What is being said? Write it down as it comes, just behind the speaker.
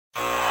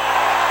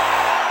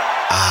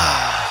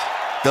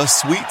The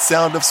sweet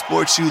sound of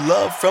sports you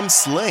love from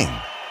Sling.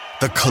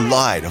 The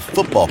collide of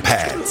football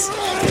pads.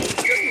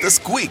 The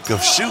squeak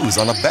of shoes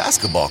on a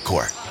basketball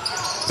court.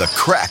 The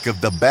crack of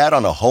the bat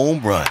on a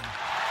home run.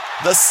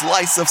 The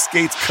slice of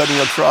skates cutting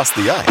across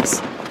the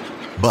ice.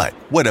 But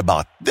what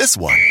about this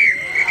one?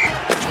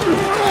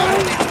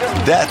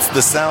 That's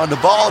the sound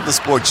of all the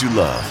sports you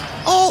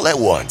love, all at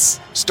once.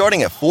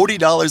 Starting at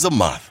 $40 a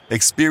month.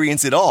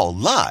 Experience it all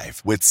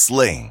live with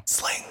Sling.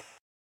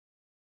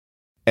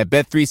 At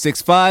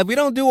Bet365, we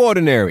don't do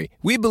ordinary.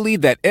 We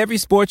believe that every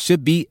sport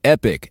should be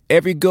epic.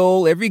 Every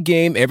goal, every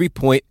game, every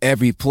point,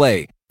 every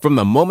play. From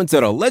the moments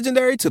that are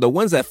legendary to the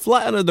ones that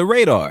fly under the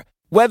radar.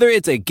 Whether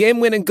it's a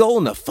game-winning goal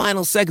in the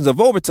final seconds of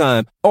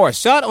overtime or a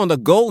shot on the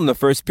goal in the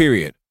first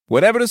period.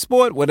 Whatever the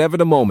sport, whatever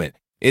the moment.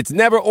 It's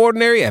never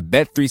ordinary at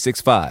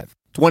Bet365.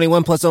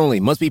 21 plus only.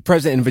 Must be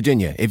present in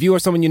Virginia. If you or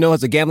someone you know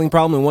has a gambling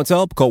problem and wants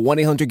help, call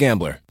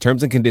 1-800-GAMBLER.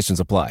 Terms and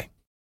conditions apply.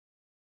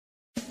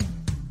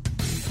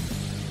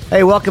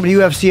 Hey, welcome to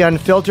UFC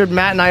Unfiltered.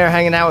 Matt and I are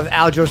hanging out with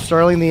Aljo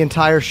Sterling the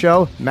entire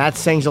show. Matt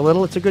sings a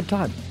little. It's a good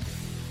time.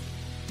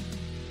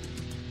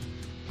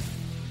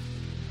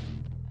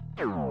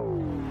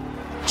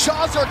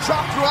 Jaws are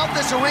dropped throughout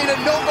this arena.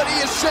 Nobody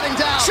is sitting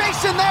down.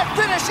 Chasing that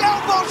finish.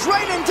 Elbows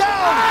raining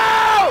down.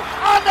 Oh!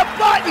 On the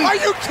button. Are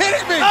you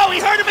kidding me? Oh, he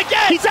hurt him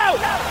again. He's out.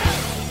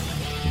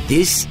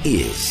 This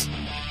is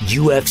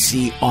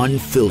UFC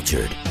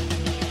Unfiltered.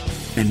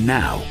 And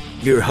now,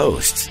 your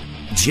hosts,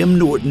 Jim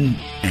Norton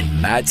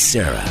and Matt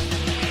Serra.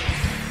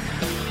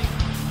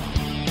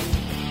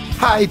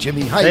 Hi,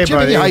 Jimmy. Hi, Hey, Jimmy.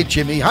 buddy. Hi,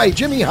 Jimmy. Hi,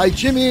 Jimmy. Hi,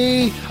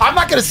 Jimmy. I'm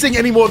not going to sing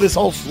any more this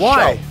whole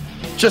Why? show.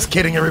 Just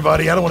kidding,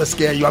 everybody. I don't want to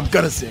scare you. I'm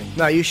going to sing.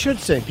 No, you should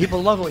sing.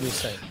 People love what you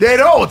say. They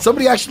don't.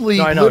 Somebody actually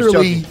No, I know, I was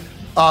literally,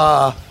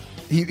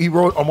 he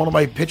wrote on one of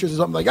my pictures or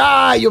something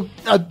like,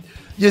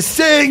 you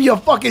sing, you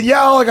fucking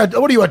yell. Like,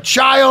 what are you, a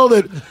child?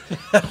 And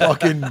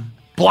fucking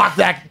block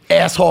that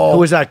asshole. Who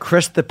was that,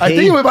 Chris the P? I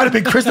think it might have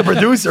been Chris the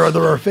producer under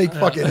her fake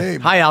fucking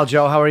name. Hi,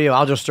 Aljo. How are you?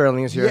 Aljo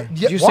Sterling is here.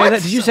 Yeah, Did you what? say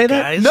that? Did you say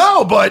that?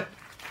 No, but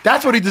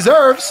that's what he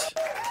deserves.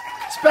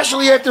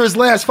 Especially after his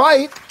last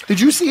fight. Did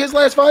you see his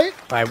last fight?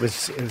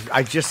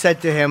 I just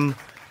said to him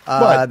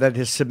What? that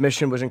his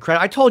submission was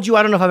incredible. I told you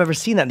I don't know if I've ever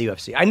seen that in the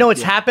UFC. I know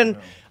it's happened.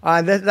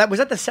 Was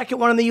that the second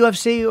one in the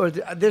UFC? Or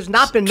there's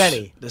not been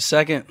many. The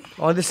second.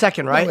 Oh, the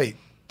second, right? No, wait.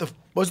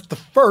 Was it the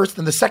first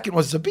and the second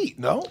was Zabit,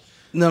 no?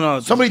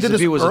 No. Somebody did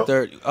this. Zabit was the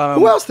third.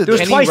 Who else did There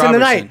was this? Kenny twice in the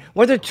Robertson.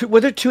 night. Were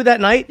there two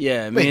that night?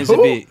 Yeah, me Wait, and who?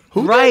 Zabit.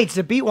 Who Right,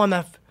 did? Zabit won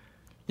that.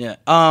 Yeah.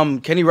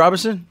 Kenny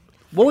Robertson.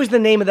 What was the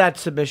name of that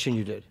submission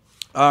you did?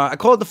 I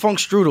call it the Funk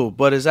Strudel,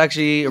 but it's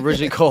actually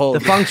originally called The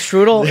Funk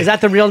Strudel? Is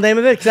that the real name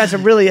of it? Because that's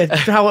really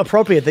how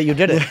appropriate that you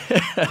did it.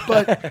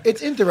 But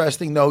it's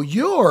interesting, though.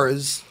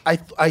 Yours, I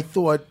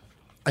thought,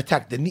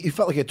 attacked the knee. It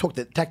felt like it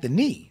attacked the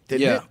knee,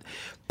 didn't Yeah. it?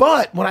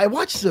 But when I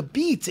watched the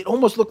beats, it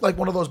almost looked like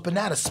one of those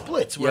banana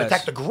splits where it Yes.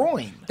 attacked the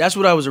groin. That's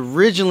what I was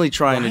originally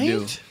trying to do.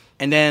 Right?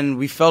 And then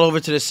we fell over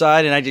to the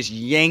side, and I just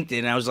yanked it,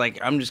 and I was like,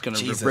 I'm just going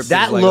to rip this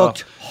That leg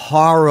looked off.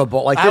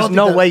 horrible. Like, I there's don't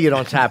no think way you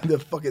don't tap. The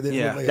fucking didn't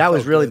Yeah. look like it That was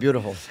felt really good.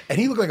 beautiful. And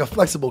he looked like a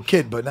flexible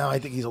kid, but now I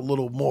think he's a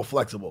little more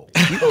flexible.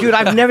 Dude,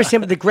 I've never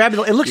seen the grab.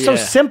 It looks so Yeah.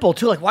 simple,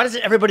 too. Like, why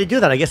doesn't everybody do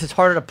that? I guess it's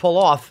harder to pull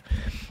off.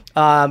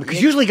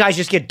 Because usually guys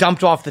just get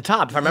dumped off the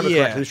top, if I remember Yeah.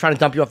 correctly. He was trying to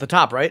dump you off the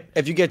top, right?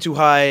 If you get too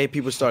high,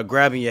 people start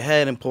grabbing your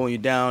head and pulling you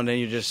down, then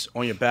you're just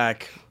on your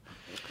back.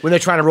 When they're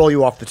trying to roll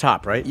you off the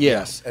top, right?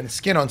 Yes. And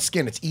skin on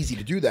skin, it's easy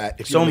to do that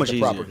if you So don't much make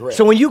the proper easier. grip.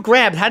 So when you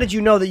grabbed, how did you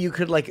know that you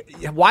could, like,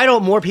 why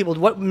don't more people,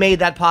 what made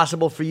that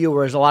possible for you,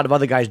 whereas a lot of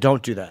other guys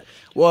don't do that?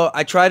 Well,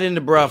 I tried it in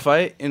the bra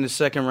fight in the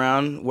second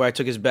round where I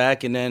took his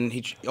back, and then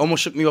he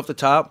almost shook me off the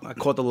top. I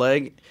caught the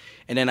leg,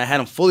 and then I had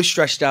him fully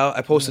stretched out.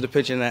 I posted a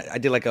picture, and I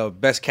did like a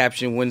best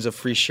caption wins a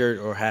free shirt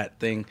or hat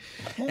thing.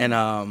 And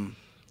I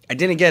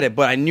didn't get it,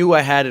 but I knew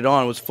I had it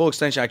on. It was full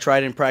extension. I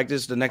tried it in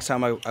practice the next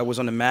time I was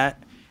on the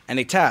mat, and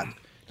they tapped.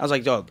 I was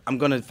like, dog, I'm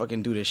going to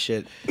fucking do this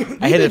shit.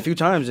 I hit it a few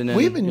times, and then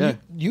We've been yeah.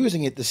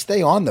 using it to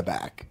stay on the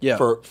back Yeah.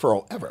 for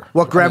ever.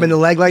 What, grabbing the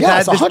leg like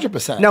yes, that?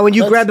 100%. Now, when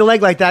you That's- grab the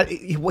leg like that,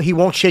 he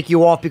won't shake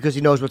you off because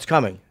he knows what's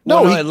coming.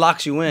 Well, no, it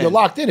locks you in. You're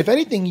locked in. If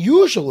anything,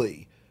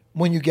 usually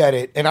when you get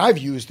it, and I've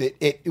used it,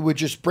 it would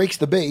just breaks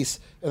the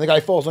base, and the guy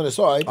falls on his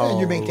side, and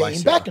you're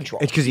maintaining back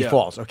control. It's because he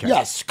falls, okay.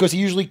 Yes, because he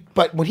usually.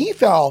 But when he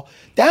fell,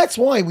 that's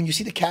why when you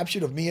see the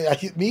caption of me,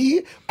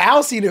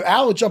 Al seen it.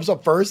 Al jumps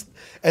up first,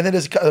 and then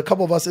there's a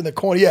couple of us in the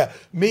corner. Yeah,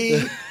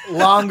 me,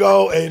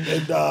 Longo,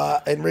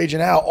 and Rage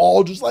and Al,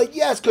 all just like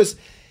yes, because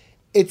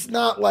it's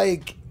not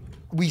like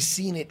we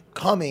seen it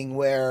coming.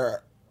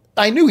 Where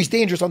I knew he's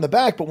dangerous on the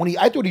back, but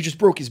I thought he just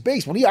broke his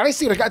base. When I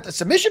see it, I got the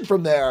submission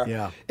from there.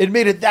 Yeah. It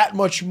made it that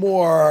much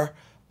more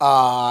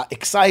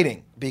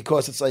exciting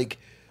because it's like.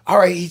 All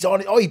right, he's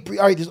on it. Oh,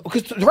 all right,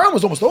 because the round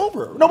was almost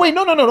over. No, wait,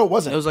 no, it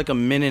wasn't. It was like a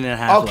minute and a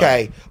half.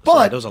 Okay, left.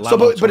 but there was a lot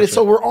more so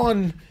torture. we're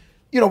on.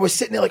 We're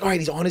sitting there like, all right,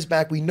 he's on his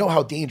back. We know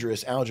how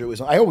dangerous Aljo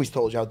is. I always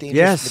told you how dangerous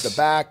Yes. with the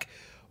back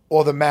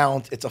or the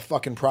mount. It's a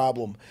fucking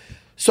problem.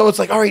 So it's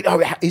like, all right,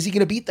 is he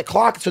going to beat the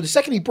clock? So the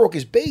second he broke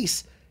his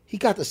base, he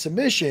got the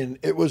submission,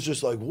 it was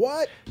just like,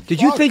 what? Did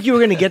you think you were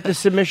going to get the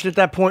submission at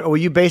that point, or were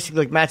you basically,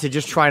 like Matt said,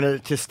 just trying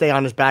to stay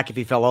on his back if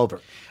he fell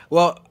over?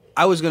 Well,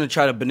 I was going to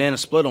try to banana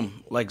split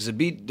him like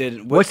Zabit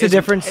did. What's the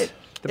difference? The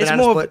It's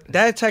banana more split?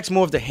 that attacks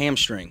more of the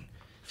hamstring.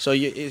 So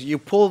you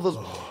pull the,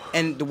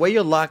 and the way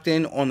you're locked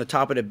in on the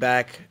top of the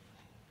back,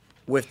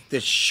 with the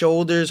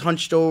shoulders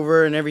hunched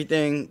over and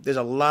everything, there's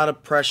a lot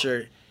of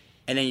pressure,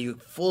 and then you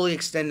fully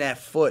extend that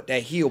foot,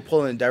 that heel,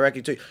 pulling it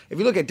directly to you. If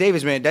you look at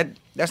Davis, man,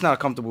 that's not a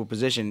comfortable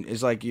position.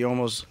 It's like you're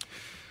almost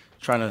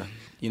trying to,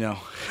 Yeah,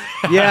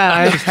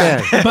 I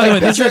understand. By the way,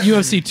 that's at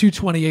UFC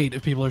 228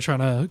 if people are trying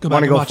to go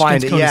back and watch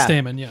find against it, Cody yeah.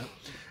 Stamann. Yeah.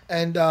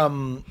 And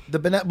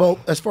well,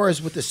 as far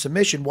as with the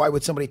submission, why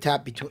would somebody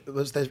tap between?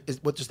 What's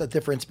just the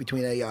difference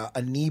between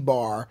a knee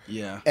bar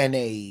and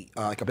a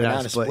like a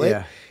banana split?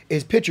 Yeah.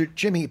 Is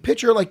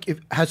picture like if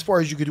as far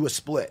as you could do a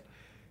split,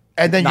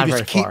 and then Not you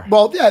very just keep. far.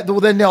 Well, yeah. Well,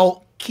 then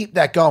they'll keep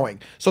that going.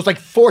 So it's like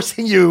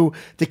forcing you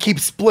to keep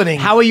splitting.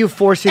 How are you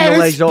forcing and the it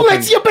legs open?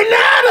 splits your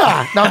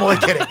banana. No, I'm only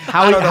kidding.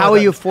 How are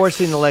you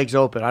forcing the legs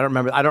open? I don't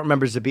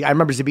remember Zabit. I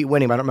remember Zabit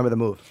winning, but I don't remember the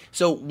move.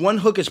 So one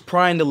hook is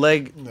prying the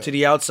leg to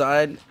the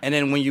outside, and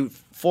then when you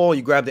fall,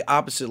 you grab the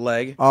opposite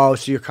leg. Oh,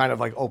 so you're kind of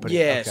like opening.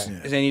 Yes, Okay.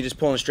 and then you're just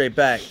pulling straight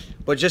back.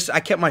 But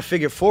I kept my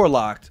figure four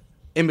locked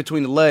in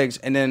between the legs,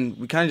 and then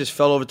we kind of just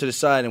fell over to the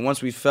side. And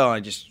once we fell, I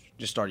just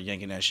started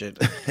yanking that shit.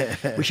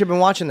 We should have been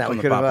watching that. From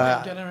We the could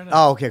have. Popeye.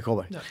 Oh, okay,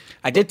 cool.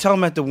 I did tell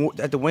him at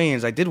the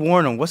weigh-ins. I did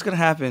warn him, what's gonna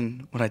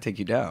happen when I take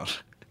you down?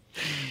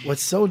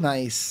 What's so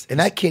nice, and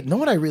that kid, know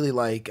what I really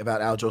like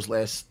about Aljo's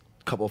last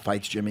couple of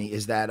fights, Jimmy,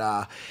 is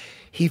that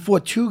he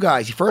fought two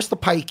guys. First, the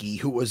Pikey,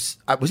 who was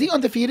he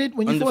undefeated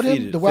when you fought him?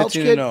 Undefeated, The Welch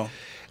 15-0. kid?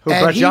 Who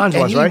Brett Johns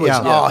was, right?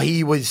 Yeah. Oh,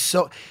 he was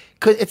so...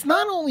 Because it's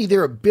not only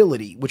their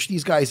ability, which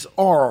these guys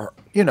are,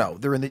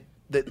 they're in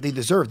they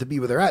deserve to be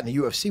where they're at in the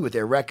UFC with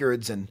their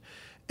records and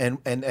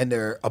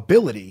their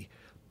ability,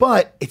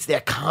 but it's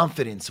their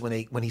confidence when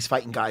he's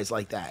fighting guys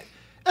like that.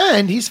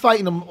 And he's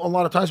fighting them a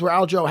lot of times where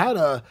Aljo had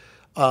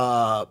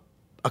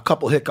a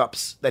couple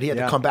hiccups that he had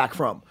to come back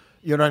from.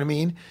 You know what I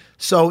mean?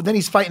 So then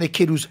he's fighting a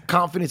kid whose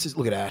confidence is.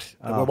 Look at that.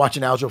 We're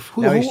watching Aljo.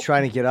 Now he's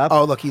trying to get up.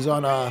 Oh, look, he's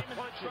on.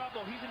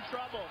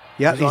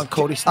 Yeah, he's on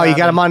Cody. Oh, you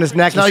got him on his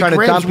neck. Now He's trying to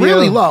grabs dump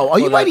really you. low. Are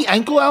you by the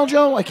ankle,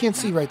 Aljo? I can't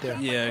see right there.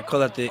 Yeah, I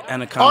call that the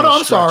anaconda. Oh no,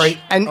 I'm stretch. sorry.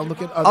 And I'm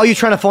looking- you're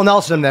trying to full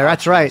Nelson him there.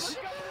 That's right.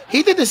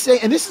 He did the same,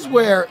 and this is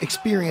where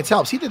experience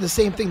helps. He did the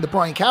same thing to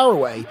Brian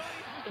Caraway,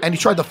 and he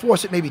tried to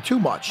force it maybe too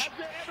much.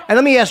 And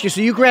let me ask you.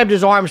 So you grabbed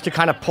his arms to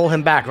kind of pull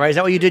him back, right? Is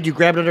that what you did? You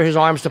grabbed under his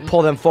arms to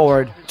pull them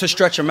forward. To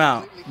stretch him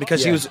out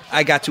because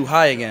I got too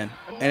high again.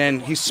 And then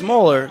he's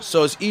smaller,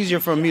 so it's easier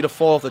for me to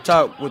fall off the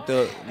top with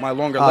my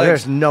longer Oh, legs.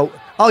 there's no.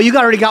 Oh, you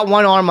already got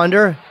one arm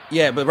under.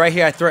 Yeah, but right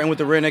here I threatened with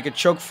the rear naked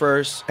choke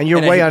first. And you're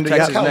then way he under,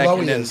 protects yeah. his How neck, low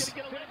and he then is.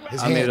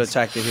 His I'm able to hands.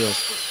 attack the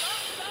heels.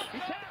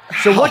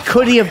 So what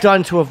could he have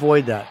done to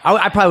avoid that?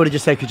 I probably would have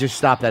just said, "Could you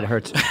stop? That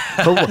hurts."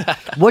 But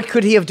what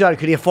could he have done?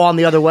 Could he have fallen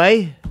the other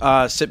way?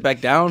 Sit back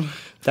down.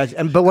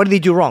 But what did he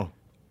do wrong?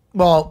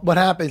 Well, what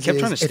happens Kept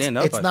is trying to stand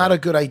up, it's I not thought. a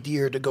good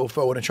idea to go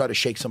forward and try to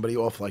shake somebody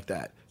off like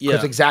that. Yeah. And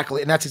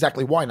that's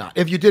exactly why not.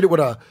 If you did it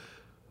with a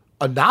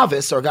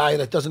novice or a guy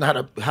that doesn't know how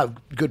to have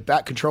good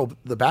back control,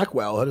 the back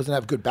well, who doesn't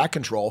have good back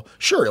control,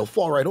 sure, he'll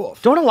fall right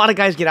off. Don't a lot of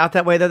guys get out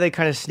that way? Though they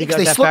kind of sneak Because out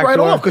they that slip back right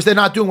door? off because they're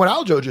not doing what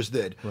Aljo just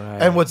did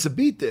and what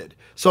Zabit did.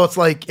 So it's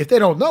like, if they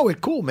don't know it,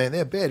 cool, man,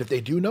 they're bad. If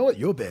they do know it,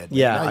 you're bad.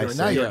 Yeah,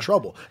 Now you're in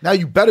trouble. Now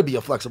you better be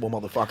a flexible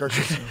motherfucker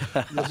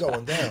 'cause you're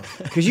going down.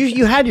 Because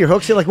you had your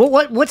hooks. You're like,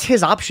 what's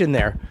his option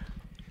there?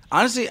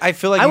 Honestly, I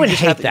feel like I you would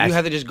just hate have to, that. you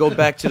have to just go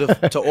back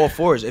to all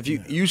fours. If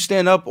you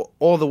stand up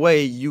all the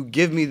way, you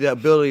give me the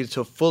ability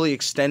to fully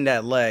extend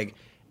that leg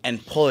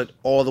and pull it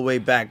all the way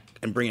back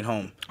and bring it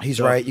home. He's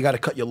So- right. You got to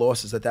cut your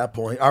losses at that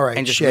point. All right,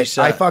 And just shit.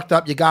 reset. I fucked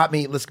up. You got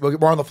me. We're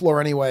on the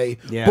floor anyway.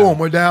 Yeah. Boom,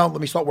 we're down.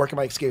 Let me start working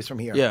my escapes from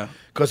here. Yeah.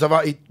 Because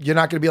you're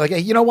not going to be like, hey,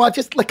 you know what?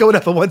 Just let go of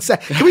that for 1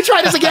 sec. Can we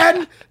try this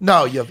again?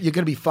 No, you're going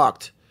to be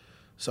fucked.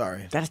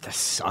 Sorry. That has to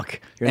suck.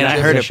 You're And in I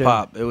that heard it position.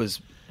 pop. It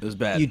was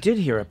bad. You did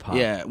hear it pop.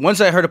 Yeah.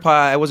 Once I heard it pop,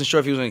 I wasn't sure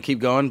if he was going to keep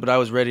going, but I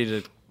was ready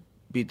to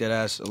beat that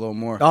ass a little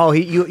more. Oh,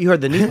 you heard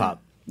the knee pop.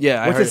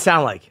 Yeah, I What's heard it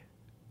sound like?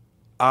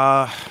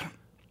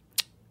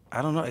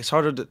 I don't know. It's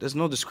harder. There's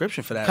no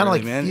description for that. Kind of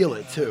really, like man. feel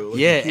it too. Like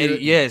Yeah, you hear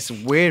it. yeah. It's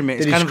weird, man.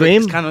 Did It's he kind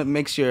scream? Of, it kind of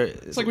makes your.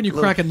 It's like when you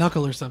crack a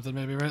knuckle or something,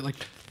 maybe, right? Like,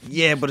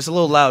 Yeah, but it's a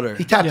little louder.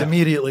 He tapped Yeah.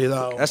 immediately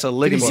though. That's a Did he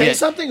ligament. say Yeah.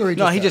 something or he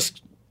no? just He tapped?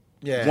 just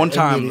Yeah, one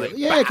time,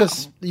 immediately. like, Yeah,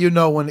 because you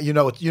know when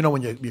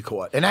you're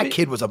caught. And that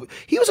kid was a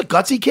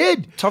gutsy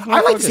kid. Tough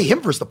I like to motherfucker. see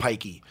him versus the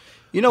Pikey.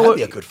 You know That'd what?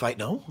 be a good fight,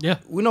 no? yeah.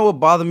 We know what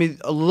bothered me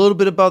a little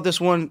bit about this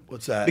one.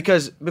 What's that?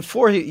 Because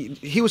before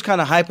he was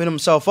kind of hyping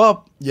himself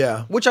up.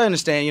 Yeah. Which I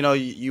understand. You know,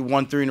 you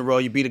won 3 in a row.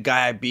 You beat a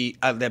guy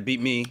that beat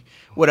me,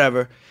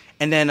 whatever.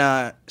 And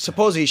then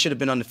supposedly he should have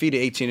been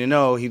undefeated,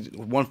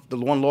 18-0. The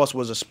one loss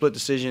was a split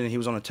decision, and he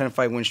was on a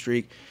 10-fight win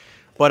streak.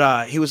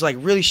 But he was like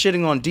really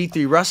shitting on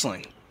D3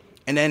 wrestling.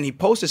 And then he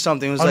posted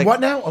something. It was On like, what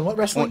now? On what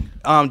wrestling?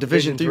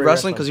 Division 3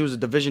 wrestling, because he was a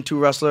Division 2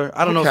 wrestler.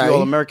 I don't know if Okay. he's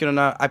All-American or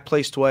not. I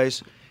placed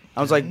twice.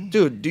 I was like,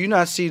 dude, do you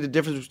not see the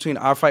difference between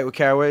our fight with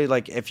Caraway?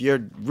 Like, if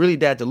you're really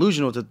that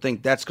delusional to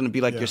think that's going to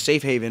be like your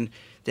safe haven,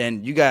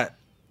 then you got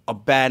a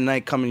bad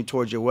night coming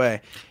towards your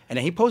way. And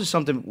then he posted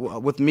something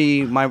with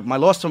me, my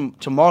loss to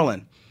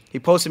Marlon. He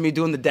posted me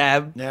doing the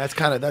dab. Yeah, that's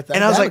kind of that.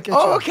 And I was like,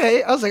 oh,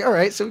 okay. I was like, all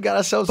right, so we got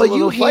ourselves a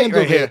little fight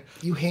right here.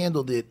 You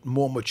handled it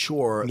more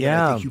mature than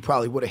I think you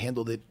probably would have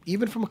handled it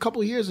even from a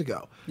couple of years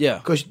ago. Yeah.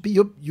 Because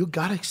you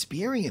got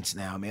experience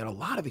now, man. A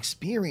lot of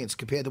experience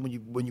compared to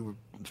when you were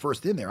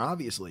first in there,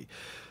 obviously.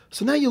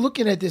 So now you're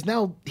looking at this.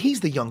 Now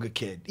he's the younger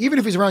kid. Even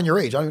if he's around your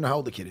age. I don't even know how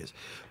old the kid is.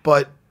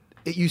 But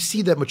you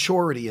see the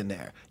maturity in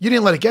there. You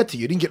didn't let it get to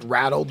you. You didn't get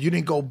rattled. You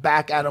didn't go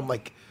back at him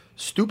like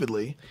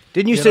stupidly.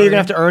 Didn't you say you're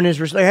going to have to earn his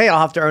respect? Like, hey, I'll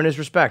have to earn his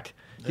respect.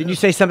 Didn't you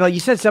say something like, you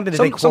said something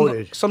that they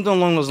quoted? Something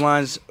along those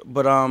lines.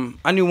 But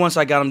I knew once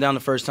I got him down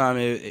the first time,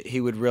 he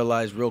would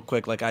realize real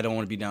quick, like, I don't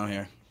want to be down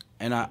here.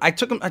 And I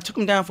took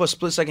him down for a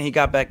split second. He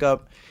got back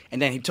up,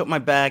 and then he took my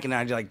back, and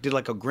I did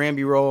like a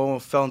Granby roll,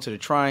 fell into the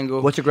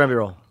triangle. What's a Granby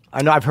roll?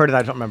 I know I've heard it.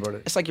 I don't remember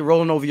it. It's like you're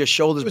rolling over your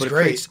shoulders, but it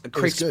creates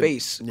good.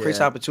 space, creates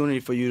opportunity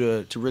for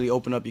you to really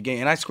open up your game.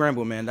 And I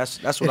scramble, man.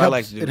 That's what I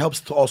like to do. It helps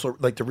to also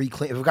like to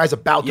reclaim. If a guy's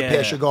about to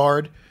pass your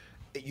guard,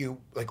 you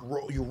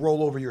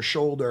roll over your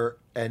shoulder,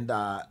 and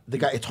the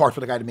guy. It's hard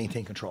for the guy to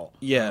maintain control.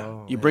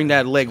 Yeah, you bring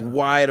that leg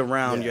wide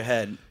around your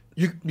head.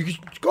 You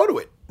go to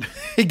it.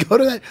 You go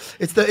to that.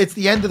 It's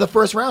the end of the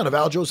first round of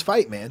Aljo's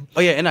fight, man. Oh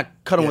yeah, and I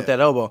cut him with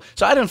that elbow,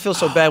 so I didn't feel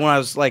so bad when I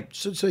was like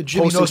Jimmy posting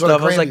knows what stuff. I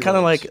was Granby like kind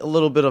of was. like a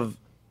little bit of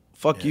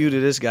fuck you to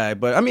this guy,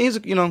 but I mean, he's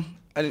at the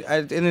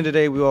end of the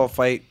day, we all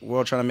fight. We're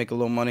all trying to make a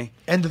little money.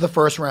 End of the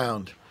first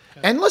round,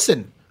 and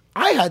listen.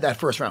 I had that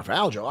first round for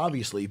Aljo,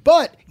 obviously,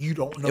 but you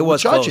don't know the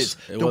judges.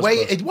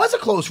 It was a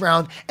close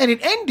round, and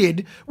it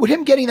ended with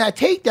him getting that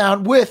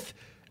takedown with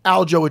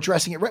Aljo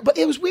addressing it. Right, but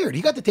it was weird.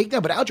 He got the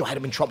takedown, but Aljo had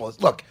him in trouble.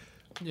 Look,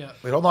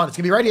 wait, hold on. It's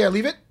gonna be right here.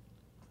 Leave it.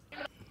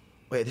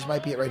 Wait, this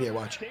might be it right here.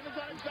 Watch.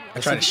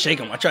 I tried to shake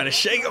him.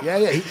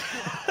 Yeah.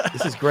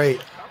 This is great.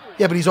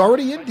 Yeah, but he's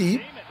already in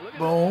deep.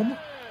 Boom.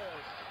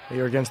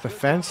 You're against the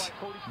fence.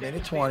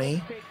 Minute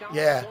 20.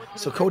 Yeah.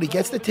 So Cody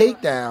gets the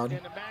takedown.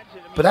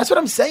 But that's what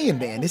I'm saying,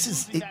 man. This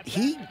is it.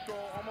 He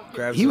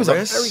was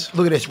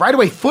look at this right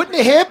away, foot in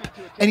the hip,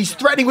 and he's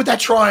threatening with that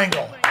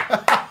triangle.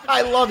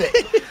 I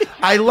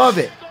love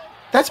it.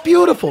 That's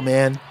beautiful,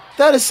 man.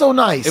 That is so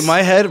nice. In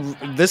my head,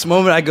 this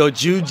moment, I go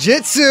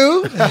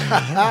jiu-jitsu.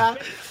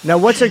 Now,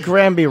 what's a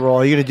Granby roll?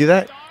 Are you gonna do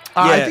that?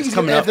 I think he's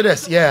coming after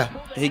this. Yeah,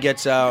 he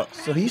gets out.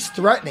 So he's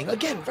threatening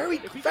again. Very,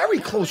 very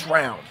close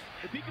round.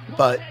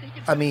 But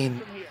I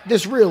mean,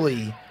 this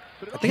really.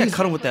 I think I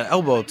cut him with that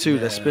elbow too.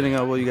 That spinning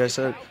elbow you guys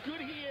said.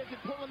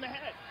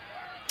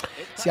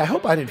 See, I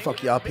hope I didn't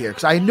fuck you up here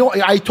because I know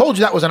I told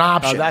you that was an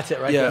option. Oh, that's it,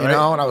 right? Yeah, there, you right?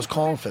 know, and I was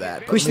calling for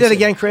that. Can we see that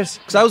again, Chris?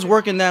 Because I was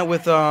working that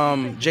with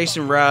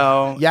Jason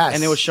Rao. Yes,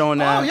 and it was showing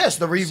that. Oh, yes,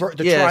 the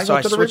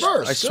triangle to the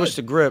reverse. I switched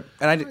the grip,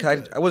 and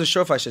I wasn't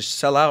sure if I should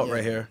sell out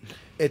right here.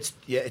 It's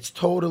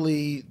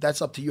totally.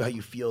 That's up to you how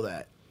you feel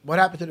that. What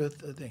happened to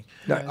the thing?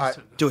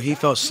 Dude, he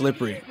felt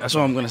slippery. That's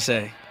what I'm gonna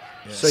say.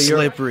 Yeah. So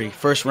slippery.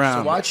 First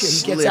round. So watch it.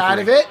 He gets out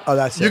of it. Oh,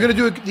 that's it. You're gonna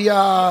do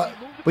the.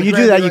 But you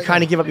do that, you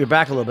kind of give up your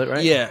back a little bit,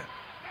 right? Yeah.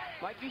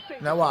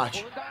 Now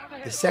watch.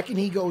 The second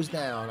he goes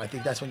down, I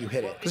think that's when you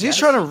hit it. Because he's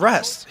trying to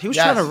rest. He was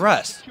trying to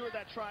rest.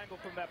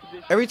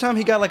 Every time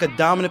he got like a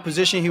dominant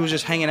position, he was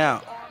just hanging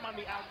out.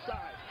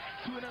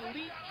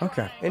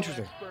 Okay,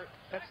 interesting.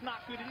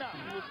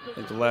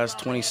 Like the last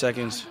 20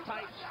 seconds.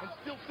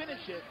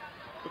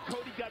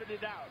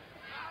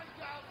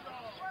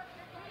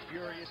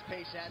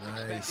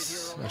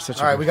 Nice.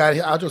 All right,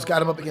 Aljo's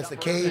got him up against the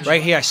cage.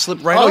 Right here, I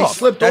slipped off. He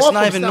slipped That's off.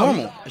 not even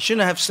normal. I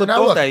shouldn't have slipped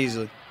off that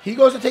easily. He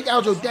goes to take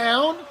Aljo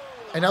down,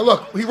 and now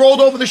look, he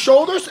rolled over the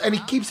shoulders, and he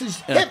keeps his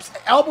hips,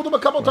 elbowed him a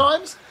couple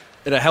times.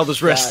 And I held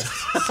his wrist.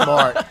 Yes,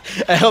 smart.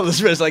 I held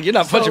his wrist like, you're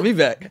not punching me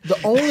back. The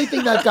only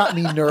thing that got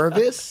me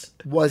nervous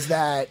was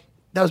that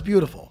was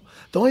beautiful.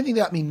 The only thing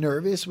that got me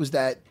nervous was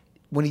that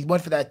when he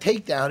went for that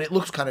takedown, it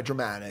looks kind of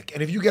dramatic.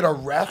 And if you get a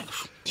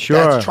ref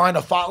that's trying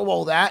to follow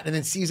all that and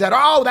then sees that,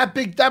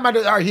 that might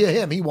have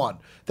him, he won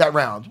that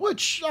round,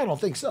 which I don't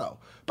think so.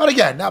 But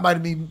again, that might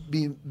have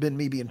been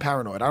me being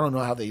paranoid. I don't know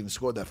how they even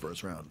scored that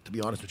first round. To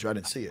be honest with you, I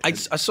didn't see it. I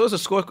saw the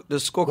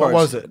scorecards. What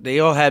was it? They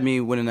all had me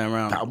winning that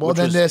round. Well,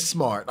 then they're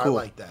smart. Cool. I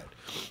like that.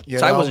 So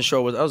I wasn't sure.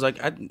 I was like,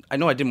 I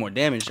know I did more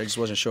damage. I just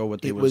wasn't sure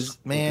what they was.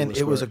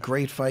 It was a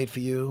great fight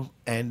for you.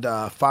 And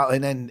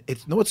then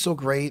what's so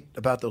great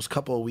about those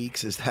couple of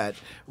weeks is that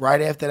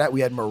right after that we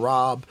had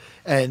Merab,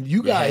 and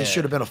you guys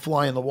should have been a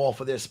fly on the wall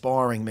for their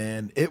sparring,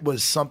 man. It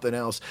was something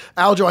else.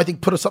 Aljo, I think,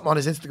 put something on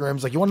his Instagram.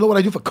 He's like, you want to know what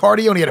I do for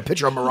cardio? And he had a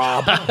picture of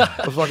Merab.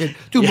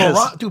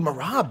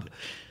 Merab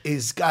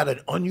is got an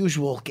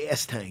unusual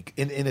gas tank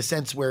in a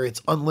sense where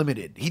it's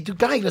unlimited. The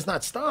guy does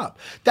not stop.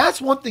 That's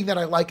one thing that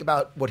I like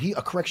about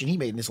a correction he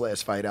made in his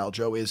last fight,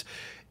 Aljo, is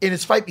in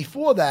his fight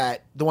before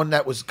that, the one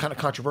that was kind of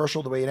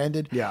controversial the way it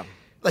ended. Yeah.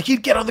 Like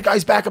he'd get on the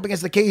guy's back up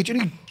against the cage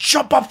and he'd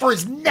jump up for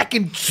his neck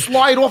and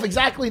slide off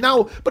exactly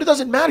now, but it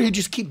doesn't matter. He'd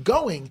just keep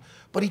going.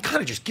 but he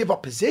kind of just give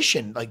up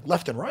position like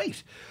left and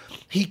right.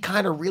 He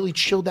kind of really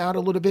chilled out a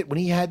little bit when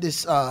he had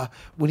this.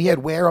 When he had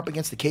Ware up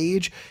against the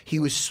cage, he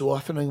was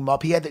softening him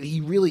up. We have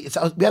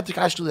to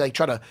actually like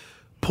try to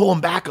pull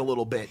him back a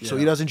little bit so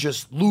he doesn't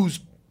just lose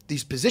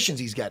these positions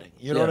he's getting.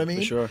 You know what I mean?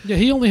 For sure. Yeah,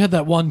 he only had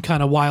that one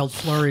kind of wild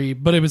flurry,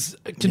 but it was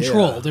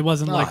controlled. It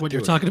wasn't like what you're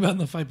dude. talking about in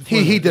the fight before.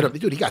 He did.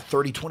 Dude, he got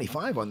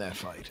 30-25 on that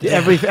fight.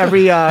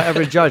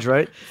 Every judge,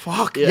 right?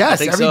 Fuck Yeah, I yes,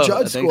 think every so.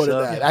 judge I think scored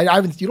so. at that. I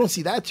haven't. You don't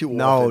see that too often.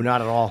 No,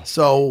 not at all.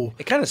 So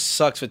It kind of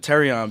sucks for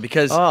Terrion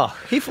because Oh.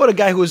 he fought a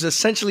guy who was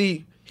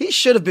essentially he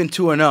should have been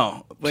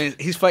 2-0 when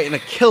he's fighting a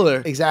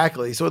killer.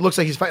 exactly. So it looks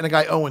like he's fighting a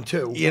guy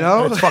 0-2. You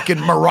know? And it's fucking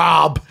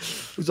Marab,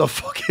 who's a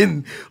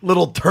fucking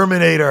little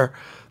Terminator.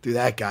 Dude,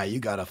 that guy, you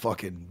got to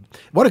fucking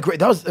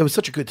it was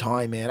such a good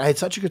time, man. I had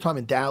such a good time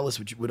in Dallas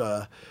with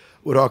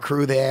our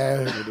crew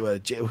there,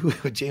 with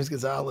James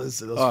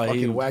Gonzalez and those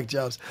fucking whack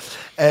jobs.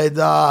 And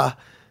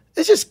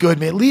it's just good,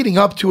 man. Leading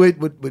up to it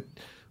with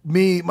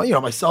me,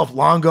 myself,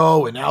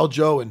 Longo, and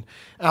Aljo. And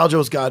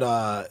Aljo's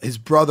got his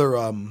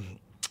brother,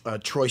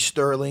 Troy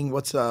Sterling.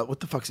 What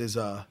the fuck's his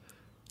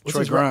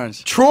Troy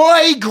Grimes.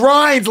 Troy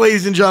Grimes,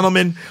 ladies and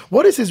gentlemen.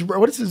 How do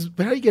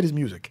you get his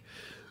music?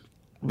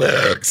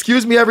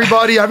 Excuse me,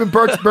 everybody. I haven't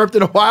burped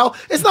in a while.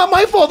 It's not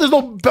my fault. There's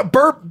no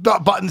burp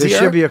buttons There here.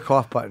 should be a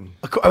cough button.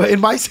 In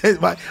my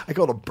I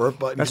call it a burp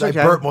button because That's I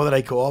okay. burp more than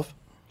I cough.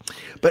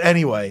 But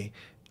anyway,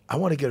 I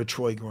want to get a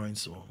Troy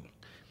Grimes song.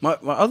 My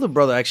other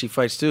brother actually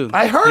fights too.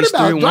 I heard He's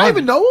about him. Do I 3-1.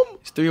 even know him?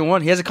 He's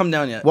 3-1. He hasn't come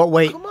down yet. What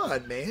weight? Come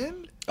on,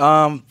 man.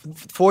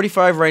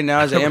 45 right now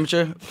as an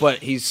amateur, but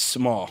he's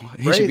small.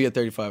 He should be a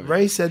 35.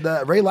 Ray said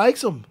that. Ray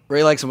likes him.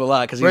 Ray likes him a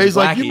lot because he's Ray's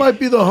like, wacky. you might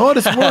be the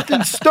hardest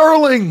working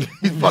Sterling.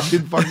 He's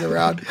fucking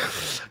around.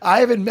 I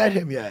haven't met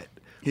him yet.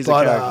 He's a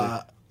but,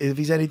 character. If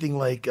he's anything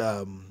like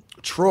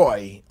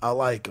Troy, I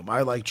like him.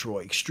 I like Troy.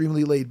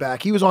 Extremely laid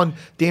back. He was on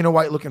Dana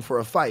White looking for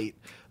a fight,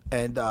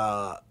 and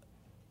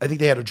I think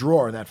they had a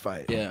draw in that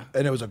fight. Yeah.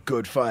 And it was a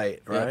good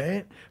fight, Yep.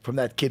 right? From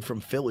that kid from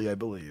Philly, I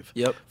believe.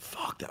 Yep.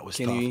 Fuck, that was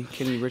Kenny tough.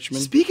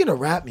 Richmond. Speaking of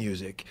rap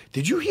music,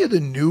 did you hear the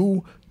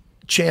new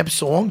Champ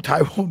song,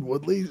 Tyrone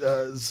Woodley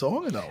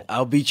song or no?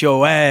 I'll beat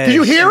your ass. Did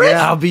you hear it?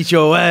 Yeah, I'll beat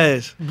your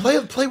ass.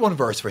 Play one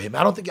verse for him.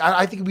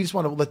 I think we just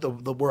want to let the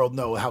world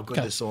know how good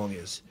this song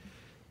is.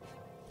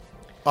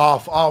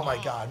 Oh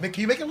my God. Mick, can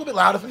you make it a little bit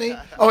louder for me?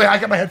 Oh yeah, I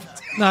got my headphones.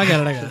 No, I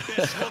got it.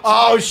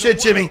 Oh shit,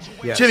 Jimmy.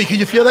 Yes. Jimmy, can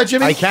you feel that,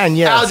 Jimmy? I can,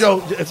 yes.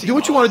 Aljo, do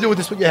what you want to do with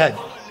this with your head.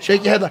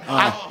 Shake your head.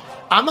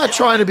 I'm not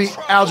trying to be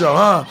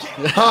Aljo,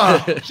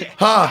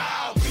 huh?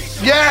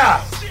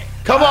 Yeah.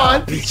 Come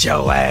on. Beat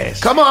your ass.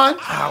 Come on.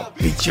 I'll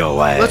beat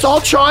your ass. Let's all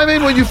chime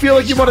in when you feel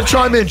like you want to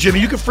chime in, Jimmy.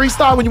 You can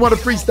freestyle when you want to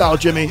freestyle,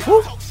 Jimmy.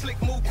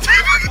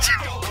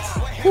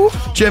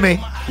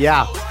 Jimmy.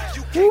 Yeah.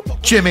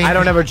 Jimmy. I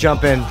don't ever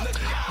jump in.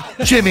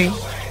 Jimmy.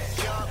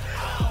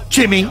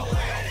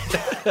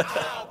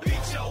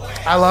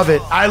 I love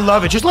it. I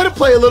love it. Just let it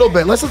play a little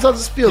bit. Let's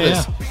just feel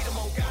this.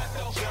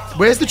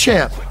 Where's the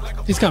champ?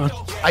 He's coming.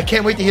 I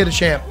can't wait to hear the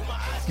champ.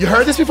 You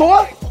heard this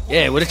before?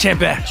 Yeah, with a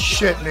champ at.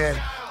 Shit, man.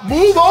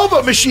 Move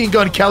over, Machine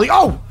Gun Kelly.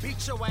 Oh,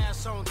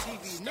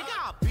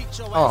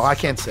 I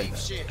can't say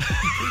that.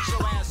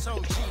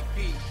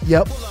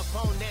 Yep.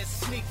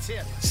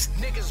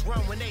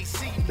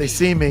 They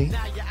see me.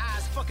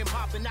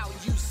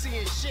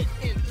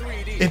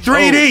 In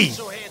 3D.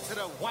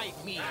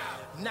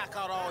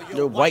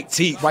 Your white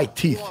teeth. White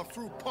teeth.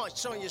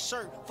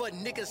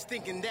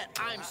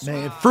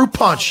 Man, fruit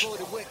punch.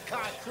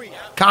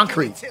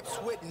 Concrete.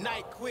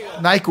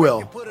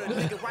 NyQuil.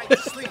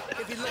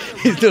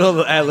 He's doing all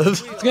the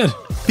ad-libs. It's good.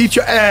 Beat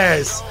your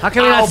ass. How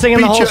come you're not singing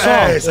the beat whole your song?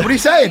 ass. What are you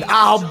saying?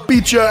 I'll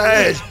beat your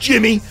ass,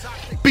 Jimmy.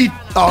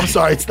 Oh, I'm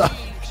sorry. It's not.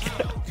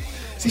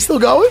 Is he still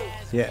going?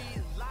 Yeah.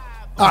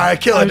 All right,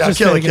 kill it now.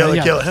 Kill it. Hey,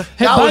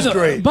 That by was the-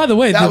 great. By the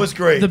way, that was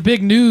great. The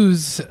big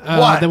news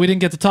What? that we didn't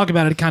get to talk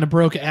about, it kind of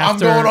broke I'm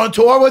after. going on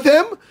tour with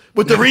him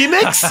with the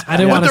remix. I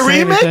didn't with want to the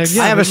say remix. anything.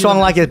 Yeah, I have a but you song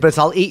know. like it, but it's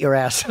I'll eat your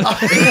ass.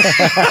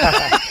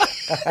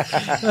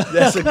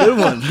 That's a good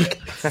one.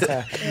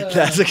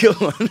 That's a good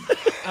one.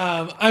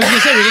 I was going to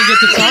say, we didn't get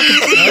to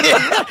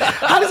talk.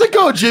 How does it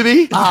go,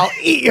 Jimmy? I'll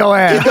eat your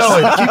ass. Keep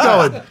going. Keep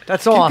going.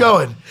 That's all. Keep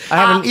going.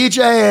 I'll eat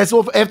your ass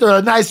after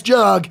a nice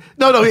jug.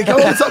 No. Come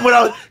up with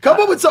something. Come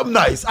up with something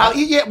nice. I'll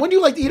eat. Yeah. When do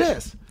you like to eat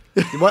ass?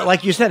 What,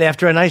 like you said,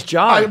 after a nice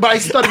job. But I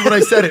studied when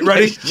I said it.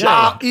 Ready? Yeah.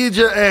 I'll eat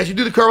your ass. You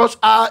do the curls.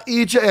 I'll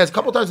eat your ass. A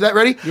couple times. Is that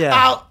ready?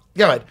 Yeah.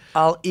 Go ahead.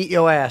 I'll eat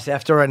your ass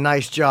after a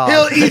nice job.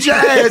 He'll eat your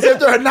ass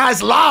after a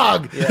nice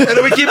log. And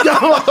then we keep going,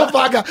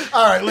 motherfucker.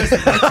 All right, listen.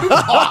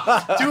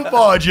 Too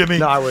far, Jimmy.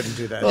 No, I wouldn't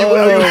do that.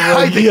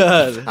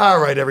 God.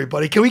 All right,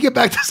 everybody. Can we get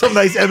back to some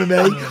nice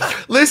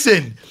MMA?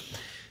 Listen,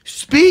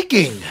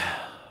 speaking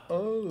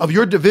of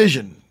your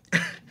division,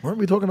 weren't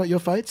we talking about your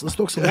fights? Let's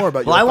talk some more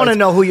about your Well, I want to fights.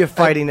 know who you're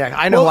fighting next.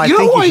 I know. Well, I you know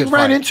think who I you should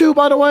ran fight. into,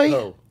 by the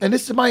way? And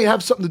this might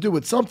have something to do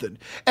with something.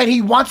 And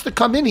he wants to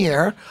come in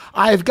here.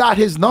 I've got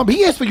his number.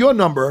 He asked for your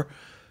number,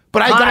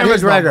 but I got Conor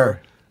his McGregor.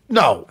 number.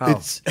 No,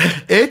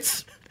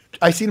 it's.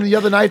 I seen him the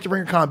other night at the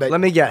Ring of Combat.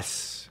 Let me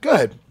guess. Go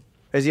ahead.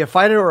 Is he a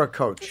fighter or a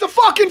coach? He's a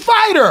fucking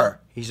fighter.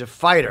 He's a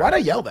fighter. Why'd I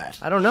yell that?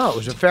 I don't know. It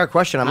was a fair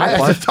question on my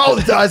part.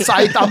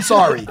 I'm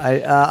sorry.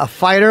 A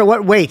fighter.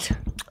 What weight?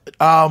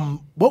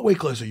 What weight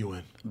class are you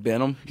in?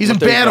 Bantam. He's in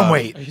 135.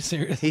 bantamweight. Are you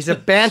serious? He's a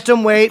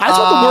bantamweight. I just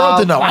want the world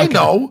to know. I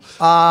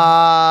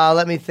know.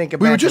 Let me think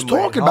about. We were just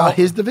talking about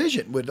his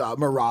division with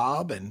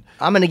Merab and.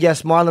 I'm going to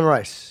guess Marlon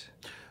Rice.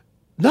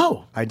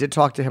 No. I did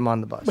talk to him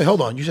on the bus. Wait,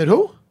 hold on. You said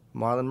who?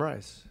 Marlon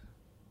Rice.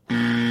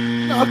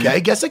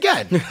 Okay, guess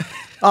again.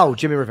 Oh,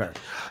 Jimmy Rivera.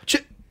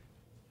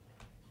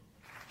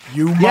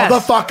 You Yes.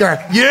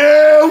 motherfucker.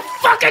 You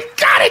fucking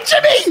got it,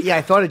 Jimmy. Yeah,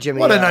 I thought of Jimmy.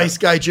 What a nice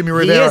guy, Jimmy He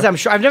Rivera. is. I'm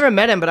sure. I've never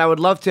met him, but I would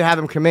love to have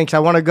him come in because I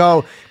want to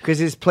go because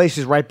his place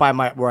is right by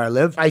where I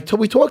live.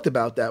 We talked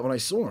about that when I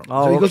saw him.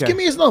 Oh, so he goes, okay. give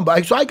me his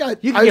number. So I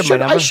got. You can I give him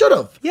my I number. should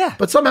have. Yeah.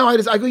 But somehow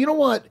I go. You know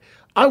what?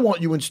 I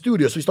want you in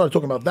studio. So we started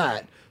talking about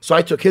that. So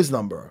I took his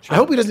number. I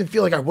hope he doesn't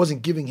feel like I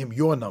wasn't giving him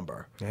your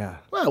number. Yeah.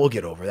 Well, we'll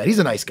get over that. He's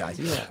a nice guy.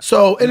 Yeah.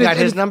 So You got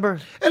his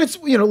number? And it's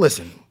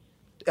listen,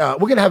 we're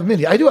gonna have him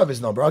in. I do have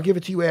his number. I'll give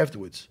it to you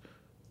afterwards.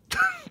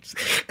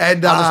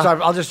 And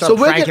I'll just start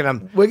pranking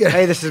him.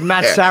 Hey, this is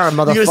Matt Sarah,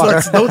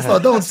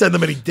 motherfucker. Don't send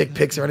them any dick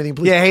pics or anything,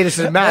 please. Yeah, hey, this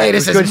is Matt. Hey,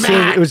 this it was is good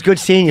Matt. It was good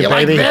seeing you, You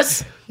baby. like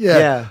this? Yeah.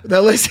 Yeah.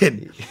 Now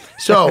listen.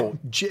 So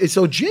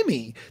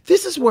Jimmy,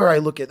 this is where I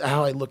look at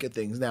how I look at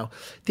things. Now,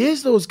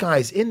 there's those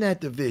guys in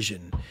that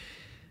division.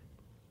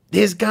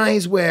 There's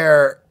guys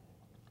that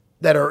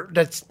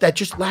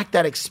just lack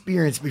that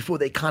experience before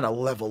they kind of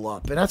level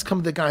up, and that's come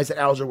to the guys that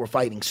Aljo were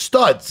fighting.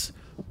 Studs,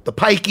 the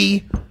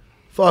Pikey,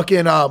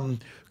 fucking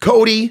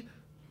Cody,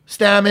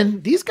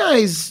 Stammen. These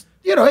guys,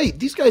 hey,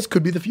 these guys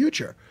could be the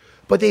future.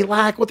 But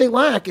what they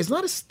lack is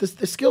not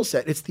the skill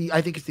set.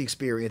 I think it's the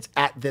experience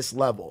at this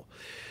level.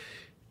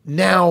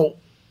 Now,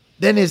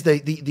 then is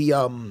the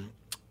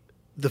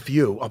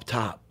few up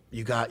top.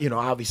 You got,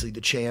 obviously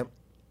the champ.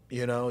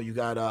 You got you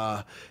got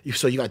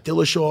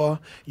Dillashaw.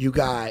 You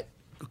got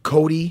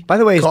Cody. By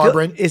the way, is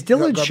Garbrandt.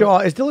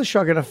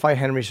 Dillashaw going to fight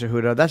Henry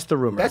Cejudo? That's the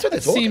rumor. That's what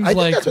they're talking. Seems I think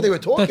like that's what they were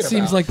talking about. That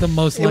seems like the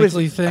most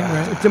likely thing,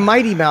 right? The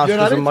Mighty Mouse You're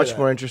not was a into much that.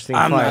 more interesting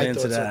I'm fight. not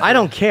into that. I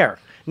don't care.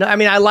 No, I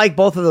mean I like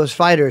both of those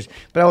fighters,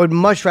 but I would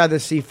much rather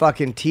see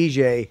fucking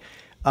TJ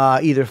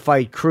either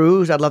fight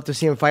Cruz. I'd love to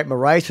see him fight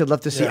Moraes. I'd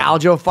love to see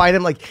Aljo fight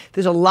him. Like,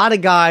 there's a lot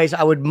of guys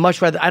I would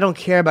much rather. I don't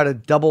care about a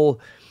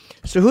double.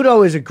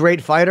 Cejudo is a great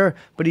fighter,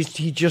 but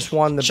he just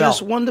won the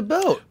belt. Won the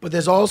belt. But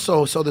there's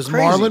also there's Crazy.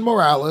 Marlon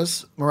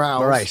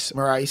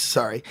Moraes,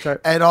 sorry,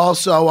 and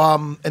also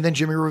and then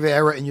Jimmy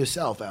Rivera and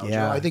yourself, Aljo.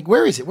 Yeah. I think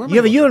where is it? Where am I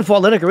You have looking? and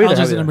Fort Lineker either. Aljo's have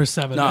at you? number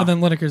 7, No. and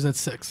then Lineker's at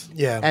 6.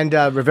 Yeah, And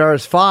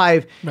Rivera's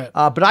 5. Right.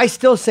 But I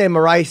still say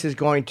Moraes is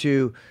going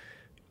to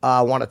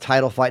want a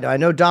title fight. Now, I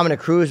know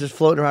Dominic Cruz is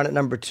floating around at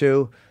number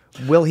 2.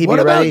 Will he be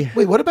ready?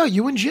 Wait, what about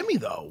you and Jimmy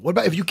though? What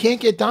about if you can't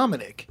get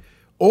Dominic?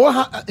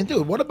 And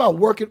dude, what about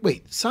working?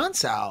 Wait,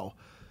 Sansao.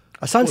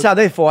 Sunsao,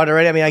 they fought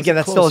already. I mean, again,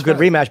 that's still a close good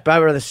fight. rematch, but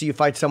I'd rather see you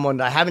fight someone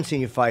that I haven't seen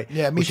you fight.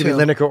 Yeah, me which would be too.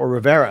 Lineker or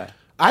Rivera.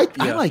 I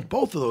like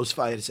both of those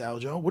fights,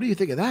 Aljo. What do you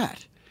think of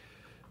that?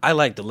 I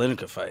like the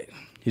Lineker fight.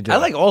 You do? I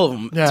like all of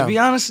them. Yeah. To be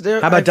honest, How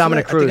about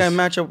Dominic I think I Cruz?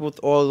 match up with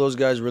all of those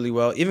guys really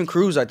well. Even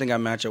Cruz, I think I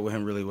match up with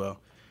him really well.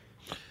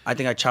 I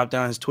think I chopped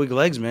down his twig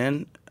legs,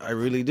 man. I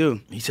really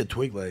do. He said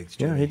twig legs.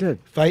 Yeah, Jimmy. he did.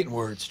 Fighting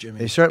words, Jimmy.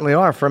 They certainly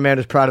are for a man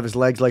who's proud of his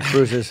legs like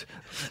Cruz is.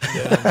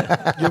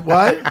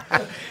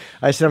 What?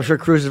 I said, I'm sure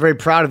Cruz is very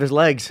proud of his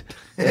legs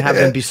and have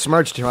them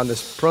besmirched here on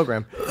this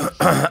program.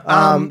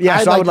 Yeah,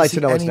 so I would like to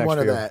know what's any next one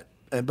for of you.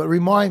 that. But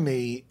remind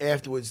me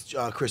afterwards,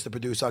 Chris, the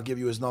producer. I'll give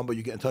you his number.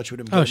 You get in touch with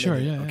him. Oh, get him sure,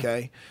 in, yeah.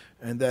 Okay,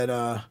 and then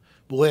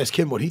we'll ask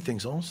him what he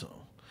thinks. Also,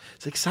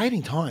 it's an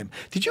exciting time.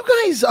 Did you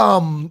guys,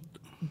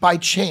 by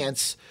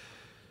chance,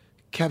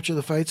 capture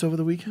the fights over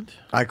the weekend?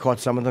 I caught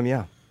some of them,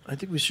 yeah. I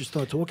think we should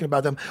start talking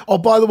about them. Oh,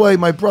 by the way,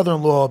 my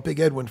brother-in-law, Big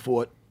Edwin,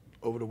 fought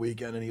over the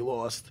weekend, and he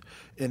lost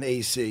in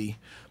AC.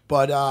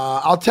 But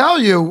I'll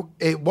tell you,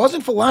 it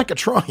wasn't for lack of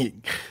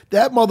trying.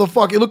 That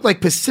motherfucker, it looked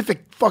like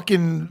Pacific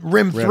fucking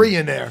Rim 3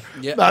 in there.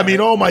 Yeah. I mean,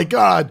 oh my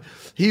God.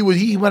 He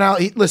went out,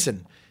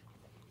 listen,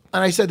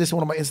 and I said this in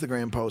one of my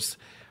Instagram posts.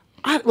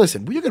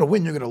 Listen, you're going to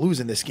win, you're going to lose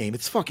in this game.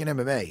 It's fucking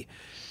MMA.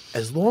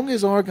 As long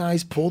as our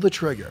guys pull the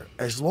trigger,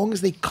 as long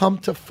as they come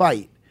to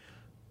fight,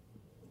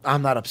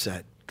 I'm not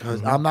upset.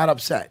 Because I'm not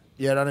upset.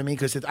 You know what I mean?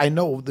 Because I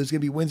know there's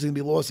going to be wins and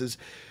going to be losses.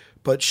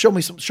 But show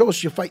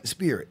us your fighting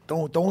spirit.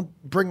 Don't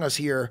bring us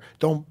here.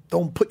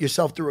 Don't put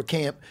yourself through a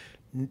camp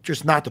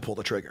just not to pull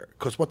the trigger.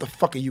 Because what the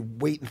fuck are you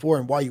waiting for,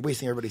 and why are you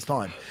wasting everybody's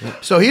time?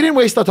 So he didn't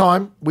waste our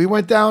time. We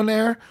went down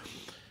there,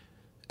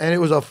 and it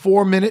was a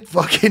 4-minute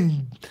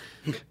fucking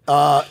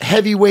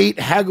heavyweight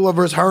Hagler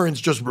versus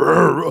Hearns. Just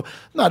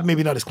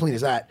maybe not as clean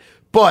as that,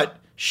 but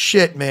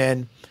shit,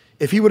 man.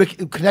 If he would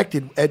have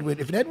connected Edwin,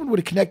 if Edwin would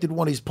have connected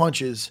one of his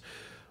punches.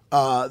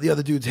 The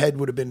other dude's head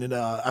would have been in.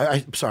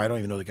 I'm sorry, I don't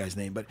even know the guy's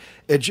name, but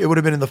it would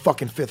have been in the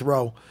fucking 5th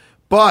row.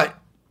 But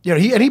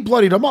he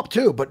bloodied him up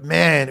too. But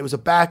man, it was a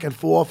back and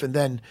forth, and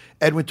then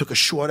Edwin took a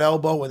short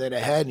elbow and then a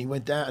head, and he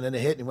went down, and then a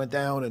hit, and he went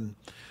down, and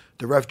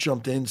the ref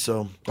jumped in.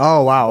 So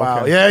Oh,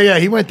 wow. Okay. yeah,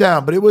 he went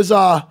down. But it was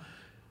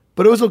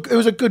But it was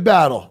a good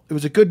battle. It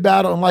was a good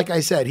battle, and like I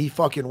said, he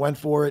fucking went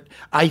for it.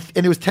 And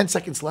it was 10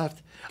 seconds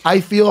left. I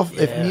feel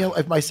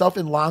if myself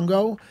and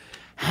Longo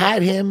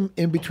had him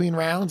in between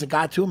rounds and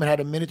got to him and had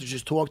a minute to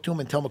just talk to him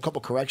and tell him a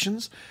couple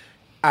corrections,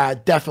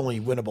 definitely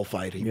winnable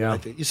fight. Yeah. I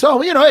think. So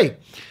hey,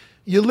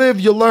 you live,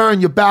 you learn,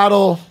 you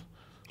battle.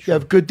 You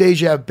have good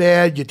days, you have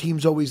bad. Your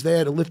team's always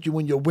there to lift you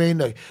when you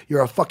win.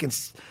 You're a fucking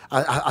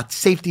a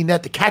safety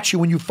net to catch you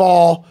when you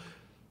fall.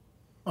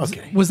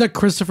 Okay. Was that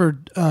Christopher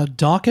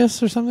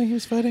Dawkins or something he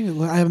was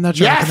fighting? I'm not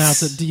sure how to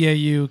pronounce it.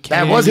 D-A-U-K-A-U.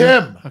 That was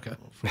him. Okay.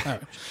 All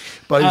right.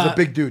 But he's a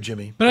big dude,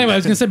 Jimmy. But anyway, I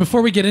was going to say,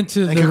 before we get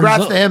into and the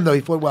congrats to him, though.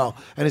 He fought well.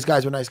 And his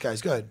guys were nice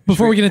guys. Good.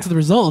 Before we get into the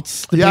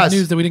results, the big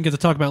news that we didn't get to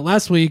talk about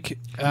last week.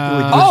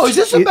 Is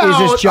this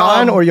about... Is this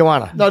John or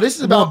Joanna? No, this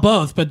is about...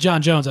 both, but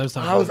John Jones I was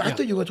talking about. I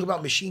thought you were going to talk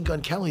about Machine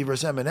Gun Kelly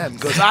versus Eminem.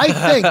 Because I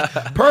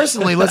think,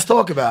 personally, let's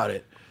talk about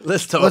it.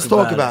 Let's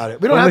talk about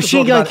it. We don't have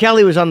Machine to talk Gun about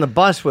Kelly was on the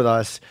bus with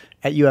us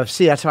at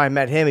UFC. That's how I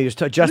met him. He was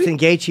Justin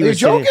Gaethje. Are you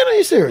joking? Or are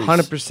you serious?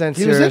 100% serious.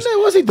 He was in there?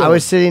 What was he doing? I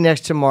was sitting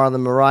next to Marlon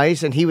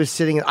Moraes, and he was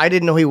sitting. I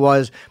didn't know he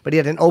was, but he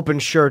had an open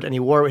shirt, and he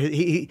wore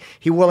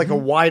like a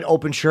wide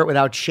open shirt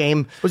without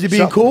shame. Was he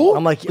being cool?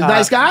 I'm like,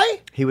 nice guy.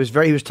 He was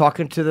very. He was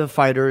talking to the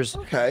fighters.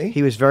 Okay.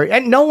 He was very,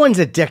 and no one's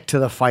a dick to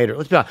the fighter.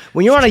 Let's be honest.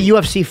 When you're on a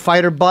UFC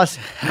fighter bus,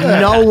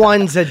 no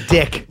one's a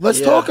dick.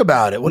 Let's talk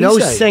about it. What do no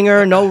you say?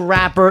 singer, no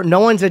rapper,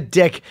 no one's a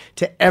dick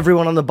to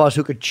everyone on the bus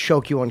who could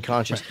choke you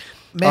unconscious.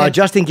 Man,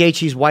 Justin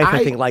Gaethje's wife,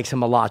 I think, likes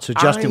him a lot. So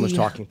Justin was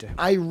talking to him.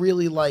 I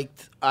really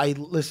liked.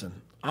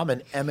 Listen. I'm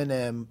an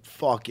Eminem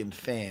fucking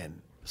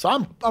fan, so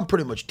I'm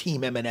pretty much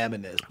team Eminem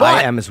in this. But,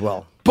 I am as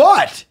well.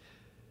 But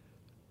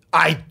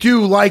I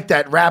do like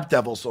that Rap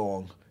Devil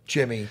song,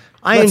 Jimmy.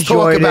 Let's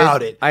enjoyed talk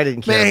about it. I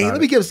didn't care Man, about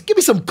let me give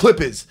me some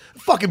clippers.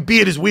 Fucking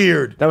beard is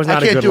weird. That was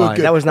not I a can't good do line. it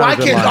good. That was not a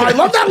good line. I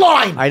love that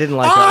line. I didn't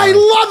like that I line.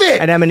 love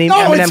it. And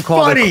Eminem it's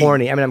called funny. him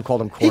corny. Eminem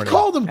called him corny. He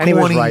called him and corny. he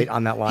was right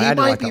on that line. He I didn't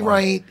might like be that line.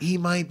 right. He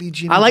might be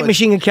Jimmy. I like but-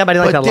 Machine Gun Kelly, but I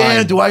didn't like But that line.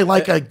 damn, do I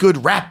like a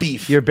good rap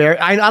beef? You're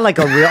I like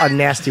a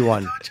nasty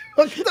one.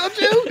 Don't you?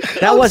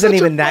 That I'm wasn't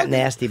such a even that fucking-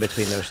 nasty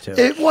between those two.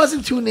 It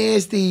wasn't too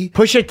nasty.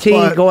 Pusha T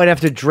but- going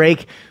after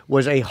Drake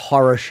was a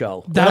horror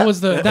show. That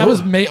was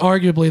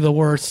arguably the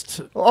worst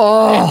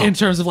in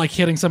terms of like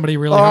hitting somebody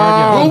really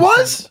hard. Who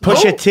was?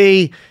 Pusha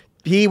T,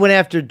 he went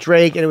after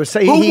Drake, and it was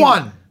Who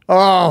won?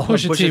 Oh,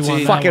 Pusha T won.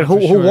 that fucking one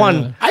for who sure,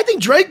 won? yeah. I think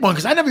Drake won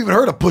because I never even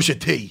heard of Pusha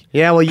T.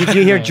 Yeah, well, you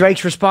hear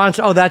Drake's response?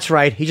 Oh, that's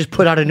right. He just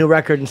put out a new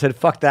record and said,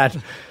 "Fuck that."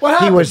 What He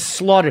happened? was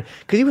slaughtered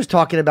because he was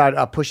talking about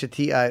Pusha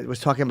T. Was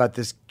talking about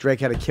this.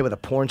 Drake had a kid with a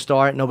porn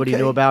star nobody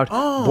knew about.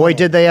 Oh. Boy,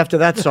 did they after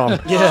that song.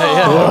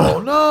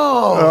 Oh no!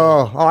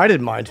 Oh, I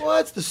didn't mind. Well,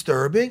 that's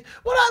disturbing.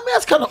 Well, I mean,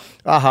 that's kind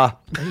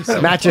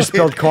of. Matt just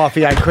spilled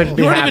coffee. I couldn't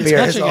be You weren't even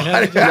happier. touching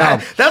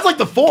it. That's like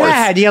the force. Go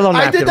ahead, yellow I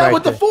napkin did that right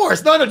with the there.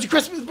 force. No,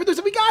 Chris,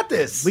 producer, we got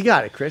this. We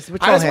got it, Chris. It's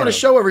I all just want to handled.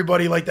 show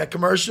everybody like that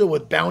commercial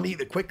with Bounty,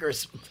 the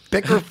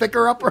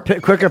picker upper.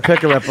 Quicker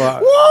picker up.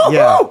 Whoa!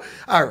 Yeah.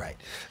 All right.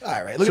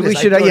 Look So at we this.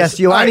 should, yes,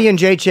 Ioanni and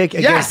Jacek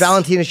against Yes.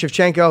 Valentina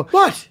Shevchenko.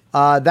 What?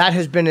 That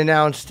has been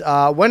announced.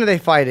 When are they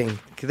fighting?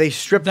 They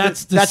stripped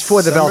That's that's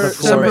for the belt, of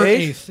December course.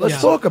 8th. Let's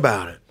yeah. talk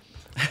about it.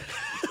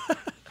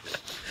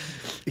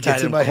 It Tie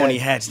gets in them my corny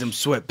head. hats, them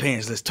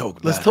sweatpants. Let's talk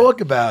about Let's it.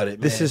 talk about it.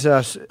 This man. is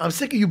us. I'm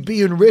sick of you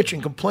being rich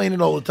and complaining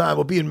all the time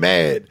or being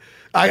mad.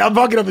 I'm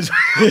fucking up his.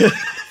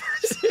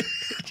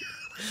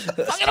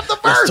 Fucking up the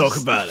verse. Let's talk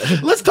about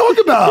it. Let's talk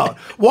about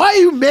why are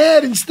you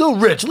mad and still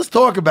rich? Let's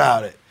talk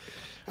about it.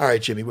 All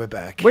right, Jimmy, we're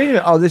back. Wait a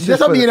minute. Oh, this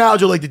That's is. what me and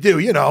Aljo like to do.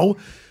 You know,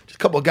 just a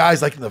couple of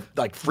guys like in the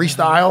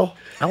freestyle.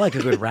 I like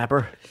a good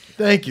rapper.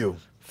 Thank you.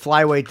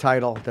 Flyweight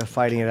title. They're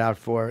fighting it out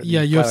for.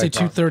 Yeah, the UFC flyweight belt.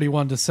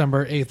 231,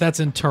 December 8th. That's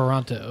in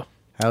Toronto.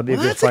 That'll be a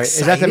Well, good that's fight.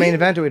 Is that the main exciting.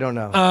 event or we don't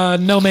know?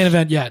 No main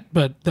event yet,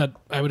 but that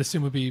I would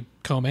assume would be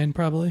co-main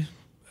probably.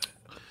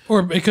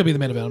 Or it could be the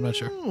main event, I'm not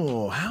sure.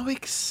 Oh, how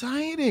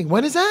exciting!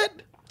 When is that?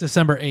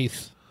 December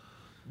 8th.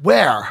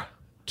 Where?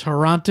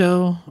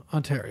 Toronto,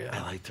 Ontario.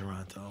 I like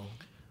Toronto.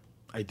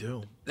 I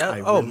do.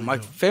 My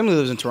family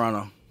lives in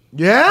Toronto.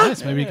 Yeah.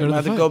 Nice, maybe go I to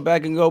have the to fight. go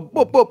back and go,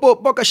 boop, boop,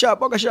 boop, book a shot.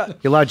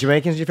 You a lot of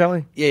Jamaicans in your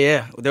family?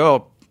 Yeah. They're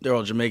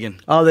all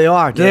Jamaican. Oh, they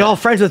are. Do they all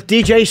friends with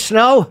DJ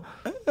Snow?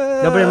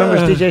 Nobody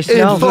remembers DJ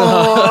Snow?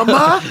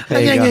 Informer.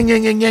 There you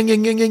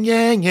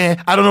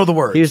I don't know the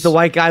words. He was the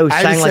white guy who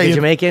I sang just like say a it.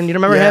 Jamaican. You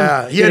remember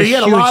Yeah, him? he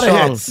had a huge lot of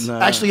song.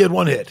 hits. Actually, he had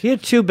one hit. He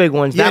had two big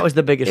ones. Yeah. That was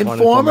the biggest one.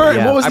 Informer, and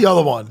Yeah. what was the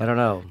other one? I don't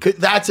know.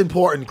 That's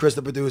important, Chris,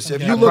 the producer.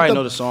 If I you probably look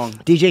know up, the song.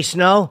 DJ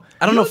Snow?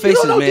 I don't know You faces,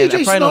 don't know man. DJ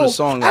I probably know the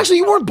Snow? song. though. Actually,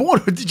 you weren't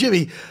born with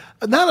Jimmy.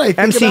 Now that I think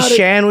MC about it,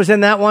 Shan was in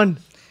that one?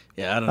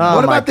 Yeah, I don't know. Oh,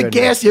 what my about the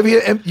goodness.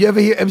 gas? You ever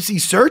hear MC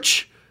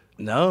Search?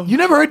 No. You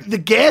never heard the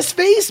Gas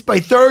Face by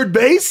Third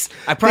Base?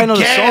 I probably know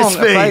the Gas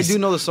song. I probably Face. do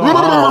know the song.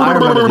 I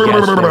remember the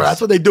Gas Face. That's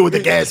what they do with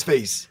the Gas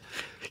Face.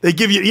 They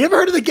give you. You ever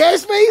heard of the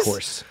Gas Face? Of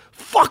course.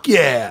 Fuck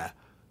yeah.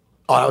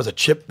 Oh, that was a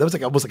chip. That was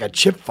like almost like a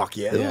chip. Fuck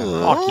yeah.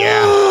 Fuck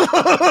yeah.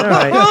 All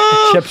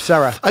right. Chip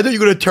Sarah. I thought you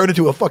were going to turn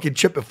into a fucking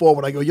chip before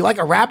when I go, you like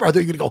a rapper? I thought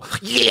you were going to go,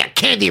 yeah,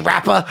 candy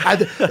rapper.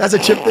 That's a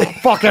chip thing.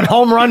 Fucking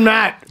home run,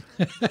 Matt.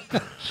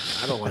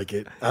 I don't like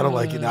it. I don't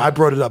like it. Now, I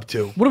brought it up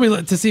too. What do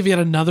we to see if he had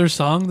another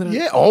song? That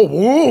Yeah.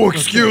 Oh,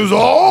 excuse.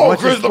 Oh,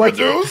 Chris the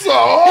producer.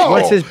 Oh.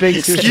 What's his big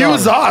two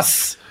Excuse songs?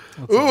 us.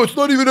 Oh, it's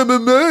not even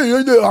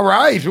MMA. All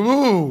right.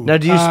 Ooh. Now,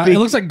 do you speak? It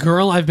looks like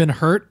 "Girl, I've Been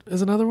Hurt"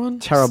 is another one.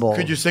 terrible.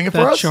 Could you sing it for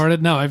That us?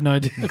 charted? No, I have no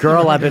idea.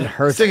 Girl, I've been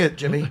hurt. Sing it,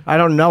 Jimmy. I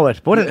don't know it.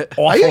 What an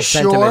awful Are you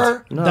sentiment.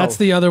 sure? No. That's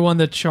the other one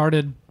that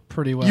charted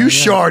pretty well. You yeah.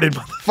 sharded,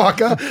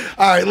 motherfucker.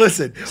 All right,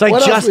 listen. It's like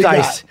What else Just we got?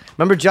 Ice.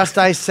 Remember Just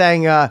Ice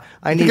sang "I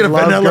Need Thinking of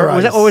Love, Vanilla Girl"?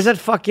 Was that, Ice. or was that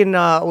fucking?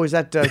 Or was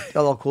that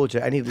LL Cool J?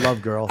 I Need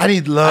Love, Girl. I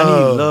need I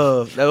love. need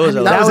love. That was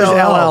a that was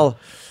LL.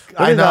 What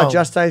I did, know.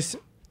 Just Ice.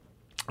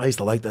 I used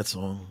to like that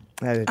song.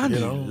 I didn't, need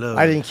you know, love.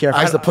 I didn't care.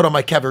 I used to put on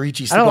my Cavarici,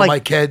 sleep don't on like- my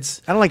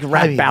kids. I don't like I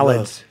rap need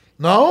ballads.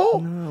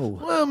 love. No?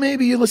 Well,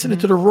 maybe you're listening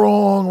to the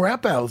wrong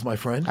rap ballads, my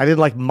friend. I didn't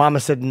like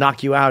 "Mama Said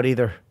Knock You Out"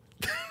 either.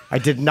 I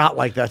did not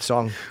like that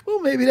song. Well,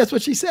 maybe that's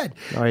what she said.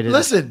 No, I didn't.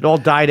 Listen, it all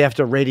died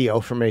after radio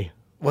for me.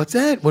 what's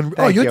that? When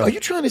Thank you. are you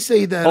trying to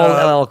say that?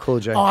 All LL Cool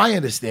J. Oh, I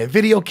understand.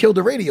 Video killed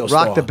the radio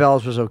star. Rock the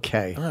Bells was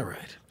okay. All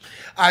right.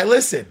 All right,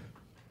 listen.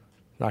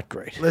 Not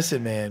great.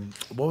 Listen, man.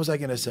 What was I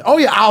gonna say? Oh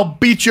yeah, I'll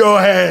beat your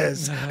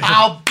ass.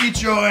 I'll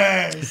beat your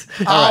ass.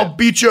 I'll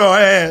beat your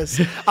ass.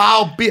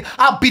 I'll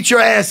beat your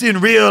ass in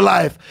real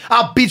life.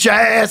 I'll beat your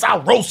ass.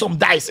 I'll roll some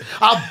dice.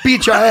 I'll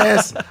beat your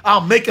ass.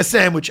 I'll make a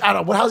sandwich. I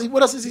don't. What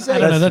else does he say? I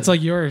don't know. That's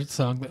like your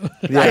song.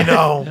 I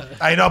know.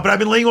 But I've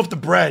been laying off the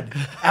bread.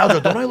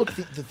 Aljo, don't I look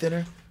the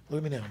thinner?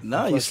 Look at me now.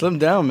 No, you slimmed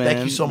down, man.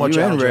 Thank you so much,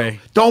 You and Aljo. Ray.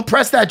 Don't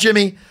press that,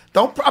 Jimmy.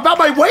 Don't about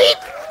my weight.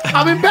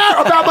 I'm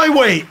embarrassed about my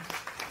weight,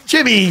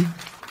 Jimmy.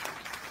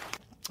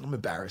 I'm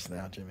embarrassed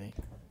now, Jimmy.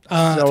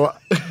 So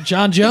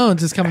John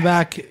Jones is coming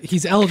back.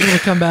 He's eligible to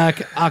come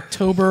back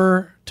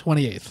October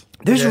 28th.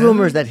 there's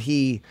rumors that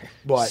he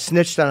What?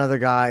 snitched on other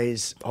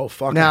guys. Oh,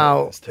 fuck.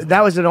 Now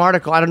that was an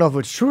article. I don't know if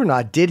it's true or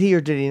not. Did he or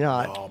did he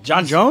not?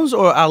 John Jones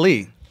or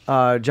Ali?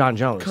 John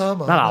Jones.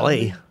 Come on, not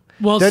Ali.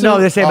 Well, No,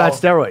 they say about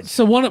steroids.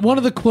 So one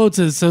of the quotes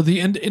is the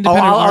independent.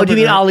 Oh, do you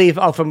mean arbiter-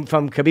 Ali from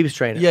Khabib's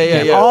trainer?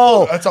 Yeah.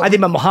 Oh, That's I think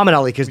about Muhammad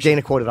Ali because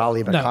Dana quoted Ali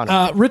about No,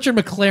 Conor. Richard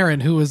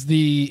McLaren, who was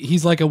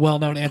he's like a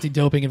well-known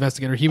anti-doping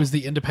investigator. He was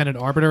the independent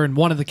arbiter in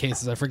one of the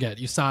cases. I forget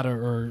USADA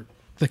or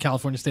the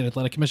California State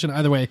Athletic Commission.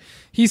 Either way,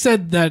 he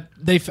said that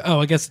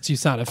I guess it's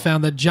USADA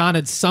found that John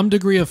had some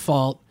degree of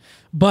fault,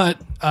 but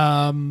you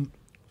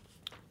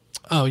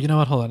know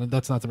what? Hold on,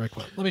 that's not the right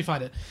quote. Let me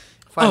find it.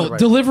 Find the right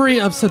delivery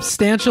of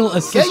substantial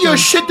assistance. Get your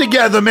shit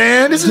together,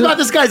 man. This is about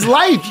this guy's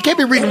life. You can't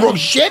be reading wrong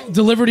shit.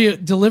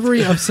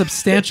 Delivery of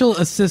substantial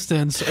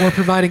assistance or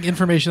providing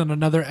information on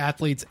another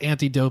athlete's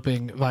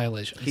anti-doping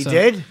violation. He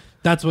did?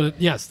 That's what.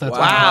 That's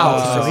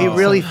Wow. So he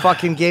really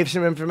fucking gave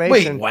some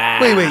information.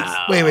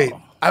 Wait.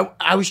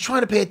 I was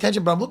trying to pay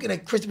attention, but I'm looking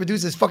at Chris the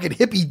producer's fucking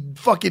hippie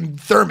fucking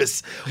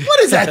thermos. What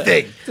is that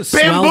thing? a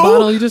swell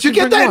bottle, you just Did you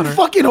get drink that water. in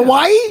fucking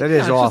Hawaii? That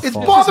is awful. It's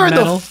bothering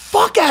metal. the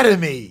fuck out of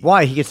me.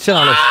 Why? He gets sit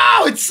on it.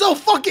 Ow, it's so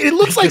fucking, it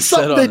looks like sit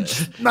something on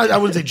that, no, I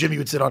wouldn't say Jimmy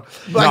would sit on.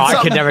 No, I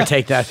could never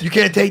take that. You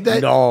can't take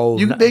that? No.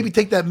 You maybe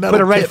take that metal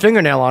Put a red tip.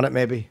 fingernail on it,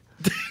 maybe.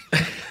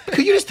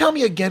 Could you just tell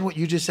me again what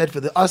you just said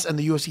for us and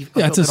the UFC?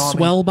 Yeah, it's a Army?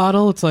 swell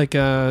bottle. It's like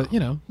Not that.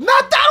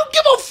 I don't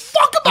give a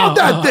fuck about Oh,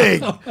 that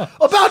thing.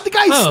 About the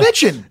guy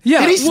snitching.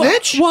 Yeah, Did he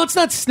snitch? Well, it's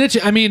not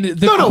snitching. I mean,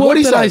 the No, quote what'd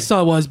he that I say?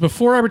 saw was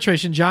before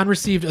arbitration, John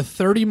received a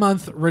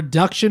 30-month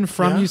reduction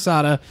from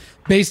USADA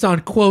based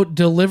on quote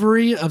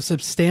delivery of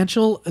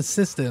substantial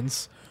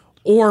assistance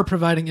or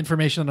providing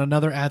information on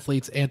another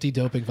athlete's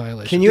anti-doping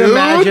violation. Can you Dude,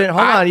 imagine? Hold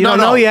on. You no, don't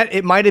no. know yet.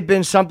 It might have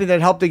been something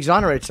that helped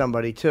exonerate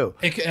somebody, too.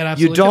 It You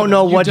absolutely don't could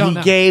know have. You what don't he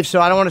know. gave,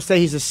 so I don't want to say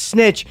he's a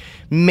snitch.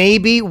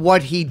 Maybe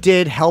what he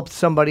did helped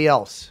somebody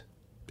else.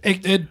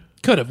 It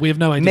could have. We have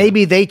no idea.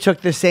 Maybe they took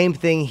the same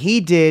thing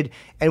he did,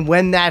 and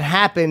when that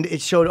happened,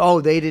 it showed,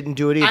 they didn't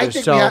do it either. I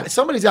think so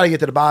somebody's got to get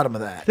to the bottom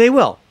of that. they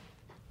will.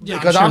 Yeah,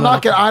 Because sure I'm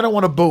not they'll- gonna. I don't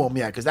want to boo him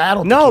yet. Because I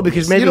don't. No, think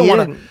because is. maybe you don't he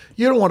want to. didn't.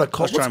 You don't want to.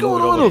 What's trying to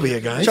going move it on over here,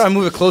 guys? Try to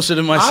move it closer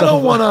to I myself.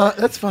 don't want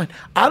to. That's fine.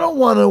 I don't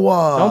want to.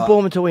 Don't boo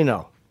him until we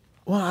know.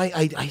 Well,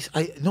 I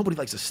nobody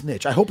likes a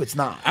snitch. I hope it's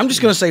not. I'm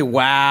just gonna say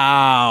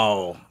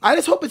wow. I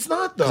just hope it's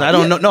not though. 'Cause I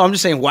don't know. No, I'm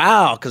just saying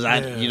wow. Because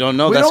you don't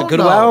know. We That's don't a good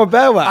know. wow or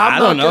bad wow. I'm I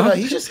don't not know. gonna-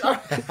 He just.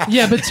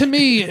 Yeah, but to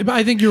me,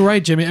 I think you're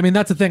right, Jimmy. I mean,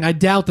 that's the thing. I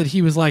doubt that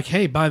he was like,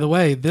 hey, by the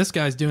way, this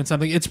guy's doing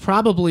something. It's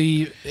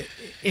probably,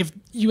 if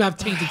you have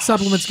tainted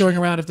supplements going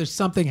around, if there's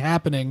something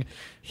happening,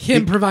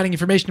 him providing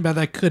information about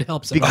that could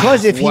help somebody.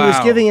 Because if he was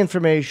Wow. giving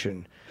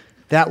information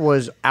that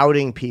was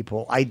outing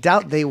people, I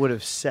doubt they would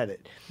have said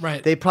it.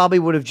 Right. They probably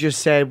would have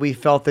just said we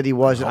felt that he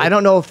wasn't. I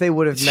don't know if they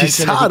would have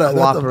mentioned that USADA, he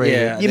not the- cooperated.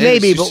 Yeah, You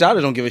maybe, but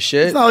USADA don't give a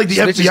shit. It's not like the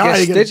Snitches FBI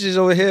get can- stitches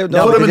over here.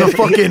 No, Put but him in the the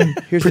difference- fucking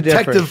here's the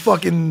protective difference.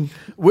 fucking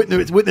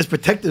witness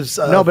protective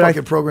no, but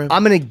fucking program.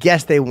 I'm going to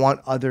guess they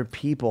want other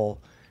people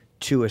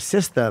to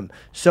assist them.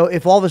 So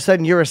if all of a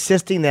sudden you're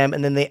assisting them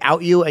and then they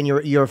out you and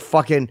you're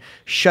fucking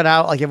shut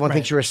out, like everyone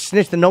thinks you're a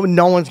snitch, then no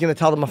one's going to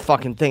tell them a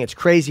fucking thing. It's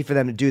crazy for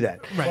them to do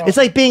that. Right. It's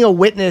like being a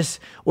witness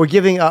or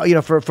giving,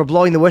 for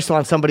blowing the whistle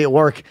on somebody at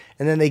work,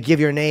 and then they give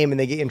your name and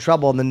they get you in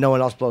trouble, and then no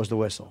one else blows the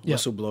whistle.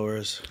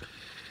 Whistleblowers.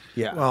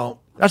 Yeah. Well,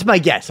 that's my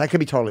guess. I could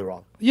be totally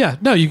wrong. Yeah,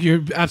 no,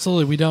 you're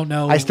absolutely. We don't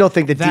know. I still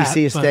think that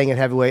DC is but- staying at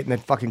heavyweight, and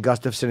that fucking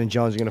Gustafsson and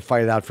Jones are going to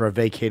fight it out for a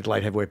vacated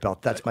light heavyweight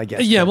belt. That's my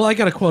guess. Yeah, well, I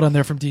got a quote on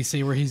there from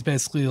DC where he's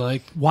basically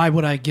like, "Why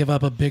would I give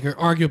up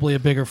arguably a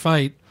bigger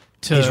fight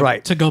He's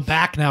right. to go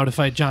back now to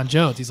fight John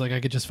Jones?" He's like, "I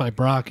could just fight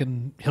Brock,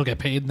 and he'll get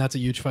paid, and that's a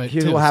huge fight."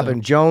 Here's too, what so-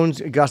 happened.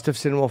 Jones,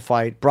 Gustafsson will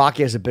fight. Brock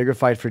has a bigger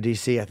fight for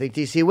DC. I think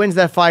DC wins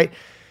that fight.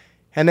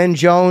 And then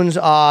Jones,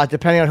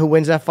 depending on who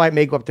wins that fight,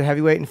 may go up to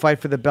heavyweight and fight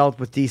for the belt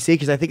with DC,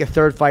 because I think a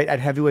third fight at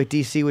heavyweight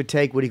DC would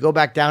take. Would he go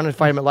back down and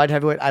fight him at light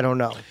heavyweight? I don't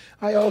know.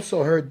 I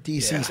also heard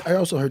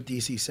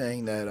DC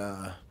saying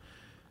that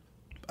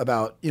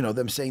about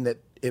them saying that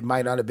it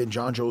might not have been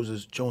John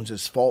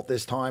Jones's fault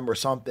this time or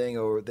something,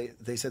 or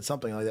they said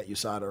something like that,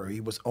 USADA, or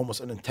he was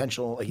almost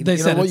unintentional. Like, They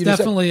said it's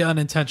definitely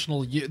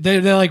unintentional.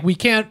 They're like, we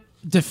can't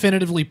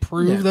definitively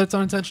prove that it's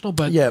unintentional,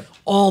 but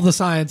all the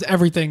science,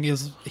 everything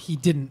is he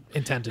didn't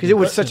intend to. Because it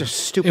was such a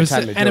stupid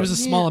time to do and it was a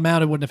small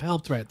amount. It wouldn't have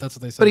helped, right? That's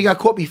what they said. But he got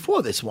caught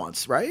before this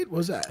once, right? What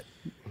was that?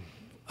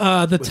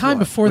 The time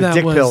before With that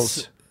dick was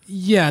pills.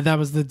 Yeah, that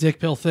was the dick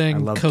pill thing. I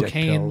love dick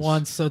cocaine pills.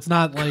 once, so it's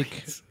not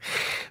like.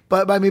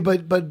 But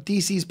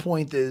DC's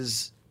point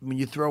is, when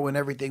you throw in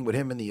everything with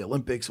him in the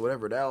Olympics,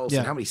 whatever else,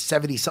 and how many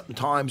 70-something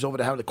times over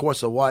the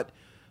course of what,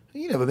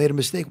 he never made a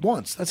mistake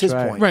once. That's his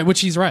point. Right, which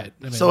he's right.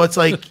 I mean, So it's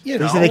like, He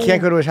said they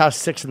can't go to his house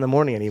 6 a.m.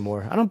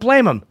 anymore. I don't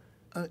blame him.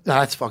 No,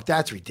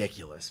 that's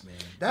ridiculous, man.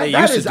 They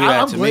used to do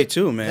that to me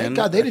too, man. Thank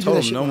God they didn't do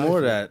that shit. No more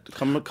of that.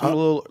 Come a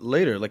little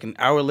later, like an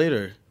hour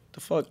later. The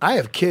fuck? I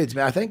have kids,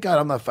 man. Thank God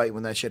I'm not fighting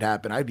when that shit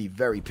happened. I'd be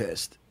very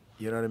pissed.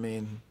 You know what I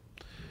mean?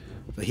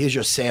 But here's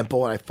your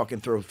sample, and I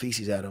fucking throw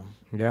feces at him.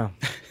 Yeah.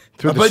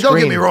 But don't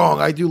get me wrong.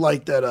 I do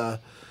like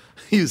that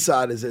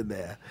USADA's in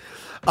there.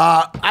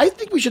 I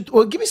think we should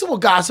give me some more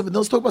gossip, and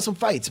let's talk about some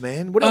fights,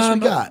 man. What else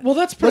we got? Well,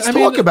 let's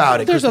talk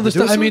about it. There's other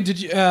stuff. I Producer? mean,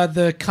 did you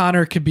the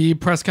Conor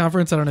Khabib press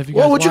conference? I don't know if you guys.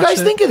 Well, what'd you watched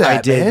guys it. think of that?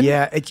 I did, man?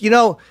 yeah. It's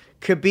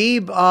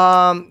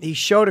Khabib, he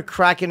showed a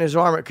crack in his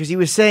armor because he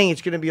was saying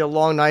it's going to be a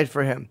long night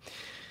for him.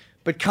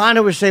 But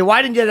Conor was saying,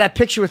 why didn't you have that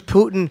picture with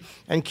Putin?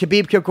 And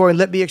Khabib kept going,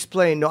 let me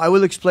explain. No, I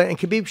will explain. And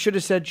Khabib should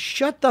have said,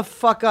 shut the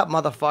fuck up,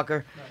 motherfucker.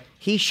 Right.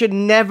 He should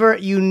never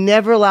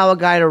allow a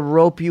guy to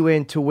rope you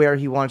into where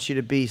he wants you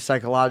to be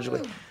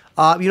psychologically.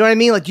 You know what I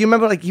mean? Like, do you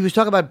remember, like, he was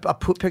talking about a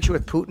picture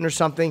with Putin or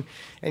something,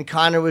 and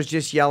Conor was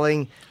just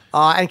yelling.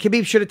 And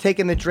Khabib should have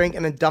taken the drink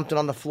and then dumped it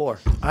on the floor.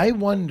 I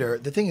wonder,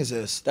 the thing is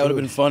this. That would have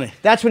been funny.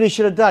 That's what he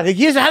should have done. He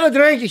used to have a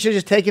drink. He should have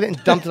just taken it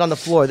and dumped it on the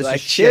floor. This Like,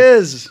 is shit.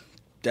 cheers.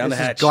 Down This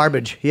the is hatch.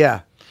 garbage. Yeah.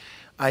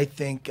 I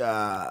think,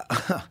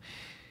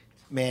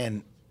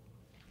 man,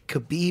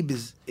 Khabib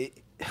is.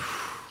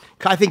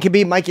 I think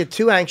Khabib might get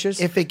too anxious.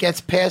 If it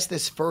gets past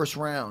this first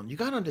round, you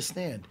got to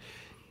understand.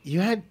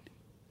 You had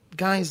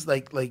guys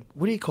like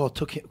what do you call it?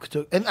 Took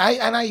and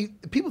I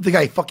people think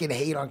I fucking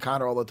hate on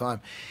Conor all the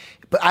time,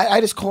 but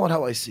I just call it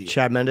how I see it.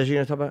 Chad Mendes, you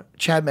gonna talk about?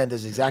 Chad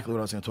Mendes is exactly what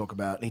I was going to talk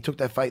about, and he took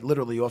that fight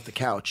literally off the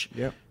couch.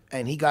 Yep.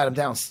 And he got him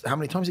down. How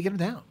many times did he get him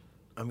down?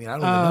 I mean, I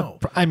don't even know.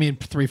 I mean,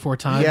 3-4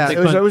 times. Yeah, But-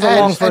 it was a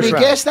long first And he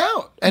round. gassed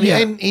out, and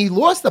Yeah. he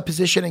lost the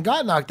position and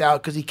got knocked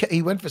out because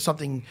he went for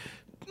something.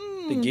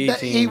 The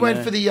guillotine, He went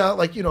yeah. for the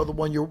the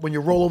one when you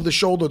roll over the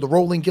shoulder, the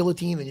rolling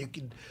guillotine, and you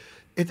can.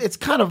 It's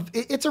kind of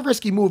it's a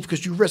risky move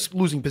because you risk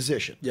losing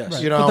position. Yes.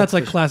 Right. You know, But that's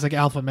like classic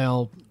alpha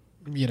male,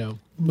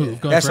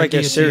 move. Going That's for a like a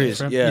guillotine series.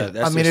 for him. Yeah.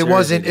 That's I mean, the it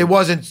wasn't. series. It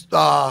wasn't.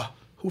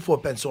 Who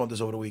fought Ben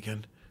Saunders over the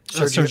weekend?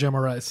 Sergio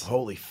Moraes.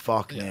 Holy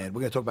fuck, man!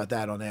 We're gonna talk about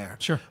that on air.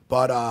 Sure.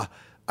 But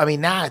I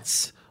mean,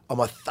 that's a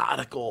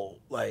methodical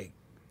like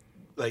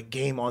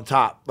game on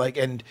top. But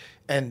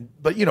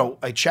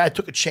like Chad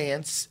took a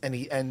chance,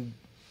 and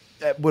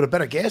with a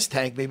better gas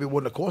tank, maybe it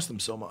wouldn't have cost him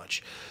so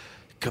much.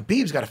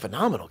 Khabib's got a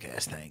phenomenal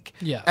gas tank.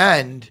 Yeah.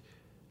 And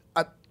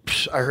I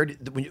heard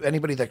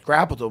anybody that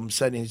grappled him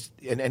said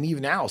and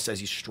even Al says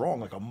he's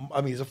strong.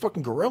 He's a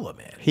fucking gorilla,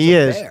 man. He He's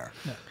a is. bear.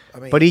 I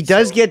mean, But he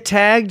does so- get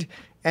tagged,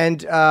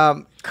 and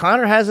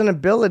Conor has an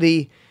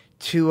ability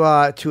to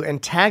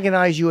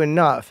antagonize you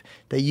enough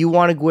that you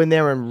want to go in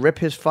there and rip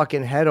his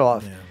fucking head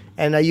off. Yeah.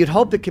 And you'd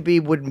hope that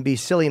Khabib wouldn't be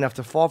silly enough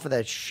to fall for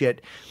that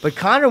shit. But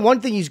Conor,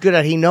 one thing he's good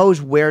at, he knows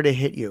where to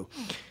hit you.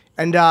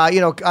 And,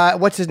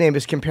 what's his name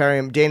is comparing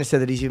him. Dana said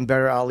that he's even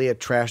better Ali at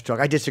trash talk.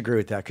 I disagree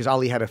with that because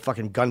Ali had a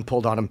fucking gun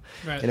pulled on him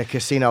in a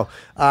casino.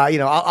 Ali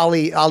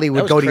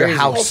would was go to your crazy.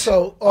 house.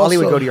 Also- Ali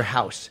would go to your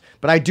house.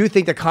 But I do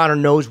think that Conor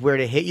knows where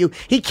to hit you.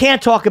 He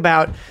can't talk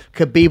about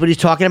Khabib, but he's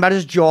talking about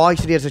his jaw. He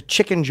said he has a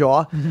chicken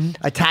jaw.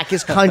 Attack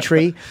his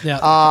country.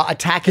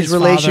 Attack his His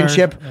father,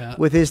 relationship yeah.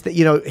 with his,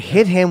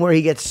 hit him where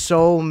he gets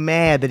so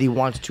mad that he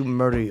wants to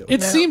murder you.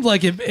 It seemed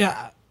like it.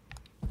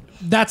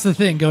 That's the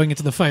thing going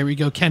into the fight where you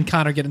go, can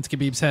Conor get into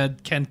Khabib's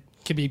head? Can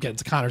Khabib get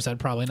into Conor's head?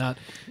 Probably not.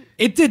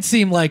 It did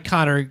seem like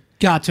Conor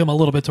got to him a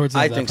little bit towards the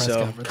end I of that think press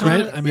so. conference,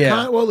 right? I mean,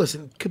 Yeah. Well,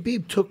 listen,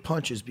 Khabib took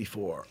punches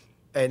before,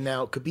 and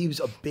now Khabib's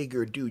a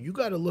bigger dude. You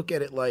got to look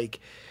at it like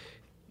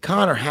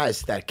Conor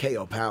has that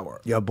KO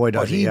power. Yeah, boy,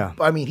 does But he, yeah.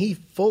 I mean, he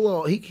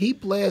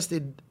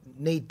blasted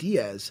Nate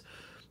Diaz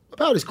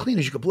about as clean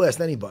as you could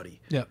blast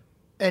anybody. yeah.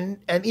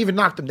 and even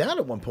knocked him down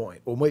at one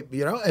point. Well,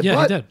 you know, and,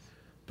 Yeah, he did.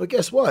 But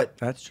guess what?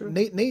 That's true.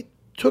 Nate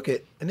took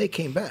it, and they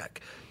came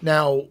back.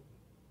 Now,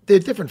 they're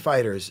different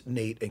fighters,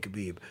 Nate and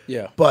Khabib.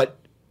 Yeah. But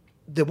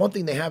the one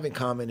thing they have in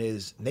common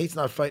is Nate's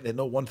not fighting at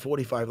no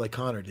 145 like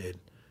Conor did.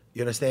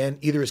 You understand?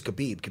 Either is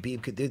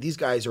Khabib. These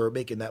guys are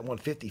making that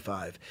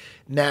 155.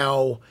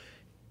 Now,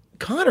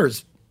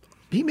 Conor's,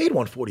 he made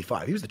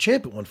 145. He was the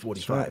champ at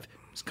 145.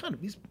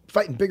 He's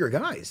fighting bigger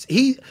guys.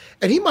 He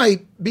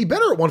might be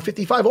better at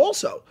 155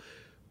 also.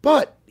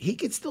 But he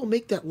could still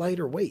make that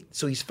lighter weight.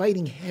 So he's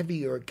fighting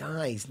heavier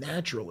guys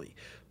naturally.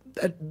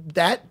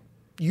 That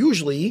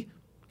usually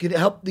can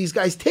help these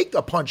guys take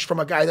the punch from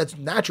a guy that's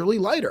naturally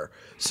lighter.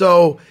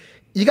 So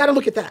you got to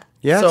look at that.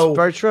 Yeah, so, it's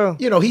very true.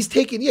 You know, he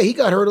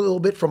got hurt a little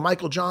bit from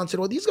Michael Johnson.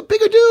 Well, these are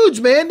bigger dudes,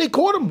 man. They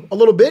caught him a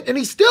little bit, and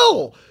he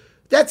still,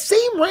 that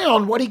same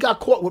round when he got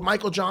caught with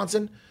Michael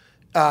Johnson,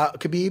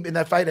 Khabib in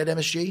that fight at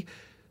MSG,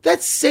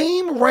 that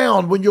same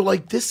round when you're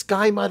like, this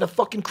guy might have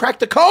fucking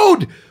cracked the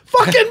code.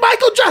 Fucking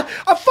Michael Johnson,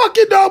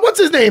 what's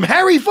his name?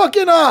 Henry Hoof.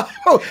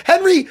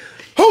 Henry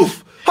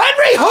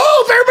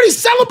Hoof. Everybody's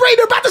celebrating.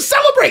 They're about to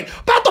celebrate.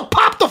 About to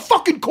pop the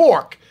fucking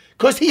cork.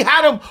 Because he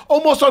had him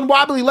almost on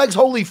wobbly legs.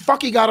 Holy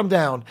fuck, he got him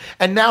down.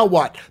 And now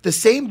what? The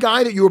same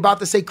guy that you were about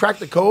to say cracked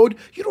the code,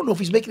 you don't know if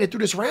he's making it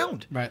through this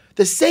round. Right.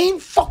 The same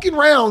fucking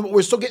round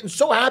we're still getting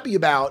so happy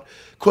about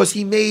because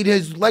he made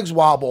his legs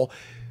wobble.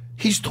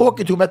 He's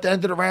talking to him at the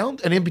end of the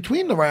round, and in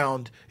between the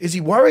round, is he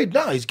worried?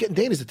 No, he's getting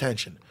Dana's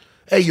attention.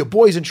 Hey, your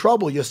boy's in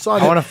trouble. Your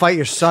son. I want to fight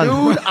your son.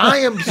 Dude, I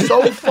am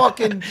so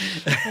fucking...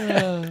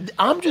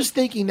 I'm just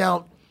thinking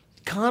now,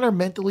 Conor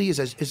mentally is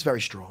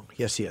very strong.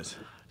 Yes, he is.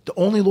 The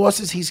only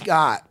losses he's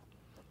got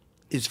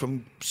is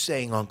from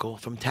saying uncle,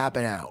 from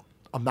tapping out.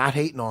 I'm not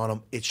hating on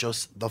him. It's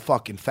just the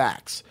fucking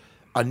facts.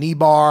 A knee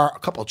bar, a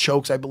couple of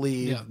chokes, I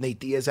believe. Yeah. Nate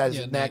Diaz has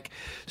his Nate. neck.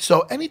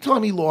 So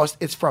anytime he lost,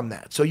 it's from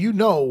that. So you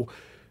know,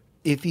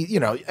 if he,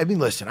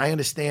 listen, I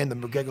understand the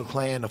McGregor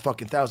clan a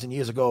fucking 1,000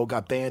 years ago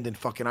got banned in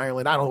fucking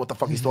Ireland. I don't know what the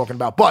fuck he's talking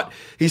about, but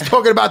he's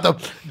talking about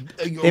the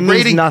It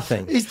means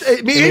nothing.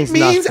 It means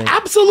nothing.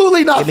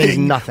 absolutely nothing. It means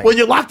nothing. When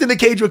you're locked in the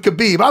cage with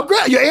Khabib. I'm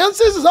great. Your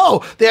ancestors,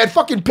 they had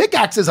fucking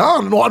pickaxes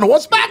on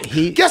horseback.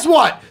 Guess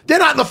what? They're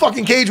not in the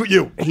fucking cage with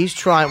you. What he's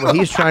trying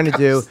to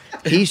do,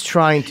 he's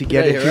trying to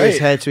get into his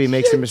head so he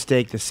makes a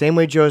mistake the same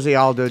way Jose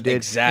Aldo did.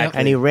 Exactly.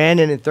 And he ran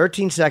in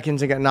 13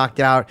 seconds and got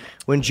knocked out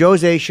when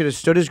Jose should have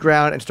stood his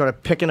ground and started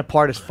picking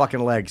apart his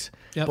fucking legs.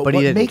 Yep. But he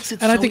what didn't. makes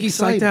it And I so think he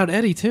exciting? psyched out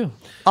Eddie too.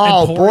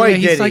 Oh, And boy,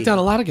 he did he. psyched out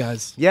a lot of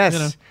guys. Yes. You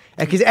know?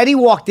 Because Eddie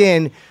walked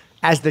in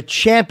as the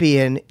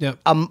champion Yep.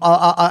 an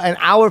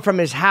hour from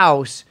his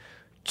house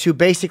to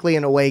basically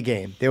an away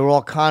game. They were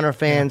all Conor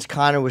fans.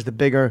 Conor was the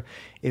bigger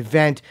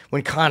event.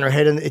 When Conor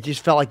hit him, it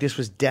just felt like this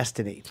was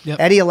destiny. Yep.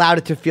 Eddie allowed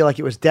it to feel like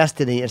it was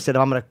destiny instead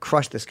of I'm going to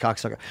crush this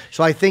cocksucker.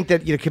 So I think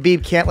that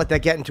Khabib can't let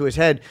that get into his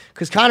head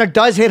because Conor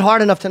does hit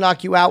hard enough to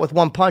knock you out with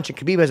one punch, and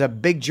Khabib has a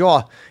big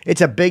jaw. It's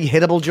a big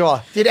hittable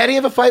jaw. Did Eddie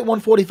ever fight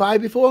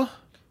 145 before?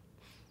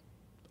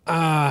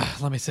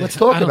 Let me see. Let's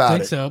talk I don't about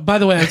think it. so. By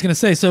the way, I was going to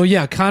say, so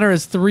yeah, Conor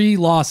has 3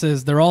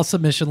 losses. They're all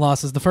submission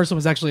losses. The first one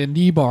was actually a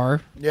knee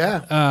bar.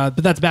 Yeah. But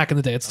that's back in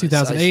the day. It's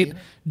 2008. seen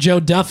it. Joe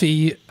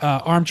Duffy,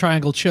 arm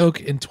triangle choke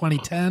in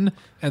 2010.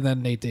 And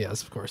then Nate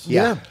Diaz, of course.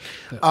 Yeah.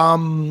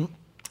 And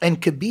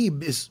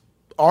Khabib is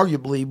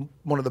arguably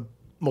one of the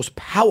most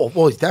powerful,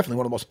 well, he's definitely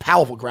one of the most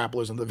powerful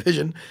grapplers in the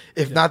division,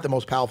 if not the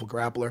most powerful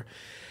grappler.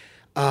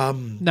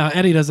 No,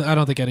 Eddie doesn't. I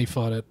don't think Eddie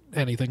fought at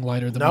anything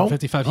lighter than No?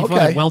 155. He Okay.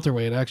 fought at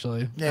welterweight,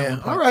 actually. at Yeah. one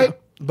point, All right. so.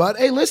 But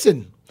hey,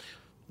 listen,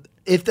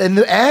 if in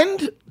the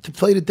end, to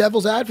play the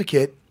devil's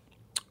advocate,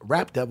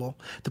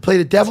 to play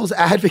the devil's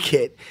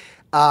advocate,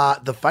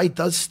 the fight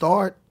does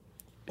start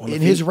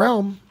in his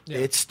realm. Yeah.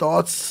 It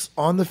starts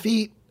on the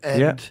feet. And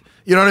Yeah.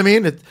 you know what I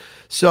mean?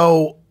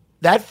 So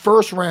that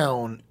first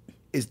round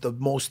is the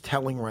most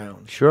telling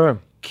round. Sure.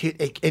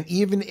 And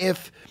even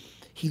if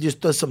he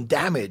just does some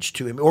damage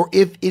to him, or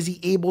is he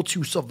able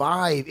to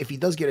survive if he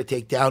does get a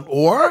takedown,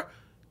 or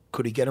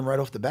could he get him right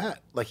off the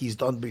bat like he's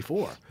done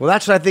before? Well,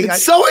 that's what I think.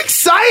 It's so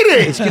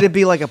exciting. It's going to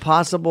be like a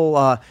possible.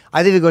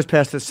 I think it goes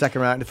past the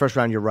second round. The first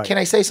round, you're right. Can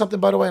I say something,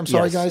 by the way? I'm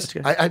sorry, Yes, guys.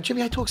 that's good.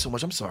 Jimmy, I talk so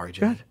much. I'm sorry,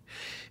 Jimmy.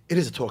 It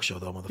is a talk show,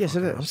 though, motherfucker. Yes,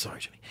 it is. I'm sorry,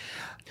 Jimmy.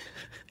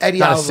 Eddie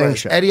Not a sing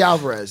show.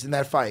 Alvarez in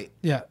that fight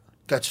Yeah.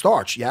 got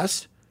starched,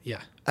 yes? Yeah.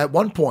 At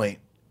one point,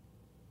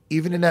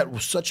 even in that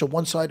such a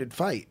one-sided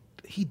fight,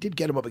 he did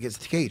get him up against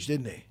the cage,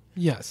 didn't he?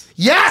 Yes.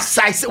 Yes!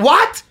 I said,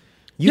 what?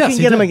 You Yes, can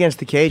he get him did. against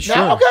the cage, sure.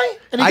 Yeah, okay.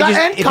 And,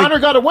 if Conor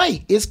it- got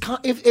away. If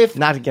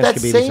Not against that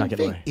Khabib, he's same not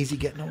getting thing- away. Is he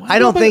getting away? I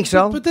don't think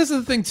so. But this is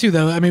the thing, too,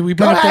 though. I mean, we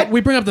bring ahead.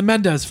 up the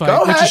Mendez fight,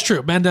 Go which ahead. is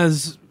true.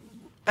 Mendez,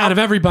 out of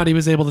everybody,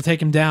 was able to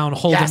take him down,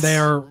 hold Yes. him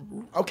there,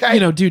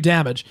 Okay. do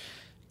damage.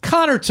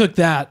 Conor took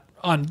that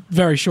on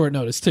very short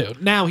notice, too.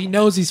 Now he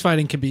knows he's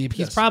fighting Khabib.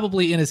 He's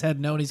probably in his head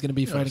known he's going to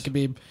be fighting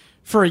Khabib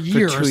for a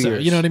year or 2 so.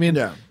 years. You know what I mean?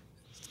 Yeah.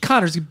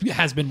 Connors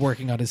has been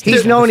working on his.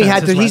 He's known he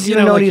had to. He's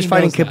known he was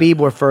fighting knows that. Khabib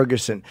or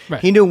Ferguson. Right.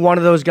 He knew one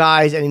of those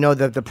guys, and he knew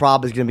that the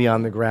problem is going to be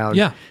on the ground.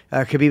 Yeah.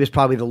 Khabib is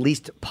probably the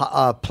least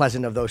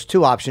pleasant of those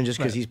two options, just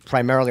because he's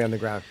primarily on the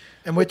ground.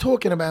 And we're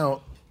talking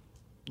about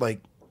like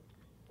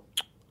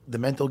the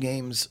mental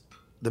game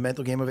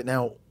of it.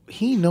 Now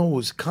he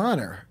knows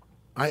Conor.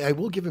 I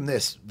will give him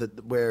this: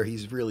 where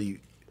he's really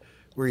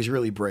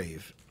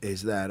brave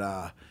is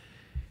that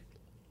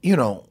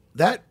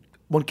that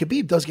when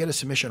Khabib does get a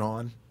submission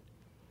on,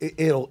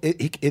 that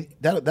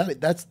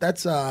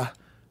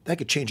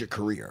could change your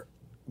career.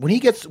 When he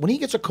gets a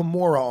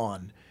Kimura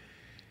on,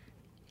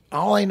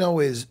 all I know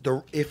is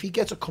if he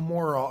gets a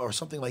Kimura or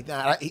something like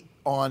that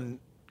on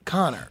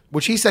Conor,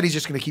 which he said he's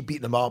just going to keep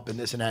beating him up and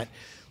this and that,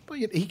 but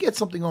he gets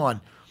something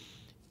on.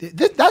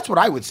 That's what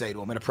I would say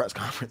to him in a press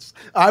conference.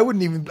 I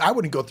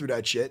wouldn't go through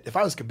that shit. If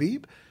I was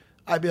Khabib,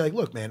 I'd be like,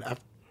 look, man,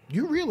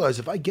 you realize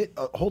if I get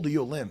a hold of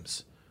your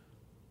limbs,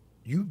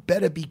 you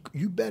better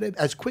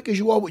as quick as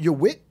you are with your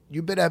wit,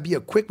 you better be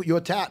quick with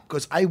your tap,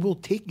 because I will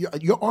take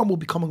your arm will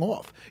be coming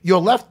off. Your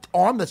left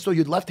arm,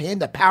 your left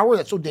hand, that power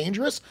that's so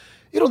dangerous,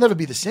 it'll never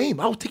be the same.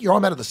 I'll take your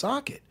arm out of the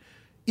socket.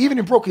 Even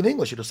in broken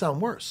English, it'll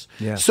sound worse.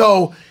 Yeah.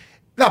 So,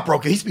 not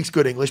broken, he speaks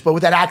good English, but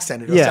with that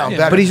accent, it'll sound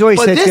better. But he's always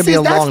said it's going to be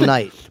a long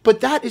night.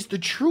 But that is the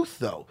truth,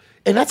 though.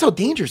 And that's how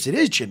dangerous it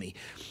is, Jimmy.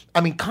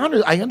 I mean,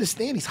 Conor, I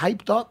understand he's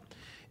hyped up.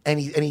 And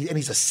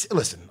he's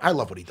listen, I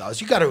love what he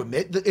does. You got to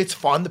admit, it's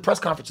fun. The press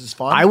conference is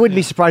fun. I wouldn't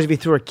be surprised if he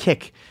threw a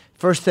kick.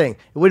 First thing,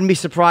 it wouldn't be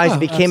surprised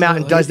if he came out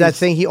and does that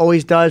thing he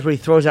always does where he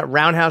throws that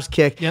roundhouse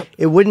kick. Yep.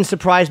 It wouldn't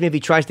surprise me if he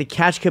tries to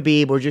catch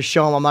Khabib or just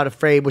show him I'm not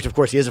afraid, which of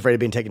course he is afraid of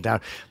being taken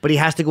down. But he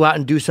has to go out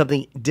and do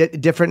something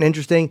different and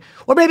interesting.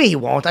 Or maybe he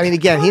won't. I mean,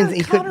 again,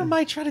 Conor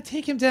might try to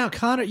take him down.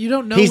 Conor, you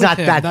don't know he's with not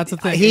him. that. That's the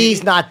thing.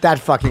 He's not that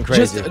fucking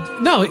crazy.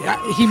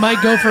 He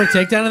might go for a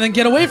takedown and then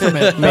get away from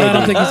it. But I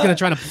don't think he's going to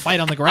try to fight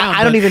on the ground.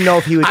 I don't even know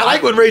if he would. I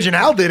like when Raging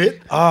Al did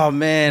it. Oh,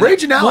 man.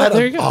 Raging Al had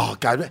there you go. Oh,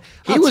 God.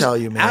 I'll tell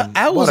you, man.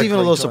 I was even a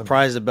little surprised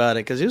about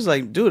it, because he was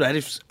like, dude, I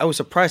was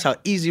surprised how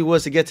easy it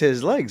was to get to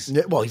his legs.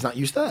 Yeah, well, he's not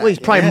used to that. Well, he's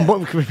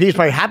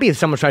probably happy if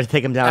someone tries to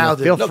take him down.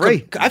 Feel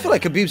free. I feel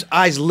like Khabib's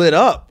eyes lit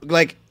up.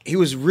 Like, he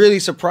was really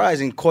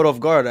surprised and caught off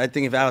guard. I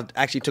think if Al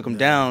actually took him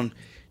down,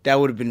 that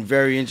would have been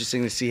very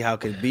interesting to see how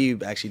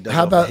Khabib actually does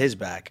off his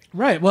back.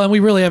 Right. Well, and we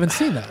really haven't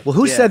seen that. Well,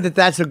 who said that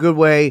that's a good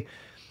way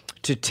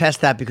to test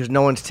that, because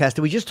no one's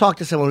tested? We just talked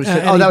to someone who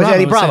said, that was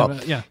Eddie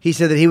Bravo. Yeah. He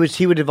said that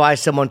he would advise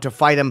someone to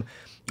fight him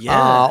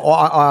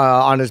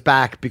on his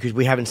back, because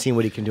we haven't seen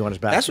what he can do on his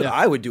back. That's what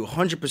I would do,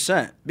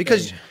 100%.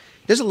 Because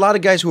there's a lot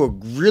of guys who are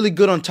really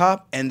good on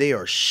top, and they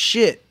are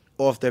shit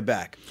off their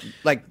back.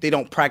 Like, they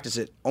don't practice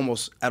it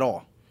almost at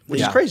all,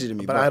 which is crazy to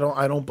me. But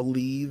I don't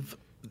believe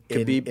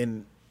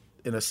even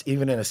in a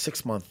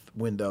 6-month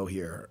window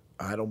here,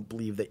 I don't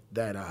believe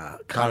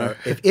that Conor,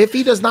 if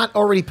he does not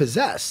already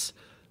possess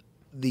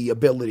the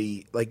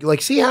ability,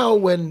 like see how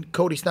when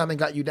Cody Stamann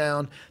got you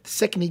down, the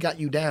second he got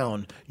you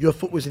down, your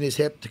foot was in his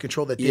hip to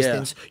control that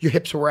distance. Your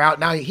hips were out.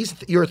 Now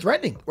you're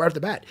threatening right off the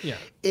bat. Yeah.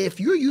 If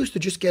you're used to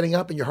just getting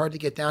up and you're hard to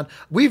get down,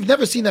 we've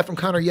never seen that from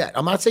Conor yet.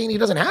 I'm not saying he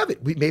doesn't have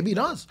it. Maybe he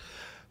does.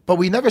 But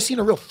we've never seen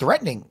a real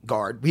threatening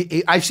guard.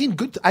 I've seen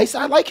good. I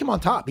like him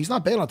on top. He's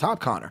not bad on top,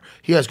 Conor.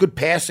 He has good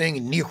passing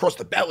and knee across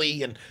the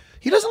belly, and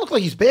he doesn't look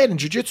like he's bad in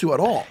jiu-jitsu at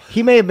all.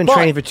 He may have been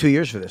training for 2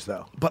 years for this,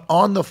 though. But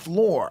on the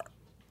floor,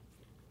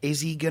 is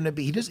he going to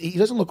be? He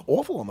doesn't look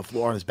awful on the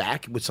floor on his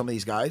back with some of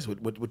these guys,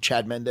 with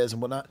Chad Mendez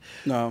and whatnot.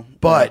 No.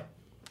 But,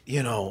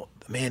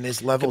 man,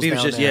 there's levels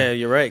down there. Yeah,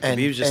 you're right.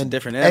 He was just a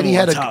different animal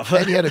on top.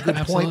 Eddie had a good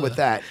point with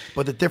that.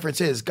 But the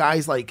difference is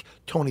guys like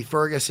Tony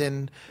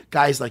Ferguson,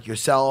 guys like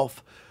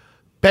yourself,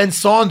 Ben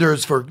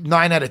Saunders for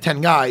 9 out of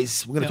 10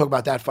 guys. We're going to talk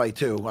about that fight,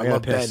 too. I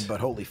love Ben,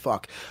 but holy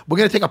fuck. We're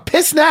going to take a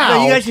piss now.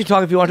 No, you guys can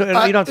talk if you want to.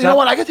 You know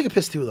what? I got to take a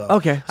piss, too, though.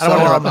 Okay. I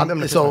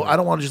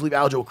don't want to just leave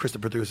Aljo with Chris, the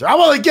producer. I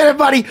want to get it,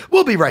 buddy.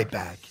 We'll be right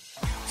back.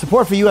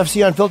 Support for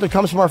UFC Unfiltered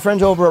comes from our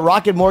friends over at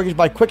Rocket Mortgage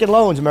by Quicken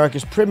Loans,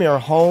 America's premier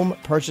home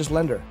purchase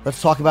lender.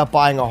 Let's talk about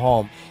buying a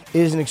home. It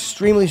is an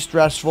extremely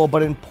stressful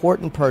but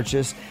important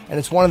purchase, and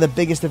it's one of the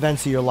biggest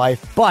events of your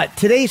life. But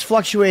today's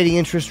fluctuating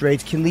interest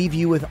rates can leave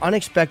you with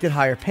unexpected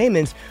higher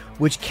payments,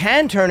 which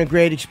can turn a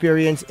great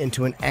experience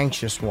into an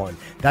anxious one.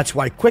 That's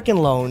why Quicken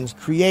Loans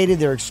created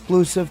their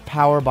exclusive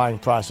power buying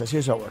process.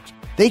 Here's how it works.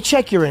 They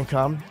check your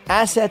income,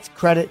 assets,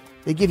 credit.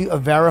 They give you a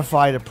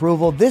verified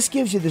approval. This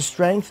gives you the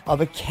strength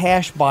of a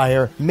cash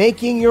buyer,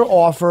 making your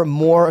offer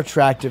more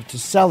attractive to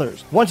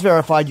sellers. Once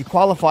verified, you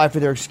qualify for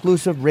their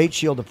exclusive Rate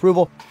Shield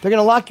approval. They're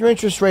going to lock your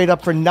interest rate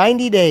up for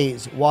 90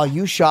 days while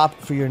you shop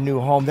for your new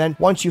home. Then,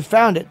 once you've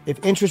found it,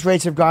 if interest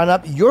rates have gone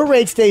up, your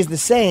rate stays the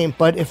same.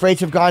 But if rates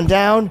have gone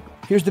down,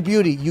 here's the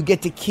beauty. You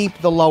get to keep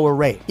the lower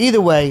rate.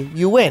 Either way,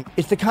 you win.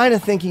 It's the kind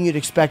of thinking you'd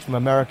expect from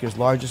America's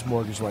largest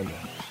mortgage lender.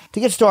 To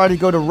get started,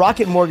 go to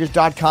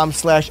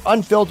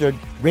rocketmortgage.com/unfiltered.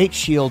 Rate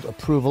Shield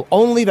approval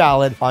only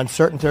valid on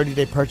certain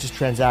 30-day purchase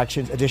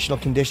transactions. Additional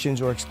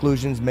conditions or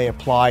exclusions may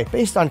apply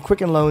based on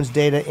Quicken Loans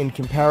data in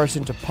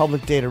comparison to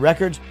public data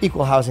records.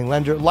 Equal housing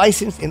lender.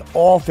 Licensed in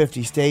all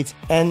 50 states.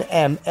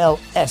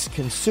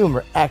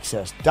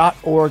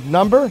 NMLSconsumeraccess.org.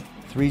 Number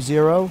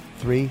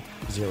 3030.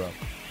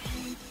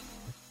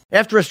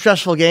 After a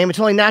stressful game, it's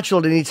only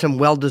natural to need some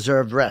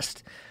well-deserved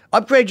rest.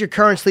 Upgrade your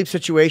current sleep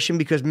situation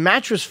because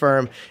Mattress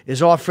Firm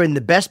is offering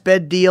the best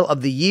bed deal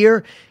of the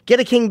year. Get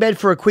a king bed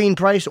for a queen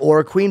price or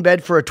a queen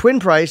bed for a twin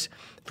price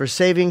for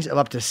savings of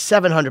up to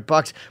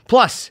 $700.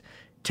 Plus,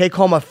 take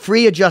home a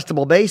free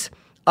adjustable base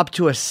up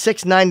to a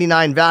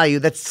 $699 value.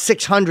 That's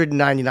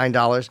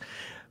 $699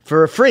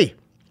 for free.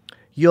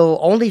 You'll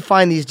only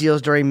find these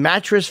deals during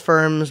Mattress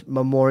Firm's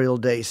Memorial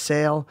Day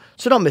sale,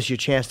 so don't miss your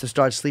chance to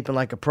start sleeping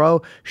like a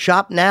pro.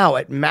 Shop now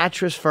at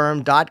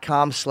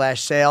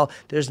mattressfirm.com/sale.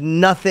 There's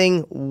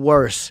nothing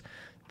worse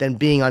than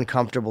being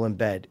uncomfortable in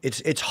bed.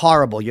 It's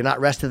horrible. You're not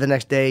rested the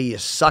next day. You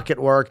suck at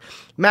work.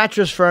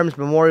 Mattress Firm's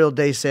Memorial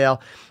Day sale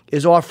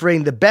is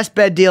offering the best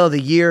bed deal of the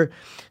year.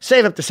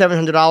 Save up to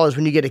 $700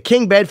 when you get a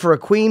king bed for a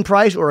queen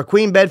price or a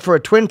queen bed for a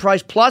twin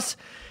price. Plus,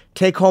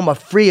 take home a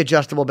free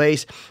adjustable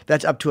base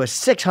that's up to a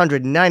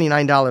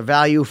 $699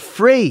 value.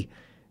 Free.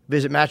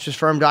 Visit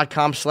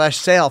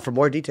mattressfirm.com/sale for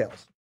more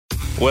details.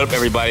 What up,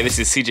 everybody? This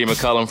is CJ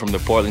McCollum from the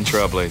Portland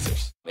Trail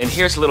Blazers. And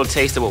here's a little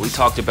taste of what we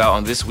talked about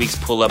on this week's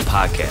Pull Up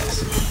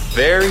podcast.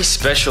 Very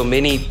special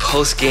mini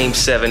post-Game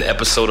 7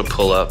 episode of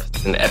Pull Up,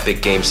 an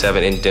epic Game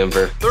 7 in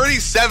Denver.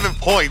 37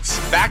 points,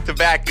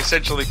 back-to-back,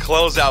 essentially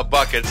closeout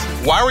buckets.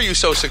 Why were you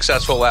so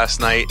successful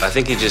last night? I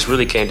think it just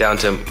really came down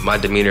to my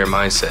demeanor and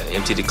mindset.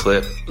 Empty the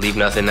clip, leave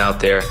nothing out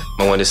there.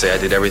 I wanted to say I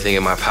did everything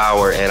in my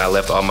power, and I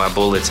left all my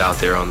bullets out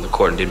there on the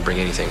court and didn't bring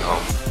anything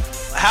home.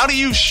 How do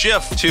you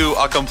shift to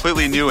a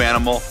completely new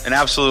animal, an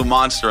absolute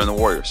monster in the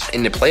Warriors?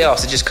 In the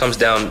playoffs, it just comes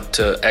down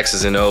to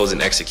X's and O's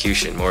and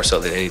execution more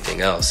so than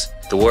anything else.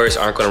 The Warriors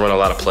aren't going to run a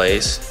lot of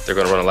plays. They're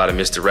going to run a lot of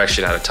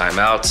misdirection out of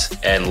timeouts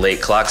and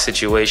late clock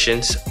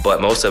situations, but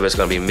most of it's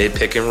going to be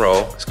mid-pick and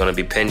roll. It's going to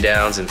be pin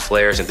downs and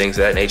flares and things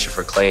of that nature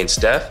for Clay and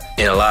Steph,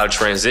 and a lot of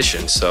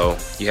transition. So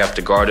you have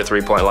to guard the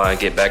three-point line,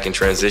 get back in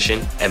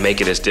transition, and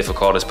make it as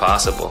difficult as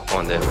possible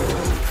on them.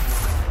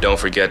 Don't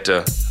forget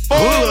to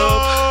pull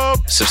up.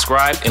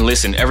 Subscribe and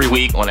listen every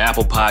week on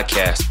Apple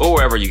Podcasts or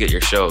wherever you get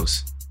your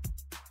shows.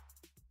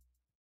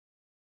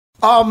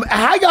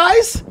 Hi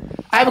guys.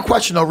 I have a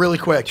question though, really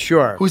quick.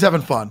 Sure. Who's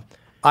having fun?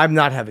 I'm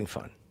not having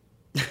fun.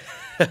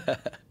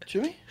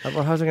 Jimmy? What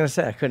was I going to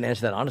say? I couldn't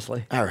answer that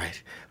honestly. All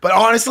right. But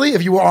honestly,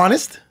 if you were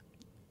honest,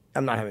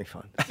 I'm not having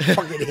fun. I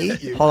fucking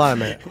hate you. Hold on a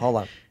minute. Hold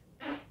on.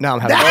 Now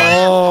I'm having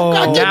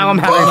fun. Now I'm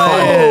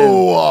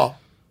having fun.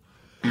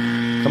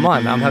 Come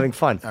on, now I'm having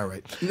fun. All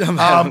right.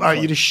 All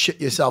right, you just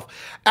shit yourself.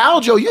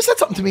 Aljo, you said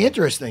something to me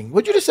interesting.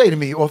 What'd you just say to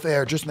me off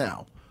air just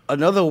now?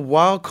 Another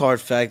wild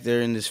card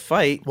factor in this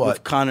fight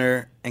with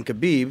Conor and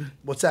Khabib.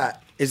 What's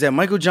that? Is that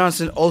Michael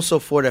Johnson also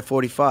fought at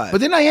 45.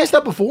 But didn't I ask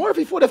that before if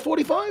he fought at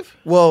 45?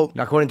 Well,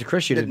 not according to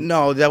Chris, you didn't.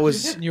 No, that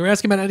was... You were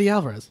asking about Eddie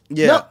Alvarez.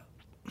 Yeah. No.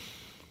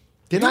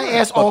 Didn't I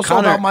ask also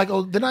Conor, about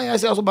Michael? Didn't I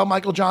ask also about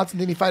Michael Johnson?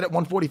 Didn't he fight at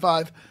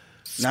 145?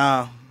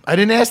 Nah. I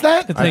didn't ask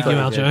that? Thank you,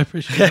 Aljo. I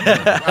appreciate it.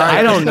 Right.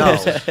 I don't know.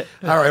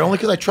 All right, only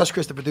because I trust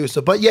Chris, the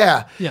producer. But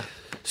yeah. Yeah.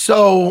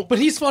 So. But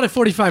he's fought at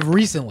 45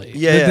 recently.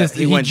 Yeah,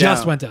 he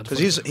just went down. Because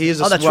he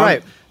is a that's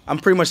right. I'm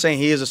pretty much saying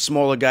he is a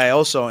smaller guy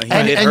also.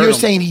 And you're him.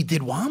 saying he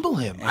did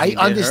womble him. I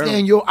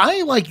understand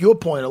I like your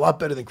point a lot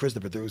better than Chris,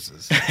 the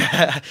producer's.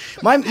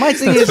 my thing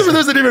Chris, is... the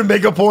producer didn't even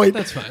make a point.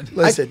 That's fine.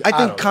 Listen, I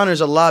think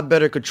Conor's a lot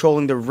better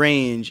controlling the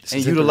range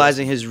and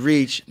utilizing his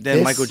reach than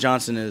This Michael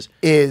Johnson is.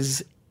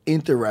 Is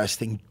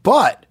interesting,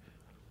 but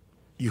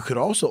you could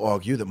also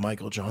argue that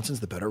Michael Johnson's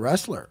the better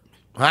wrestler.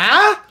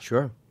 Huh?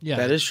 Sure. Yeah.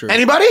 That is true.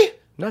 Anybody?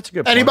 That's a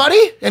good point. Anybody?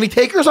 Any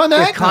takers on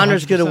that? If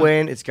Conor's going to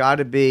win, it's got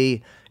to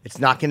be, it's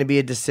not going to be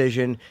a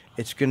decision.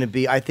 It's going to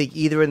be, I think,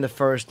 either in the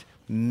first,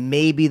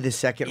 maybe the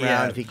second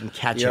round if he can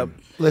catch him.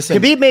 Listen.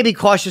 Khabib may be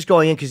cautious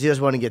going in because he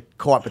doesn't want to get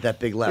caught with that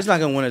big left. He's not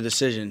going to win a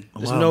decision.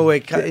 There's no way.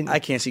 I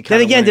can't see Conor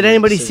Then again, did winning a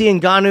anybody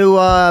decision. see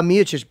Ngannou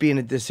Miocic being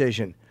a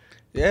decision?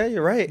 Yeah,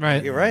 you're right.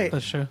 Right. You're right.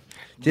 That's true.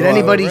 Did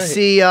anybody right.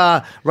 see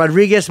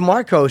Rodriguez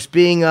Marcos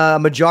being a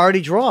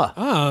majority draw?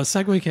 Oh,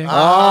 Segway King.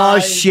 Oh,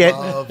 shit. I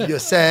love your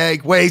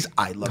segues.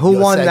 I love Who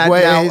your won that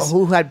now? segues.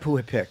 Who had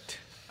picked?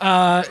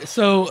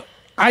 So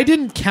I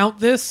didn't count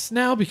this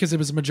now because it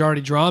was a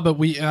majority draw,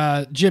 but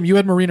Jim, you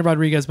had Marina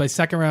Rodriguez by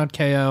second round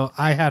KO.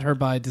 I had her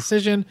by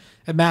decision.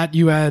 And Matt,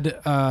 you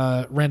had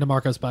Randa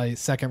Marcos by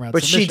second round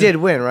But submission. she did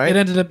win, right? It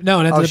ended up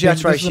being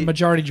that's right. this was a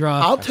majority draw.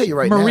 I'll tell you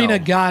right Marina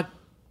now.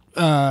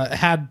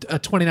 had a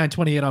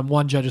 29-28 on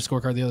one judge's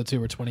scorecard. The other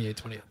two were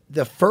 28-28.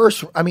 The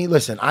first, I mean,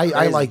 listen,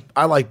 I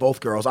like both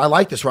girls. I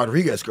like this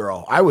Rodriguez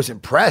girl. I was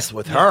impressed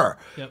with her.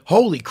 Yep.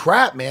 Holy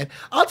crap, man!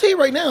 I'll tell you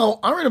right now.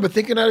 I remember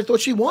thinking that I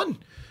thought she won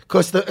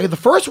because the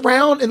first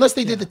round, unless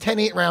they did the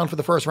 10-8 round for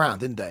the first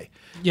round, didn't they?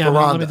 Yeah, For let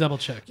me Ronda. double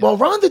check. Yeah. Well,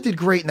 Ronda did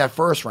great in that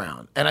first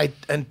round,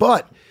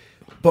 but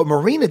But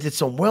Marina did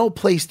some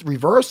well-placed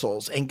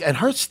reversals, and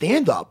her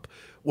stand-up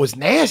was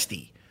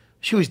nasty.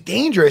 She was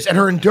dangerous, and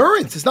her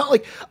endurance. It's not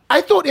like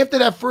I thought after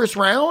that first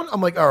round.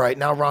 I'm like, all right,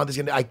 now Ronda's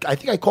gonna. I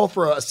think I called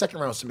for a second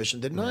round submission,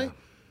 didn't I?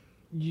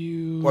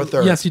 Or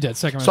third? Yes, you did.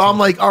 Second round. So I'm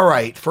like, all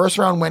right. First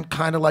round went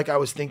kind of like I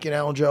was thinking,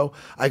 Aljo.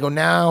 I go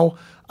now.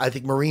 I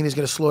think Marina's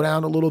going to slow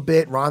down a little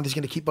bit. Ronda's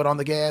going to keep it on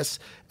the gas,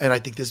 and I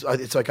think it's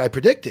like I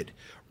predicted.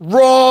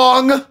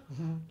 Wrong,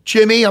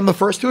 Jimmy. I'm the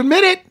first to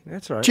admit it.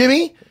 That's all right.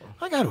 Jimmy.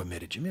 I got to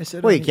admit it, Jimmy. I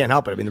said, Well, you can't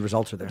help it. I mean, the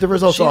results are there. The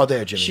results are all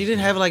there, Jimmy. She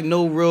didn't have like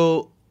no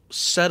real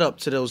setup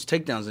to those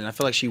takedowns, and I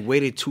feel like she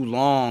waited too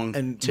long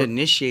to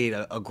initiate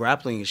a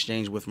grappling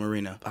exchange with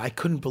Marina. I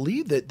couldn't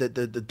believe that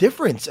the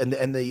difference and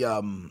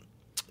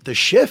the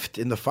shift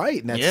in the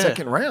fight in that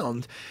second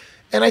round.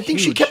 And I think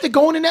she kept it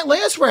going in that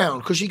last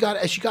round because she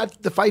got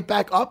the fight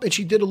back up and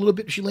she did a little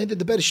bit. She landed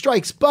the better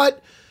strikes,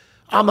 but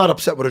I'm not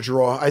upset with a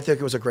draw. I think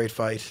it was a great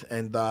fight,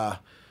 and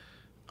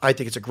I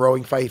think it's a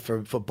growing fight for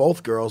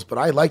both girls. But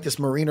I like this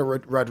Marina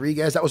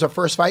Rodriguez. That was her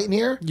first fight in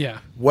here. Yeah.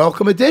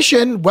 Welcome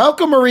addition.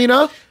 Welcome,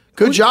 Marina.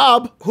 Good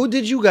job. Who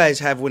did you guys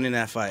have winning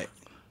that fight?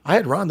 I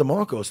had Ronda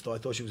Marcos, though. I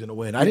thought she was going to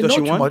win. I You didn't thought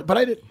know she too won? much, but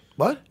I did.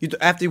 What?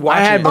 After you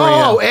watched it.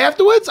 Marina. Oh,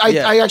 afterwards?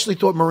 Yeah. I actually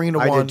thought Marina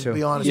I won, did too. to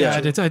be honest. Yeah,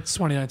 with you. it's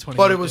 29-28.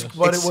 But it was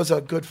yeah. it was a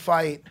good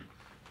fight.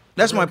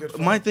 That's Really good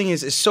fight. my thing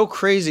is it's so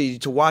crazy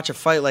to watch a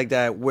fight like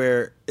that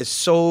where it's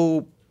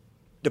so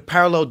the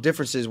parallel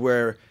differences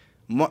where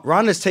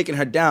Ronda's taking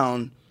her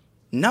down,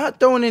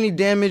 not throwing any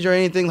damage or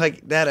anything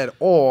like that at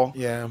all.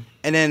 Yeah.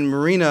 And then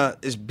Marina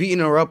is beating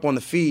her up on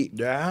the feet.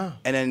 Yeah.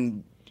 And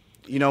then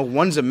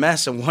one's a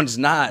mess and one's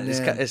not.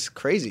 Yeah. It's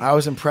crazy. I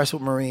was impressed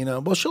with Marina.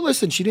 Well,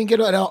 listen. She didn't get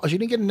an L. She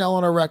didn't get an L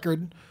on her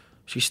record.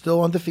 She's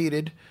still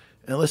undefeated.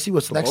 And let's see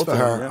what's next both for of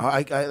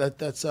her.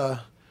 them,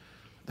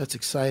 That's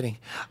exciting.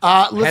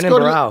 Let's Henan go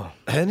Barao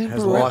to Henan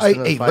has Barao. lost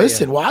another Hey, fight,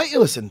 listen. yeah. Why?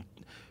 Listen.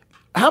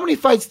 How many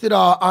fights did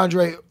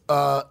Andre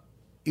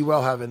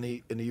Ewell have in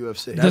the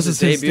UFC? This is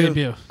his debut.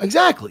 debut.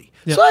 Exactly.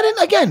 Yep. So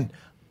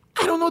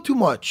I don't know too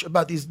much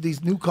about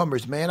these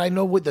newcomers, man. I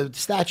know what the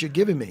stats you're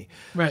giving me.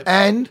 Right.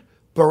 And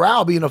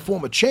Barao being a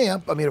former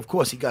champ, I mean, of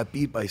course, he got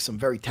beat by some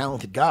very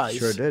talented guys.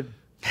 Sure did.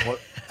 Look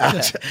at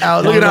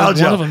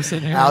Aljo. One of them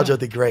sitting here. Aljo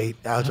the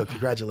Great. Aljo,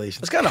 congratulations.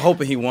 I was kind of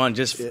hoping he won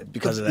just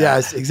because of that.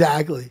 Yes,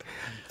 exactly.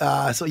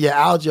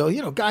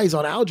 Aljo, guys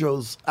on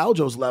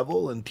Aljo's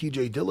level and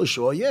TJ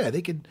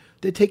Dillashaw,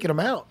 they're taking him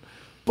out.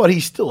 But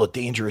he's still a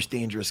dangerous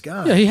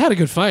guy. Yeah, he had a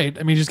good fight.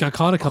 I mean, he just got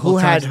caught a couple Who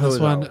of times had in this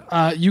who, one.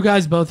 You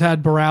guys both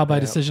had Barao by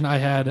decision. I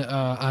had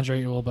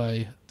Andre Ewell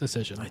by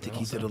decision. I think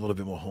he did a little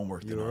bit more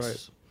homework than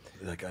us.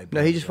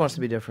 No, he just wants to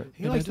be different.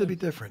 He likes to be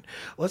different.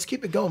 Let's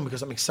keep it going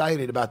because I'm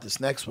excited about this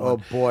next one. Oh,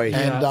 boy.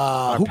 And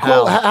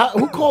Yeah.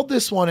 who called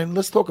this one? And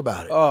let's talk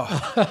about it.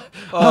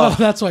 Oh,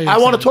 that's why I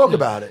want to talk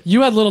about it.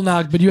 You had Little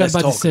Nog, but you Let's had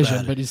by talk decision,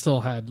 about it. but you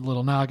still had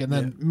Little Nog. And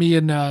then me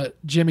and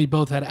Jimmy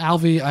both had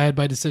Alvey. I had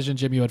by decision.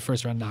 Jimmy, you had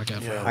first round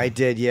knockout. Yeah. I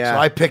did, yeah. So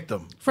I picked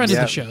him. Friend of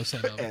Yeah. the show,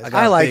 Sam Alvey. got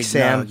I like big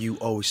Sam. now. You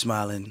always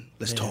smiling.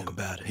 Let's talk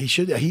about it. He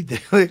should. He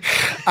did.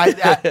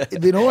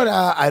 You know what?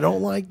 I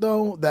don't like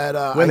though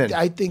that. Women.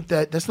 I think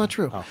that's not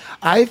true.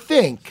 I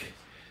think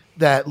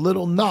that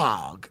Little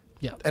Nog.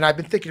 Yeah. And I've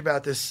been thinking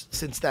about this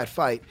since that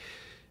fight.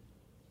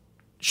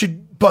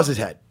 Should buzz his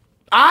head.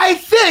 I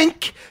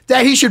think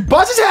that he should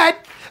buzz his head,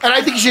 and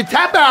I think he should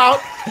tap out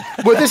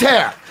with his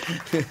hair.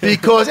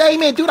 Because, hey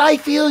man, dude, I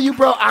feel you,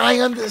 bro. I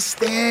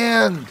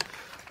understand.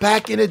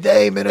 Back in the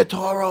day,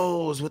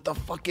 Minotauros with the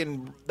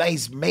fucking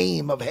nice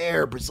mane of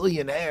hair,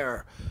 Brazilian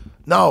hair.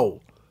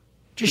 No.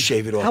 Just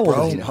shave it off, How old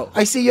bro. is he now?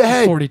 I see your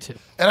head. 42.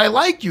 And I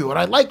like you, and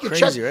I like your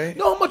Crazy, chest. right?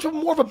 You know how much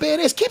more of a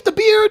badass? Keep the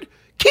beard.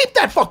 Keep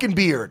that fucking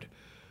beard.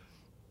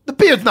 The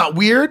beard's not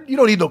weird. You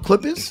don't need no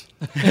clippers.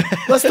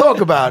 Let's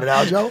talk about it,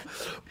 Aljo.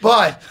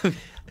 But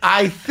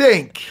I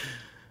think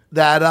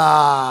that,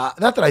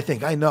 not that I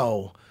think, I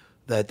know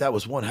that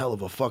was one hell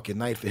of a fucking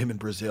night for him in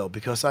Brazil.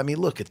 Because, I mean,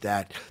 look at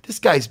that. This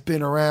guy's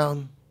been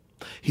around.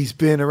 He's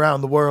been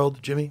around the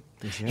world, Jimmy.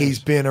 He's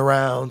been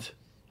around.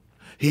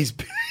 He's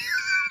been.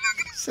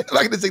 I'm not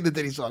going to sing the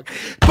Diddy song.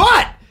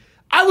 But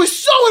I was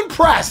so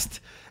impressed.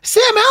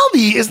 Sam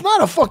Alvey is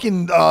not a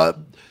fucking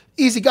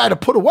easy guy to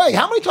put away.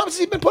 How many times has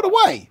he been put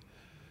away?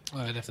 Oh,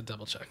 I'd have to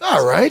double check.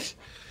 All right.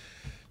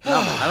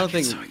 I don't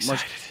think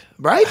much.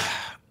 Right?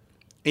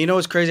 You know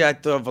what's crazy? I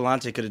thought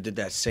Volante could have did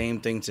that same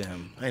thing to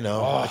him. I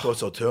know. I thought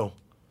so too.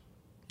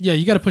 Yeah,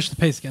 you got to push the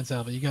pace against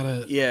Alvey. You got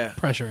to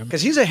pressure him.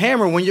 Because he's a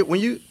hammer.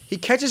 He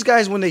catches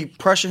guys when they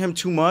pressure him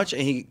too much,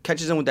 and he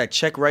catches them with that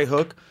check right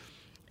hook,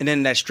 and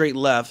then that straight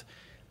left.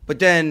 But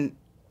then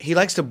he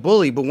likes to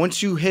bully. But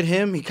once you hit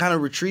him, he kind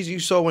of retreats. You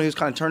saw when he was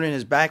kind of turning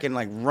his back and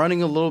like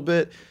running a little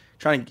bit,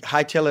 trying to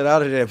hightail it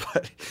out of there.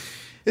 But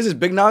this is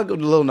Big Nog or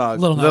Little Nog?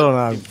 Little Nog. Little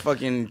Nog. He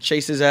fucking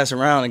chased his ass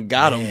around and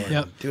got him.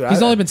 Yep. Dude,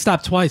 He's only been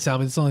stopped twice,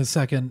 Alvey. It's only his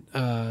second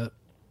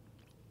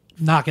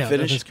knockout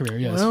Finish? of his career.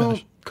 Yeah, it's Well,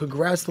 finished.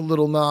 congrats to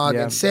Little Nog.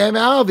 Yeah. And Sam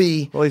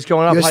Alvey, Well, he's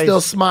going up. you're high-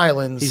 still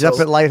smiling. He's so- up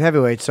at light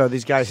heavyweight, so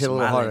these guys hit a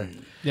little harder.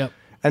 Yep.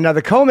 And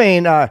the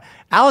co-main,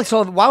 Alex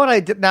Oliveira. Why would I?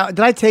 Did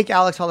I take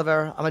Alex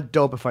Oliveira? I'm a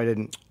dope if I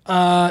didn't.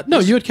 No,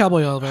 you had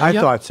Cowboy Oliveira. I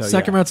thought so,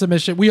 Second yeah. round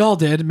submission. We all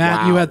did.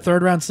 Matt, you Wow. had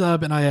third round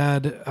sub, and I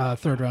had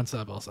third round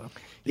sub also.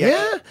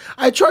 Yeah,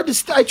 I tried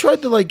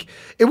to like.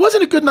 It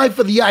wasn't a good night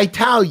for the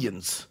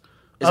Italians.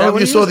 I don't know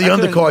what if you he saw was? the I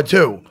couldn't- undercard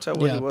too. Tell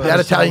what Yeah, he was. That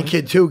Italian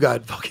kid too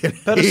got fucking.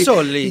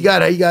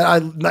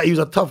 Persoli. He was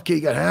a tough kid.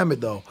 He got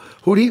hammered though.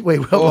 Who'd he? Wait,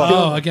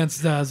 Oh,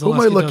 against Zaleski who am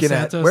I dos looking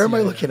at? Santos? Where am I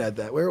Yeah. looking at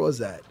that? Where was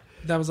that?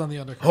 That was on the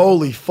undercard.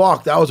 Holy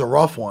fuck, that was a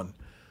rough one.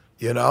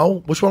 You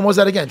know, which one was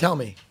that again? Tell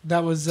me.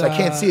 That was. I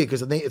can't see it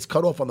because it's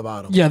cut off on the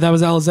bottom. Yeah, that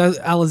was Alizeo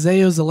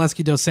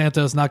Zaleski dos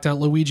Santos knocked out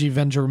Luigi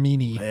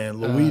Vendramini. And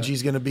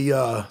Luigi's gonna be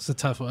It's a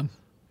tough one.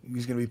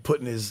 he's gonna be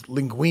putting his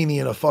linguine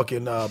in a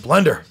fucking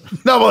blender.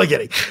 No, I'm only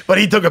kidding. But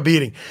he took a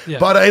beating. Yeah.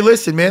 But hey,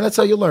 listen, man, that's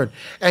how you learn.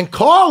 And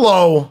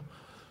Carlo,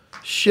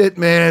 shit,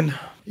 man,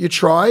 you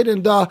tried.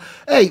 And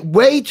hey,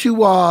 way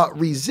to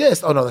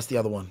resist. Oh no, that's the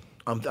other one.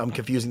 I'm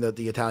confusing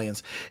the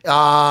Italians.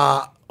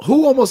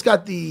 Who almost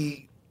got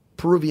the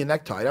Peruvian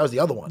necktie? That was the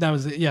other one. That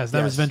was yes,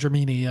 that was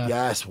Vendramini.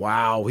 Yes,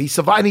 wow. He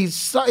survived.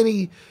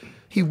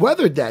 He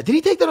weathered that. Did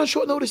he take that on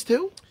short notice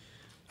too?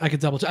 I could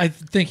double check. I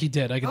think he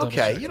did. I could double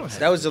Okay, check. you don't have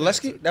That was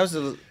Zaleski? That was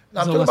the.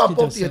 I'm talking Zaleski about both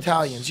dos the Santos.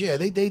 Italians. Yeah,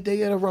 they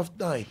had a rough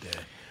night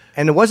there.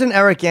 And it wasn't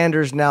Eric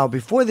Anders. Now,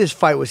 before this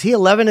fight, was he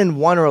 11-1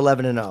 or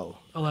 11-0?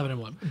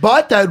 11-1.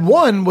 But that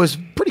one was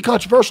pretty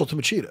controversial to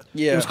Machida.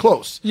 Yeah. It was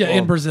close. Yeah,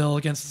 in Brazil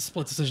against the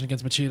split decision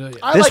against Machida. Yeah.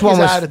 I This like one his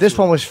was attitude. this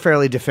one was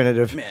fairly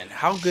definitive. Man,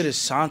 how good is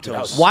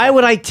Santos? Why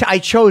would I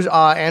chose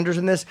Anders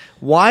in this?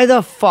 Why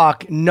the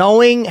fuck,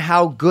 knowing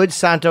how good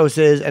Santos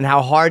is and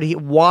how hard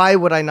why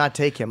would I not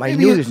take him? I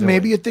knew this.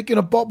 Maybe you're thinking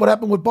about what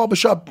happened with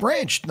Barbershop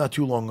Branch not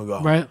too long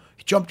ago. Right.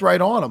 He jumped right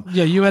on him.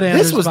 Yeah, you had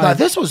Anders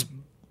This was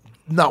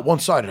not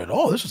one-sided at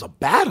all. This was a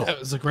battle. It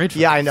was a great fight.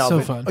 Yeah, I know, So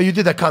but- fun. Oh, you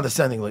did that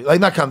condescendingly. Like,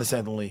 not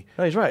condescendingly.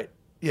 No, he's right.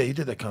 Yeah, you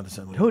did that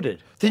condescendingly. Who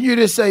did? Didn't you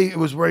just say it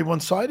was very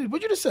one-sided?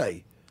 What'd you just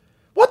say?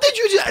 What did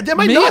you just... Am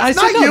I Me? nuts? I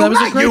said Not no, you, that was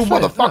a not great you,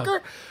 fight. motherfucker. No.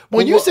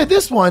 When you said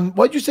this one,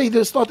 what'd you say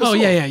to start this Oh, off?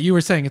 yeah. You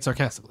were saying it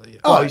sarcastically. Yeah.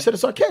 Oh, you said it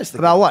sarcastically.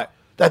 About what?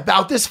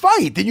 About this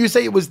fight. Didn't you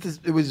say it was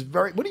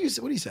very... What do you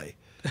say?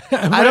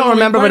 I don't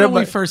remember, Right but when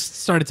we but first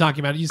started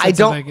talking about it, you said I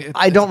don't. something.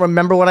 I don't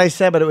remember what I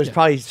said, but it was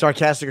probably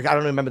sarcastic. I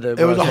don't remember the.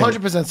 It was what I was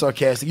saying. 100%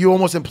 sarcastic. You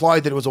almost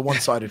implied that it was a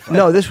one-sided fight.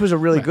 No, this was a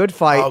really good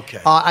fight. Okay.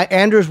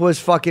 Anders was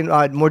fucking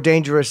more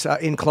dangerous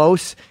in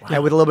close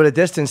and with a little bit of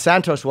distance.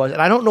 Santos was, and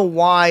I don't know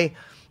why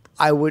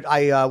I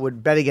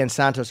would bet against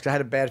Santos because I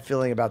had a bad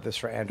feeling about this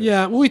for Anders.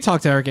 Yeah, well, we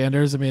talked to Eric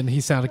Anders. I mean, he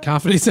sounded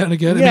confident. He sounded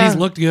good. I Yeah. mean, he's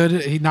looked good.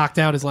 He knocked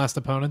out his last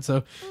opponent.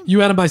 So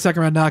you had him by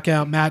second round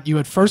knockout. Matt, you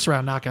had first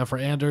round knockout for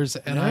Anders,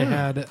 and I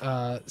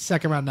had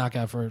second round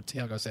knockout for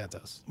Thiago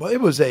Santos. Well,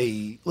 it was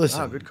a...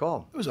 Listen. Oh, good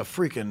call. It was a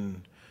freaking...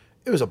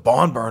 It was a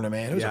barn burner,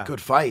 man. It was Yeah. a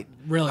good fight.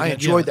 Really I good,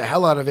 enjoyed yeah. the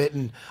hell out of it.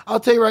 And I'll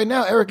tell you right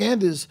now, Eric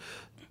Anders...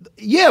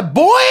 Yeah,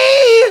 boy!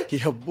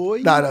 Yeah,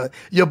 boy. No,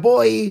 your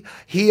boy,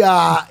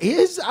 I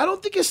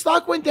don't think his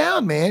stock went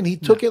down, man. He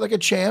took it like a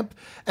champ,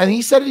 and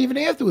he said it even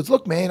afterwards.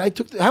 Look, man, I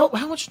took how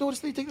much notice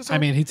did he take this? I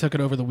mean, he took it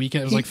over the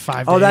weekend. It was like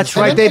 5 Oh, days. that's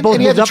right. They both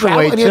he had moved to up in travel,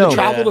 weight and he had to too.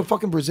 travel to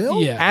fucking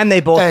Brazil. Yeah. And they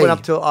both Hey. went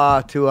up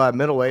to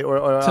middleweight or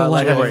To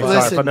light lightweight.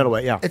 heavyweight. Sorry, for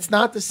middleweight. Yeah. It's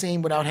not the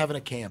same without having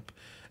a camp.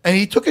 And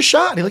he took a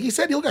shot. Like he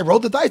said, look, I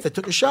rolled the dice. I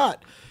took a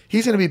shot.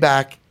 He's going to be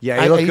back.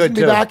 Yeah, he looked he's good, gonna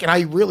be too. back, and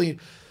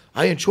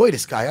I enjoy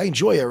this guy. I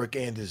enjoy Eric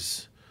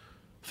Anders.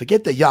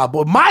 Forget the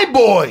boy. My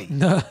boy!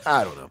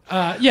 I don't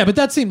know. Yeah, but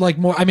that seemed like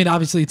more. I mean,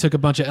 obviously, he took a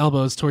bunch of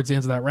elbows towards the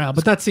end of that round,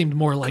 but that seeed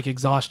more like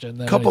exhaustion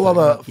than A couple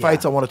anything. other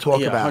fights I want to talk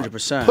Yeah, about.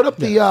 100%. Put up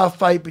the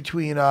fight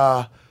between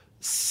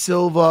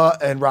Silva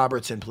and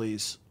Robertson,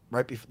 please.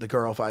 Right before the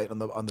girl fight on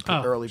the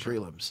early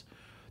prelims.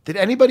 Did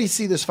anybody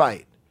see this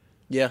fight?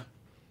 Yeah.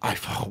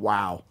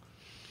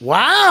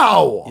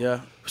 Wow.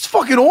 Yeah. It was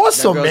fucking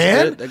awesome, That girl's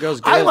man. good. That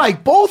girl's I good.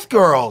 like both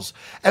girls.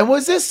 And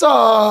was this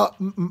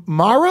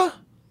Mara?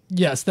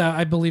 Yes,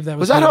 I believe that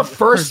was. Was that her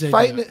first debut.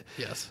 fight?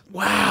 Yes.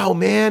 Wow,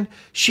 man.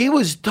 She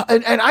was,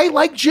 and I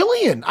like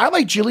Jillian. I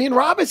like Jillian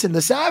Robinson,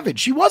 the Savage.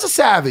 She was a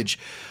savage.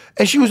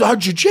 And her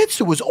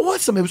jiu-jitsu was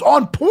awesome. It was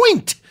on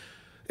point.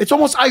 It's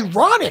almost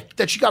ironic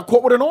that she got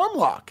caught with an arm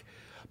lock.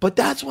 But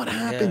that's what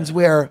happens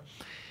where,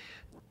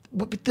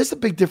 there's a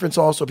big difference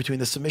also between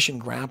the submission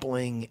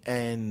grappling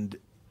and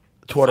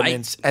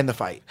tournaments and the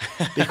fight.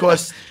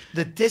 Because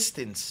the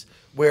distance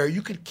where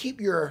you could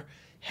keep your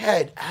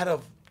head out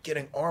of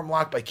getting arm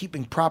locked by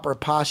keeping proper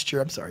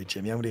posture. I'm sorry,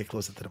 Jimmy. I'm going to get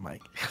closer to the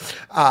mic.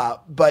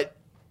 But,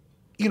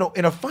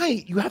 in a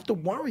fight, you have to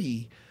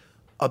worry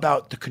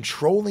about the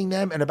controlling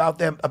them and about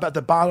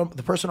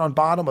the person on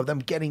bottom of them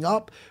getting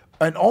up.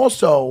 And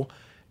also,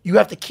 you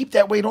have to keep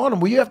that weight on them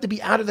where you have to be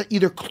out of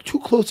either too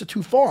close or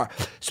too far.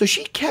 So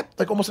she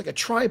kept almost like a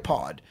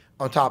tripod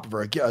on top of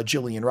her,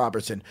 Jillian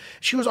Robertson.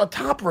 She was on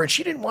top of her, and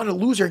she didn't want to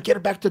lose her and get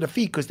her back to the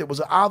feet because there was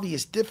an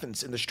obvious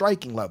difference in the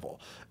striking level.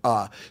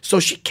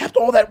 So she kept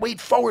all that weight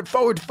forward.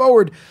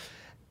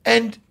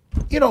 And,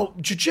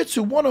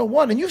 jiu-jitsu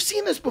 101, and you've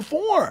seen this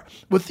before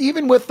with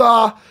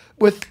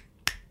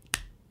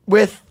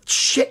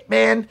shit,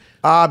 man.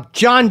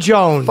 John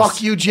Jones.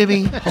 Fuck you,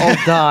 Jimmy.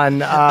 Hold on.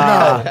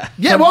 No.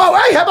 Yeah, well,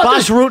 hey, how about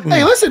Boss this? Rutan.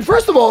 Hey, listen,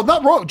 first of all,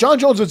 not wrong. John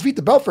Jones was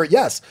Vita Belfort.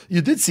 Yes,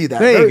 you did see that.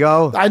 There you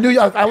go. I knew.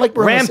 I like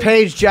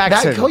Rampage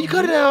Jackson. You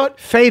cut it out.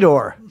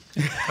 Fedor.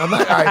 I'm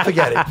not. All right,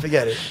 forget it.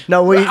 Forget it.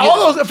 No,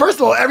 all those. First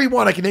of all,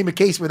 everyone I can name a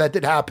case where that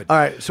did happen. All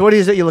right. So what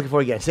is it you're looking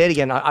for again? Say it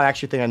again. I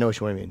actually think I know what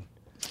you mean.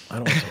 I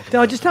don't want to talk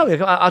No, just tell me.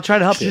 I'll try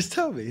to help you. Just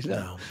tell me.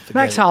 No,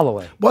 Max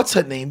Holloway. What's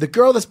her name? The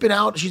girl that's been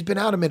out. She's been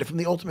out a minute from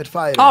the Ultimate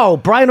Fighter. Oh,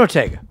 Brian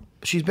Ortega.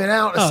 She's been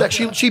out.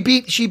 She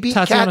beat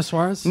Tatiana Kat.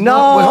 Suarez?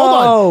 No. Wait, hold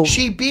on.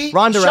 She beat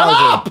Ronda Shut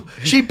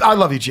Rousey. up. I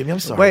love you, Jimmy. I'm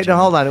sorry. Wait, Jimmy.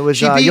 no, hold on. It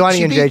was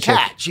Ioane and Jacek.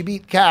 Kat. She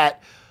beat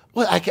Kat.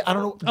 What? I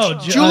don't know. Oh,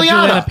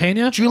 Juliana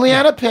Pena?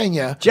 Juliana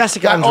Pena.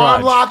 Jessica got Andrade.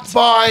 arm locked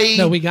by.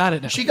 No, we got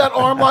it now. She got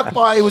arm locked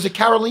by. Was it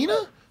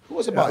Carolina? Who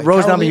was it by?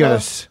 Rose Carolina?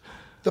 Namajunas.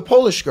 The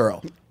Polish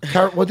girl.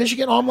 Well, did she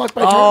get arm locked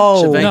by?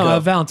 Oh. Shavenko? No,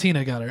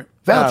 Valentina got her.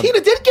 Valentina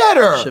did get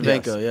her.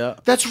 Shavenko, yeah.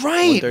 That's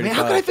right. Man,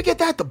 how could I forget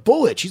that? The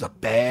Bullet. She's a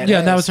bad. Yeah,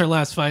 and that was her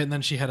last fight, and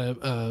then she had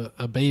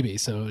a baby,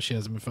 so she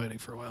hasn't been fighting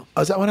for a while.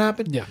 Oh, is that what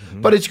happened? Yeah.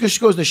 But it just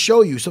goes to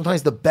show you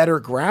sometimes the better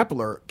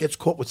grappler gets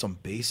caught with some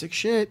basic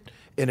shit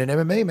in an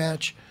MMA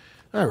match.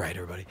 All right,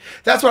 everybody.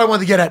 That's what I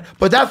wanted to get at.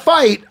 But that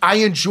fight, I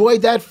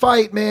enjoyed that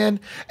fight, man.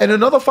 And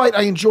another fight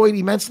I enjoyed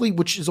immensely,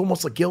 which is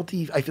almost like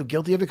guilty. I feel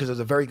guilty of it because it was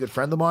a very good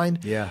friend of mine.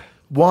 Yeah.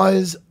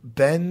 Was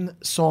Ben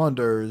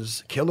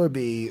Saunders, Killer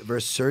B,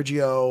 versus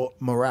Sergio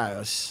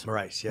Moraes.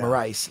 Moraes, yeah.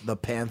 Moraes, the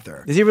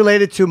Panther. Is he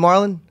related to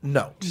Marlon?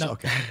 No.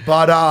 Okay.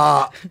 But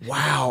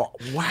wow.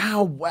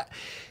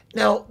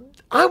 Now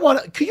I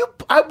want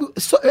to.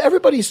 So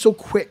everybody's so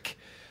quick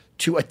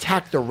to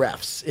attack the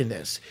refs in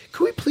this.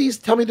 Could we please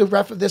tell me the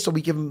ref of this so I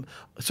can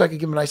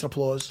give him a nice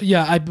applause?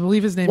 Yeah, I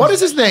believe his name. What is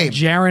his name?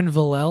 Jaron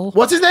Villel.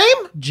 What's his name?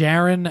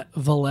 Jaron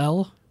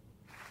Villel.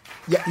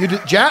 Yeah, you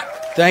did. Jack.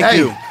 Thank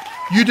you.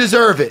 You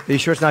deserve it. Are you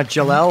sure it's not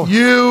Jalel?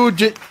 You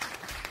did.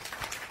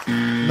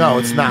 No,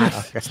 it's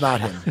not. It's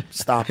not him.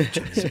 Stop it,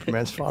 Jimmy.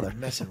 Superman's father. You're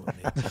messing with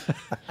me.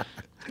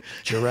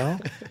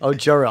 Jarrell? Oh,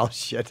 Jarrell.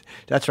 Shit.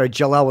 That's right.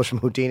 Jalel was from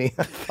Houdini.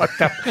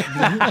 Fucked up.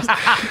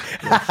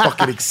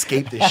 Fucking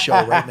escape this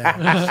show right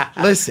now.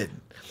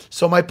 Listen.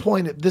 So my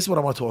point. This is what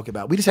I want to talk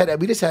about. We just had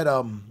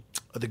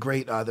the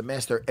great the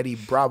master Eddie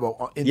Bravo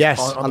on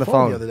the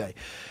phone the other day,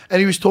 and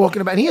he was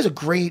talking about. And he has a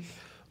great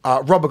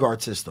rubber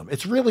guard system.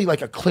 It's really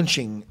like a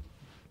clinching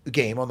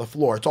game on the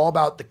floor. It's all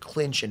about the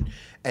clinch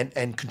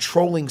and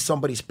controlling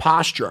somebody's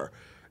posture.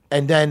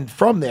 And then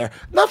from there,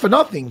 not for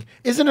nothing,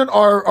 isn't it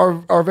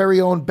our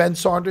very own Ben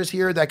Saunders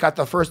here that got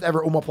the first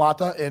ever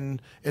omoplata in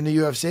the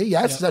UFC?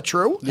 Yes, is that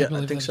true? Yeah,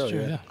 I think so.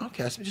 True, Yeah.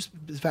 Okay, so just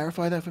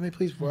verify that for me,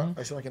 please. Before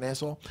I sound like an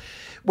asshole.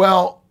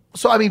 Well,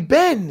 so I mean,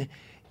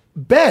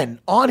 Ben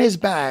on his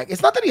back.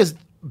 It's not that he has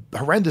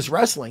horrendous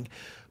wrestling,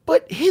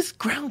 but his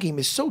ground game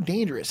is so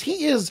dangerous.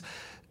 He is.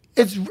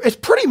 It's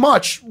pretty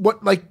much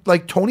what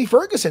like Tony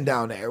Ferguson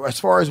down there as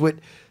far as with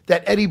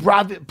that Eddie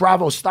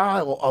Bravo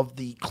style of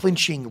the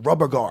clinching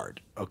rubber guard,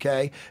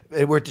 okay?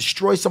 Where it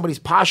destroys somebody's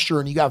posture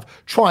and you have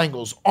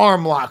triangles,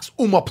 arm locks,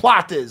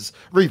 omoplatas,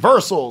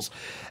 reversals,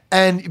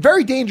 and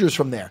very dangerous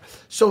from there.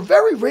 So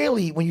very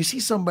rarely when you see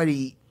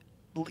somebody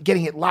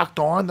getting it locked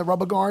on, the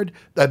rubber guard,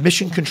 the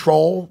mission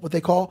control, what they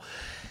call,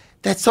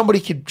 that somebody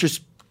could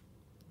just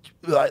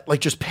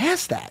just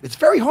pass that. It's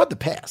very hard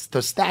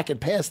to stack and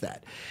pass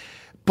that.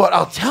 But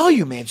I'll tell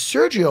you, man,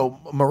 Sergio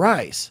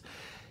Moraes,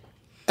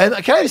 and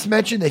can I just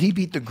mention that he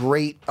beat the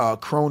great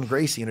Crone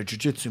Gracie in a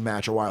jiu-jitsu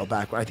match a while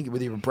back. I think it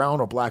was either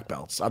brown or black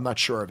belts. I'm not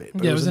sure of it.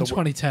 Yeah, it was in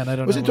 2010. I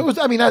don't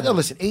know.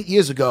 Listen, 8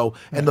 years ago,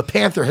 and the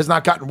Panther has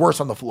not gotten worse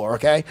on the floor,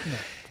 okay?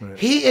 Yeah. Right.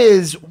 He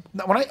is,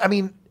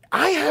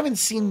 I haven't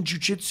seen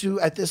jiu-jitsu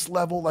at this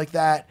level like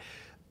that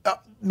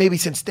maybe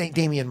since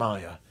Damian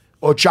Maia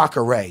or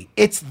Jacare.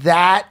 It's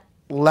that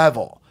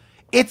level.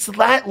 It's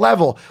that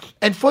level.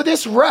 And for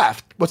this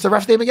ref, what's the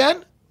ref's name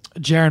again?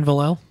 Jaron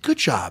Villel. Good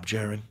job,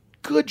 Jaron.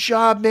 Good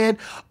job, man.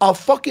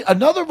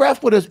 Another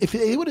ref would have,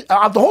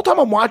 the whole time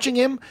I'm watching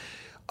him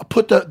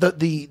put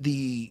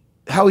the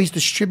how he's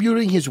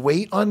distributing his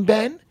weight on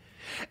Ben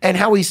and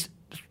how he's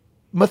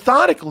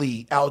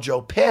methodically,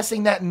 Aljo,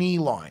 passing that knee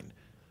line.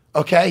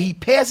 Okay? He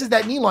passes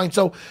that knee line.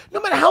 So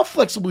no matter how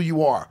flexible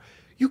you are,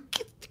 you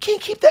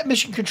can't keep that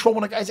mission control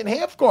when a guy's in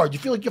half guard. You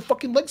feel like your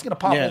fucking leg's going to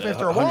pop off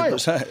after a while.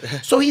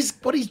 So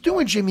what he's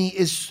doing, Jimmy,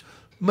 is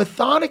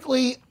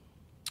methodically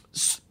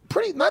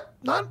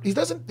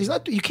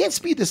you can't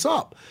speed this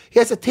up. He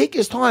has to take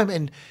his time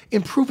and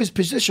improve his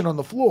position on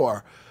the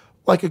floor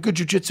like a good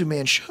jiu-jitsu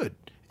man should.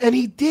 And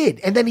he did.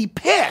 And then he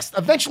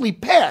eventually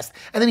passed,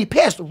 and then he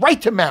passed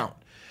right to mount.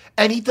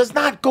 And he does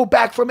not go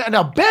back from it.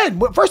 Now, Ben,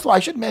 first of all, I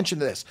should mention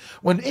this.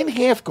 When in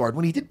half guard,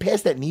 when he did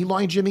pass that knee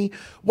line, Jimmy,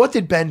 what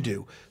did Ben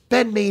do?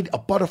 Ben made a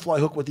butterfly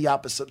hook with the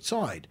opposite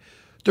side.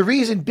 The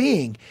reason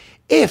being,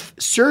 if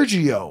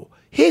Sergio,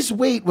 his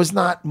weight was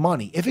not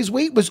money, if his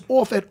weight was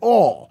off at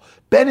all,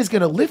 Ben is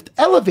going to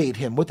elevate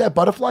him with that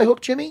butterfly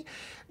hook, Jimmy,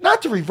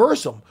 not to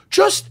reverse him,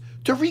 just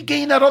to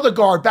regain that other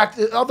guard back,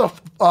 the other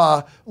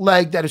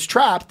leg that is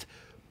trapped,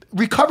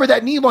 recover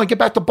that knee line, get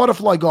back to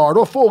butterfly guard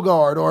or full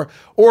guard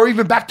or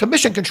even back to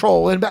mission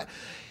control and back.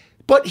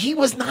 But he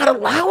was not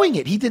allowing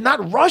it. He did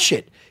not rush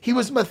it. He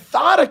was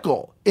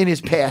methodical in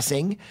his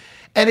passing,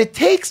 and it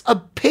takes a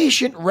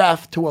patient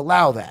ref to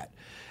allow that,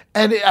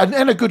 and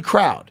a good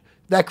crowd.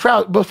 That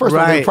crowd, but first of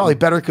all, they were probably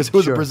better because it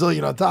was a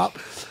Brazilian on top.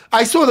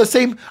 I saw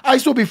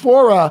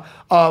before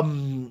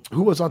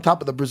who was on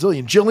top of the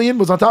Brazilian? Jillian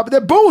was on top of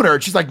that. Booing her.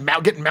 She's like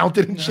getting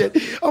mounted and shit.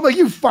 I'm like,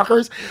 you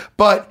fuckers.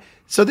 But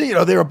so they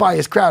were a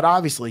biased crowd,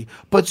 obviously.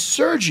 But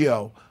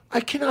Sergio,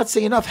 I cannot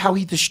say enough how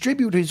he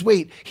distributed his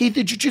weight. He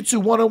did jiu-jitsu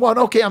one-on-one.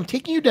 Okay, I'm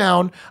taking you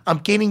down. I'm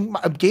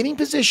gaining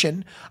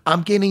position.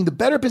 I'm gaining the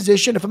better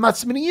position. If I'm not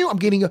submitting you, I'm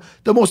gaining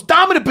the most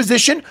dominant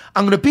position.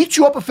 I'm going to beat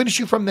you up and finish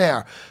you from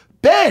there.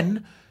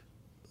 Ben,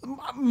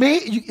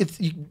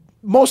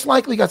 most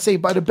likely got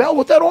saved by the bell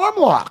with that arm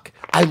lock.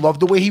 I love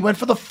the way he went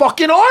for the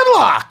fucking arm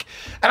lock.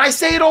 And I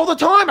say it all the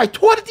time. I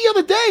taught it the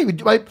other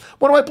day.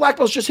 One of my black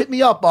belts just hit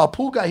me up.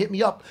 Pool guy hit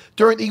me up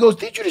he goes,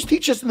 did you just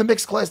teach us in the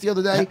mixed class the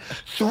other day?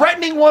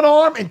 Threatening one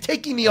arm and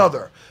taking the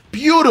other.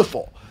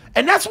 Beautiful.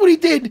 And that's what he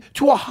did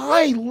to a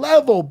high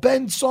level,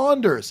 Ben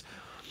Saunders.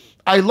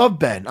 I love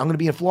Ben. I'm going to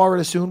be in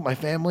Florida soon with my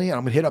family, and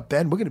I'm going to hit up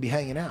Ben. We're going to be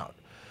hanging out.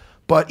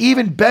 But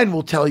even Ben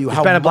will tell you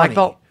how Ben a black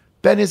belt?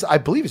 Ben is, I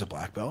believe he's a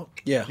black belt.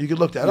 Yeah. You could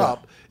look that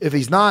up. If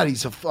he's not,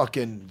 he's a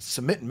fucking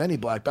submitting many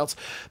black belts.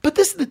 But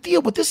this is the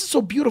deal. But this is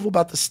so beautiful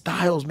about the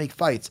styles make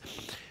fights.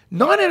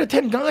 9 out of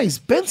 10 guys,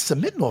 Ben's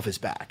submitting off his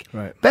back.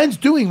 Right. Ben's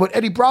doing what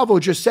Eddie Bravo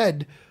just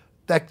said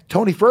that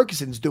Tony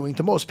Ferguson's doing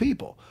to most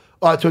people.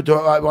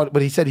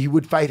 When he said he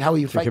would fight how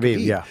he would fight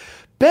Khabib. Yeah.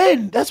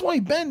 Ben, that's why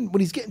Ben,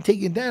 when he's getting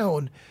taken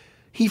down,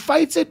 he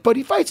fights it, but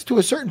he fights it to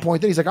a certain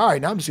point. Then he's like, all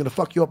right, now I'm just going to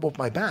fuck you up off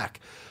my back.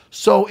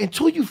 So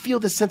until you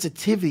feel the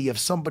sensitivity of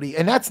somebody,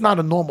 and that's not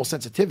a normal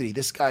sensitivity,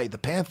 this guy, the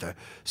Panther,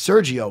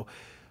 Sergio,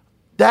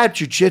 that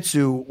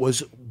jiu-jitsu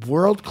was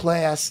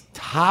world-class,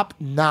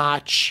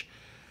 top-notch,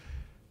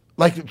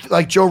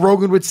 like Joe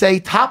Rogan would say,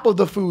 top of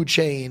the food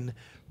chain.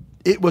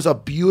 It was a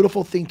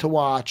beautiful thing to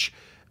watch.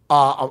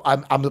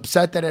 I'm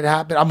upset that it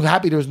happened. I'm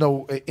happy there was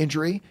no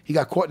injury. He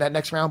got caught in that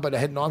next round by the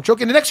head and arm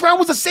choke. And the next round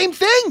was the same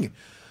thing.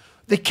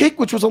 The kick,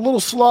 which was a little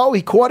slow,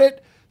 he caught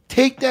it.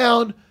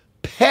 Takedown,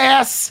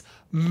 pass,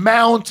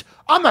 mount.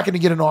 I'm not going to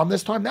get an arm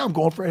this time. Now I'm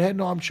going for a head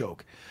and arm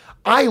choke.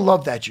 I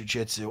love that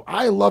jiu-jitsu.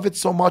 I love it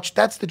so much.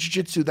 That's the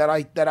jiu-jitsu that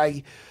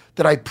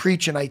I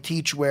preach and I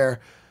teach, where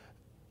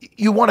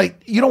you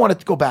don't want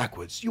to go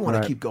backwards. You want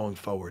to keep going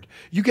forward.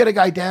 You get a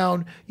guy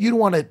down, you don't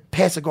want to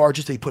pass a guard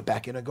just so you put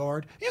back in a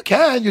guard. You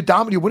can. You're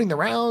dominant. You're winning the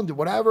round or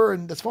whatever,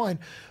 and that's fine.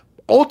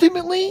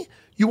 Ultimately,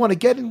 you want to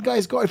get in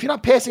guys' guard. If you're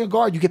not passing a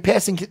guard, you get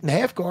passing in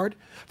half guard.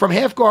 From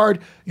half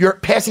guard, you're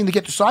passing to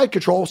get to side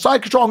control.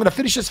 Side control, I'm going to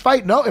finish this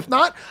fight. No, if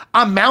not,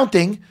 I'm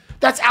mounting.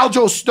 That's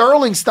Aljo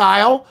Sterling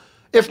style.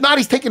 If not,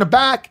 he's taking it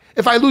back.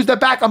 If I lose that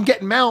back, I'm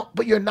getting mount.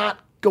 But you're not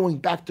going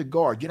back to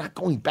guard. You're not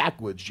going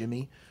backwards,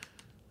 Jimmy.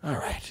 All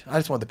right. I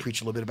just wanted to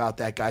preach a little bit about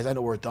that, guys. I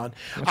know we're done.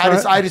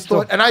 I just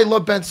thought, and I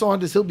love Ben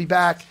Saunders. He'll be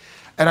back.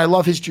 And I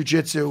love his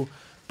jiu-jitsu.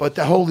 But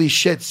the holy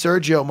shit,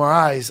 Sergio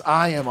Moraes,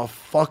 I am a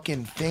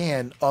fucking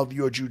fan of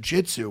your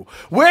jiu-jitsu.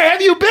 Where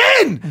have you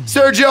been,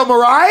 Sergio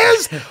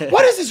Moraes?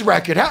 What is his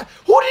record?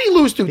 Who did he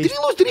lose to? Did he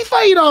lose? Did he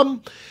fight,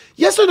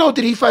 yes or no,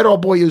 did he fight our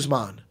boy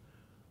Usman?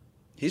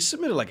 He's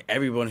submitted like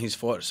everyone he's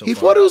fought so He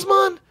far. fought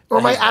Usman? Or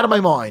am I out of my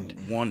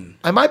mind? One.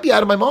 I might be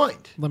out of my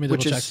mind. Let me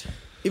double check.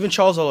 Even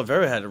Charles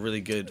Oliveira had a really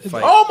good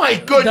fight. Oh my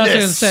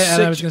goodness!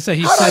 I was going to say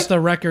he set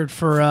the record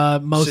for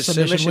most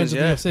submission wins in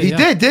the UFC. He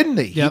did, didn't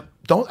he? Yep.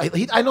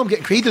 I know I'm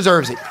getting. He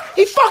deserves it.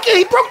 He broke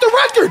the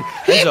record.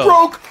 He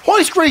broke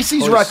Hoist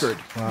Gracie's record.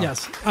 Wow.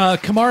 Yes.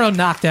 Kamaru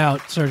knocked out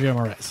Sergio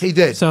Moraes. He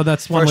did. So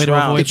that's one way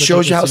to avoid. It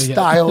shows you how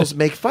styles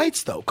make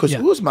fights, though, because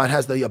Usman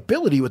has the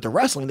ability with the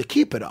wrestling to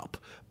keep it up.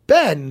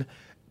 Ben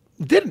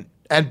didn't.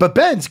 But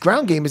Ben's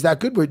ground game is that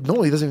good where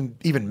normally it doesn't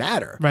even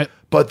matter. Right.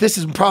 But this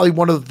is probably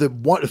one of the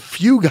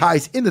few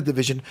guys in the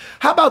division.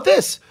 How about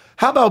this?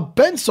 How about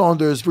Ben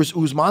Saunders versus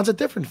Usman's a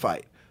different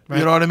fight? Right.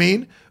 You know what I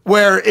mean?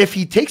 Where if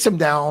he takes him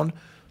down,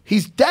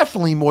 he's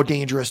definitely more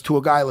dangerous to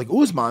a guy like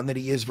Usman than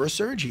he is versus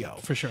Sergio.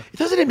 For sure.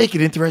 Doesn't it make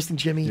it interesting,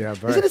 Jimmy? Yeah,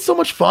 very. Isn't it so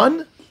much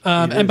fun?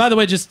 And by the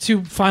way, just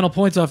two final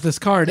points off this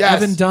card. Yes.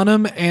 Evan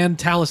Dunham and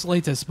Talis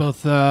Leites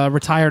both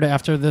retired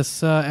after their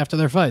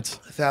fights.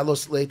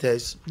 Talis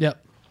Leites.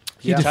 Yep.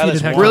 He defeated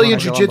Hector.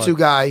 Brilliant jiu-jitsu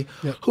guy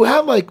who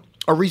had like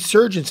a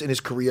resurgence in his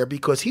career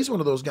because he's one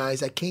of those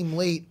guys that came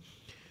late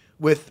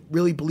with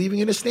really believing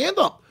in his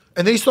stand-up.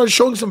 And then he started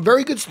showing some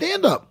very good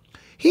stand-up.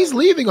 He's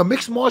leaving a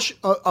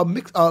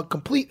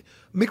complete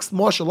mixed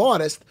martial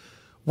artist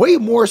way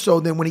more so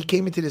than when he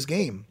came into this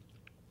game.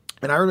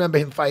 And I remember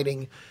him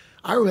fighting.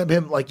 I remember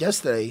him like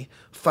yesterday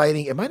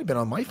fighting. It might have been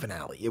on my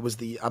finale. It was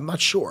I'm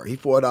not sure. He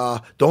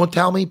fought, Don't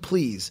Tell Me,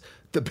 Please.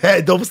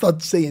 Don't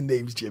start saying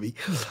names, Jimmy.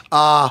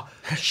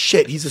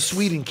 Shit, he's a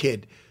Sweden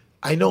kid.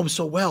 I know him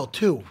so well,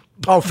 too.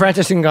 Oh,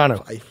 Francis Ngannou.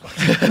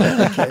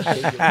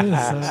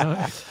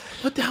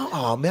 What the hell?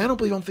 Oh, man, I don't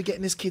believe I'm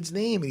forgetting this kid's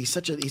name. And he's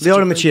such a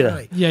Lyoto great Machida.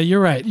 guy. Yeah,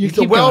 you're right.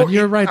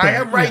 You're right there. I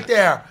am right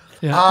there.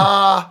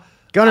 Yeah.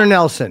 Gunnar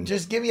Nelson.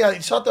 Just give me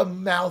just have to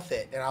mouth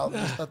it, and I'll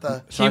just have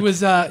to. He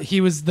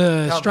was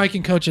the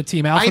striking coach at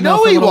Team Alpha. I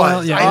know he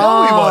was. Yeah. I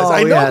know he was.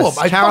 I know yes.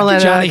 him.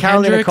 Carolina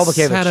Hendricks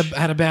Kovacevic.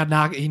 had a bad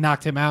knock. He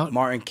knocked him out.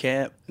 Martin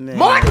Camp. Man.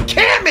 Martin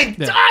Kampman.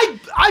 Yeah.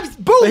 I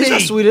boo He's me.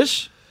 not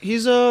Swedish.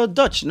 He's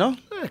Dutch, no?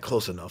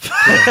 Close enough.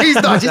 He's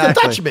Dutch. He's a Exactly.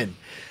 Dutchman.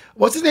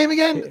 What's his name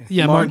again?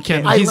 Yeah, Martin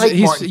Kampman. I like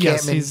Martin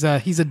yes,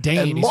 Kampman. he's a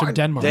Dane. He's from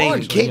Denmark.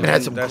 Martin actually, Kampman yeah.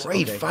 had some That's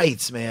great okay.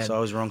 fights, man. So I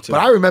was wrong, too.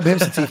 But I remember him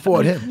since he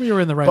fought him. You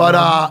were in the right But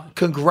one.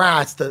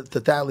 congrats to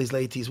Thales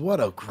Leites.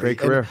 What a great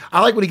career. and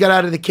I like when he got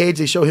out of the cage.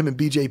 They show him and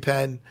BJ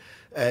Penn,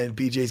 and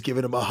BJ's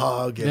giving him a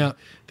hug, and Yeah.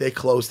 they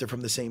close. They're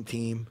from the same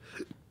team.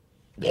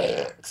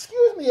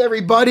 Excuse me,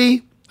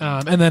 everybody.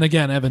 And then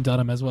again, Evan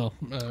Dunham as well.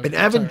 And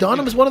Evan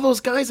Dunham is one of those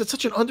guys that's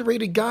such an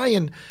underrated guy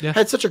and Yeah.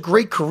 had such a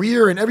great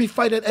career in every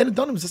fight. Evan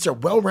Dunham is such a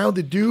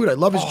well-rounded dude. I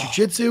love his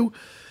jiu-jitsu.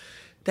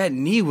 That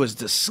knee was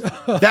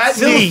disgusting. That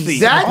knee. Filthy.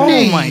 That Oh,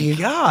 knee. my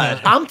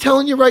God. I'm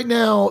telling you right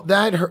now,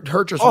 that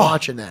hurt just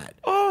watching that.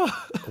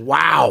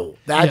 Wow.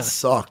 That Yeah.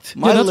 sucked.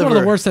 Yeah, that's one of liver-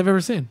 the worst I've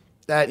ever seen.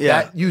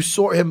 That you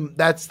saw him.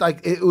 That's like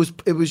it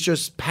was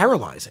just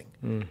paralyzing.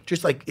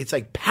 Just like it's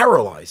like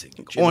paralyzing.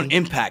 Jimmy. On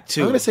impact,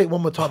 too. I'm gonna say it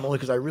one more time only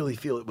because I really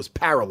feel it was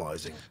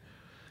paralyzing.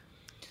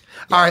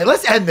 All right,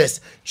 let's end this.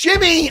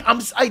 Jimmy,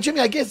 Jimmy,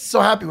 I get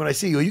so happy when I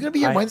see you. Are you going to be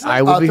here Wednesday?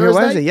 I will be here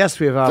Thursday? Wednesday. Yes,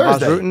 we have Miles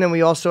Thursday. Rutten, and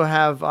we also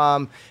have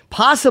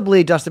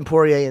possibly Dustin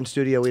Poirier in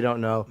studio. We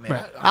don't know.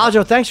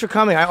 Aljo, thanks for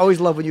coming. I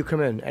always love when you come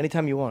in.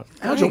 Anytime you want.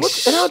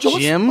 Aljo,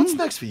 Jim? what's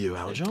next for you,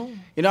 Aljo?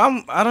 You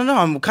know, I don't know.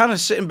 I'm kind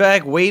of sitting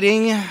back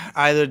waiting.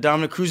 Either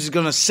Dominic Cruz is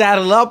going to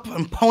saddle up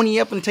and pony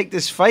up and take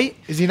this fight.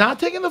 Is he not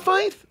taking the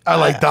fight? I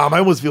like Dom. I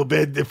always feel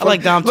bad. I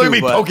like Dom, Look too. at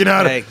me but, poking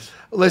out. hey,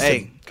 Listen,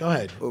 hey, go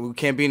ahead. we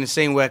can't be in the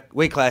same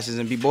weight classes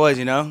and be boys,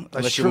 you know? That's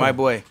Unless true. you're my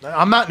boy.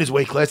 I'm not in his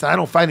weight class, and I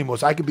don't fight anymore,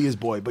 so I could be his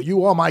boy. But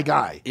you are my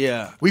guy.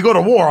 Yeah. We go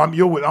to war.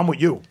 I'm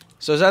with you.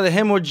 So it's either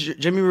him or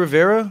Jimmy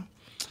Rivera.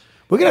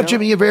 We're gonna have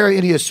Jimmy Rivera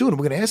in here soon. And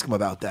we're gonna ask him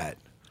about that.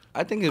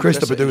 I think Chris,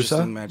 that's the an producer?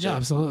 interesting matchup. Yeah,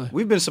 absolutely.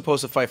 We've been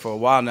supposed to fight for a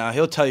while now.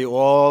 He'll tell you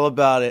all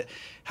about it,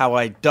 how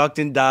I ducked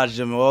and dodged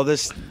him, all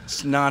this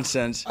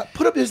nonsense.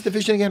 Put up this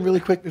division again really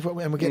quick before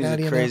we're getting He's out of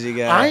a here. crazy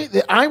now. guy.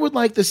 I would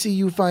like to see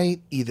you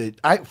fight either.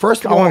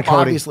 First of I all, want Cody.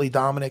 obviously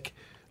Dominic.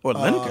 Or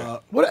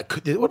Lineker. What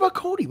about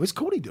Cody? What's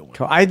Cody doing?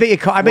 I bet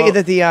you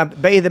that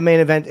the main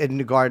event in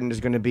the Garden is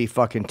going to be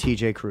fucking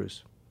TJ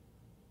Cruz.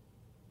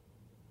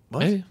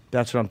 Maybe.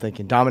 That's what I'm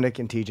thinking. Dominic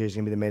and TJ is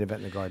going to be the main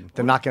event in the Garden.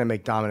 They're not going to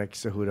make Dominic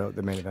Cejudo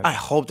the main event. I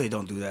hope they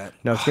don't do that.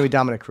 No, it's going to be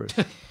Dominic Cruz.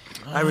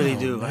 I really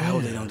do. I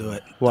hope they don't do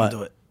it. What? Don't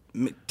do it.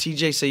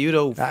 TJ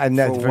Sayudo And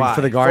that, why? for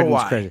the Garden, it's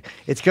why? crazy.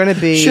 It's going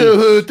to be.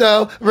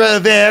 Chuto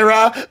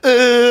Rivera.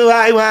 Ooh,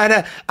 I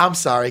wanna. I'm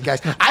sorry, guys.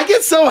 I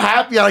get so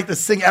happy. I like to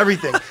sing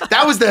everything.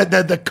 That was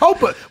the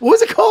Copa. What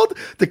was it called?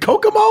 The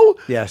Kokomo.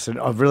 Yes,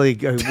 a really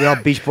real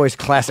Beach Boys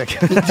classic.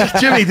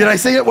 Jimmy, did I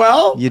say it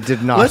well? You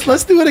did not.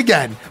 Let's do it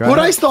again. Go What did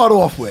ahead. I start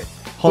off with?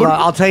 Hold on,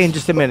 I'll tell you in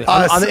just a minute.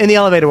 so- In the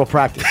elevator, we'll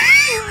practice.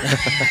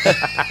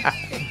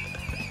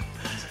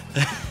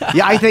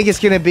 Yeah, I think it's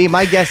going to be.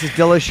 My guess is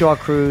Dillashaw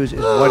Cruz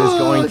is what is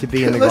going to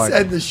be in the Let's Garden.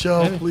 end the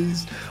show,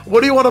 please. What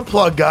do you want to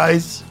plug,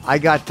 guys? I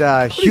got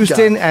you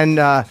Houston got?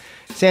 and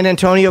San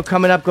Antonio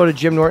coming up. Go to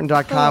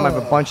jimnorton.com. I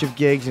have a bunch of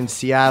gigs in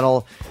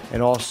Seattle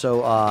and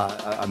also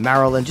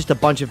Maryland. Just a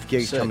bunch of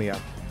gigs coming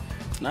up.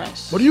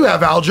 Nice. What do you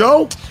have,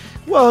 Aljo?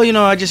 Well, you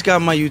know, I just got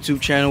my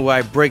YouTube channel where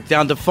I break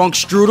down the funk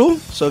strudel.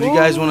 So if you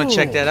guys want to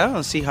check that out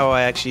and see how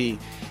I actually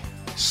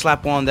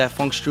slap on that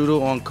funk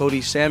strudel on Cody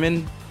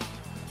Salmon.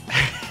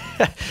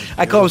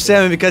 I call him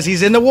Salmon because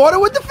he's in the water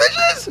with the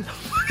fishes.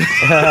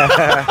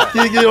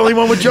 You're the only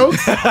one with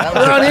jokes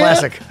around here?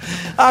 Classic.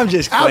 I'm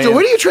just playing. Aljo,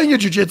 where do you train your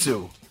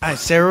jiu-jitsu?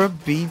 Sarah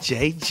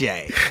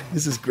BJJ.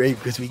 This is great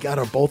because we got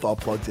her both all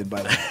plugged in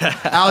by now.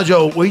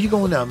 Aljo, where you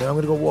going now, man? I'm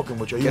going to go walking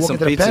with you. Are you Get walking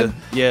some to the pizza. pen?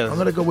 Yeah. I'm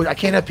going to go with I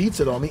can't have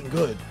pizza, though. I'm eating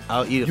good.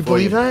 I'll eat it You for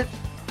believe you. that?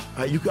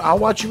 I'll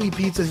watch you eat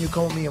pizza and you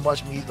come with me and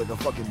watch me eat like a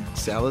fucking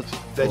Salad?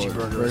 veggie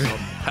burger or something.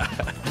 I'm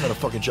going to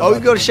fucking jump Oh, we out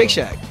can go to the Shake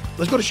window. Shack.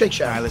 Let's go to Shake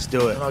Shack. All right, let's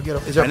do it. And I'll get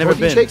them. Is there I've never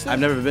protein been. shakes there? I've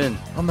never been.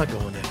 I'm not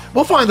going there.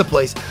 We'll find the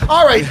place.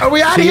 All right. Are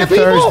we out of See here, you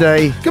people?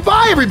 Thursday.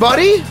 Goodbye,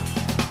 everybody.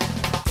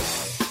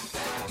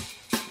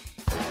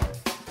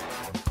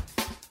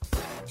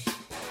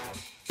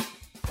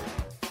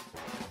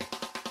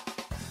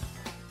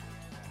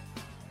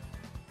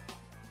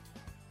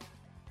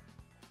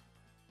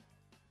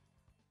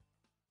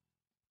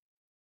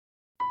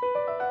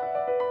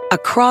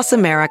 Across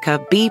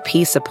America,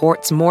 BP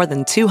supports more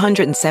than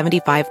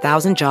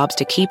 275,000 jobs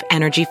to keep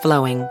energy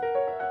flowing.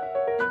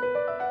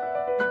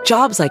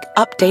 Jobs like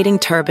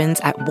updating turbines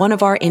at one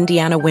of our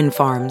Indiana wind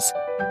farms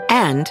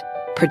and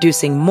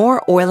producing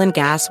more oil and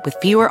gas with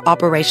fewer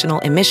operational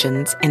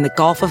emissions in the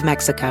Gulf of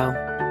Mexico.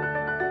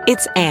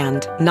 It's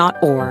and, not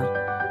or.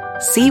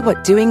 See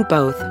what doing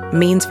both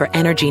means for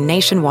energy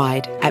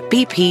nationwide at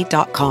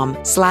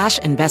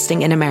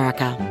bp.com/investing in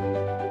America.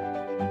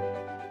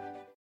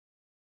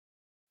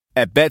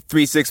 At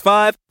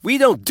Bet365, we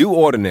don't do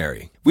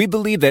ordinary. We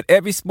believe that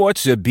every sport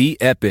should be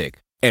epic.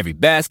 Every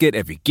basket,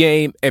 every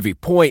game, every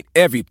point,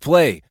 every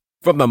play.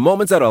 From the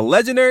moments that are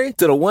legendary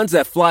to the ones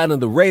that fly under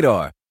the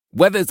radar.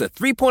 Whether it's a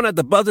three-pointer at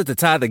the buzzer to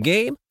tie the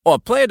game or a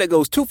player that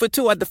goes 2 for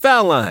 2 at the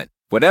foul line.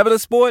 Whatever the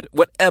sport,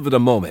 whatever the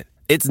moment.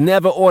 It's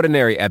never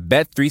ordinary at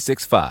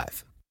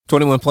Bet365.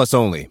 21 plus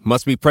only.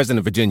 Must be present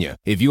in Virginia.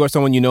 If you or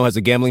someone you know has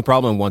a gambling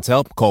problem and wants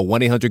help, call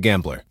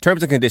 1-800-GAMBLER.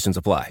 Terms and conditions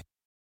apply.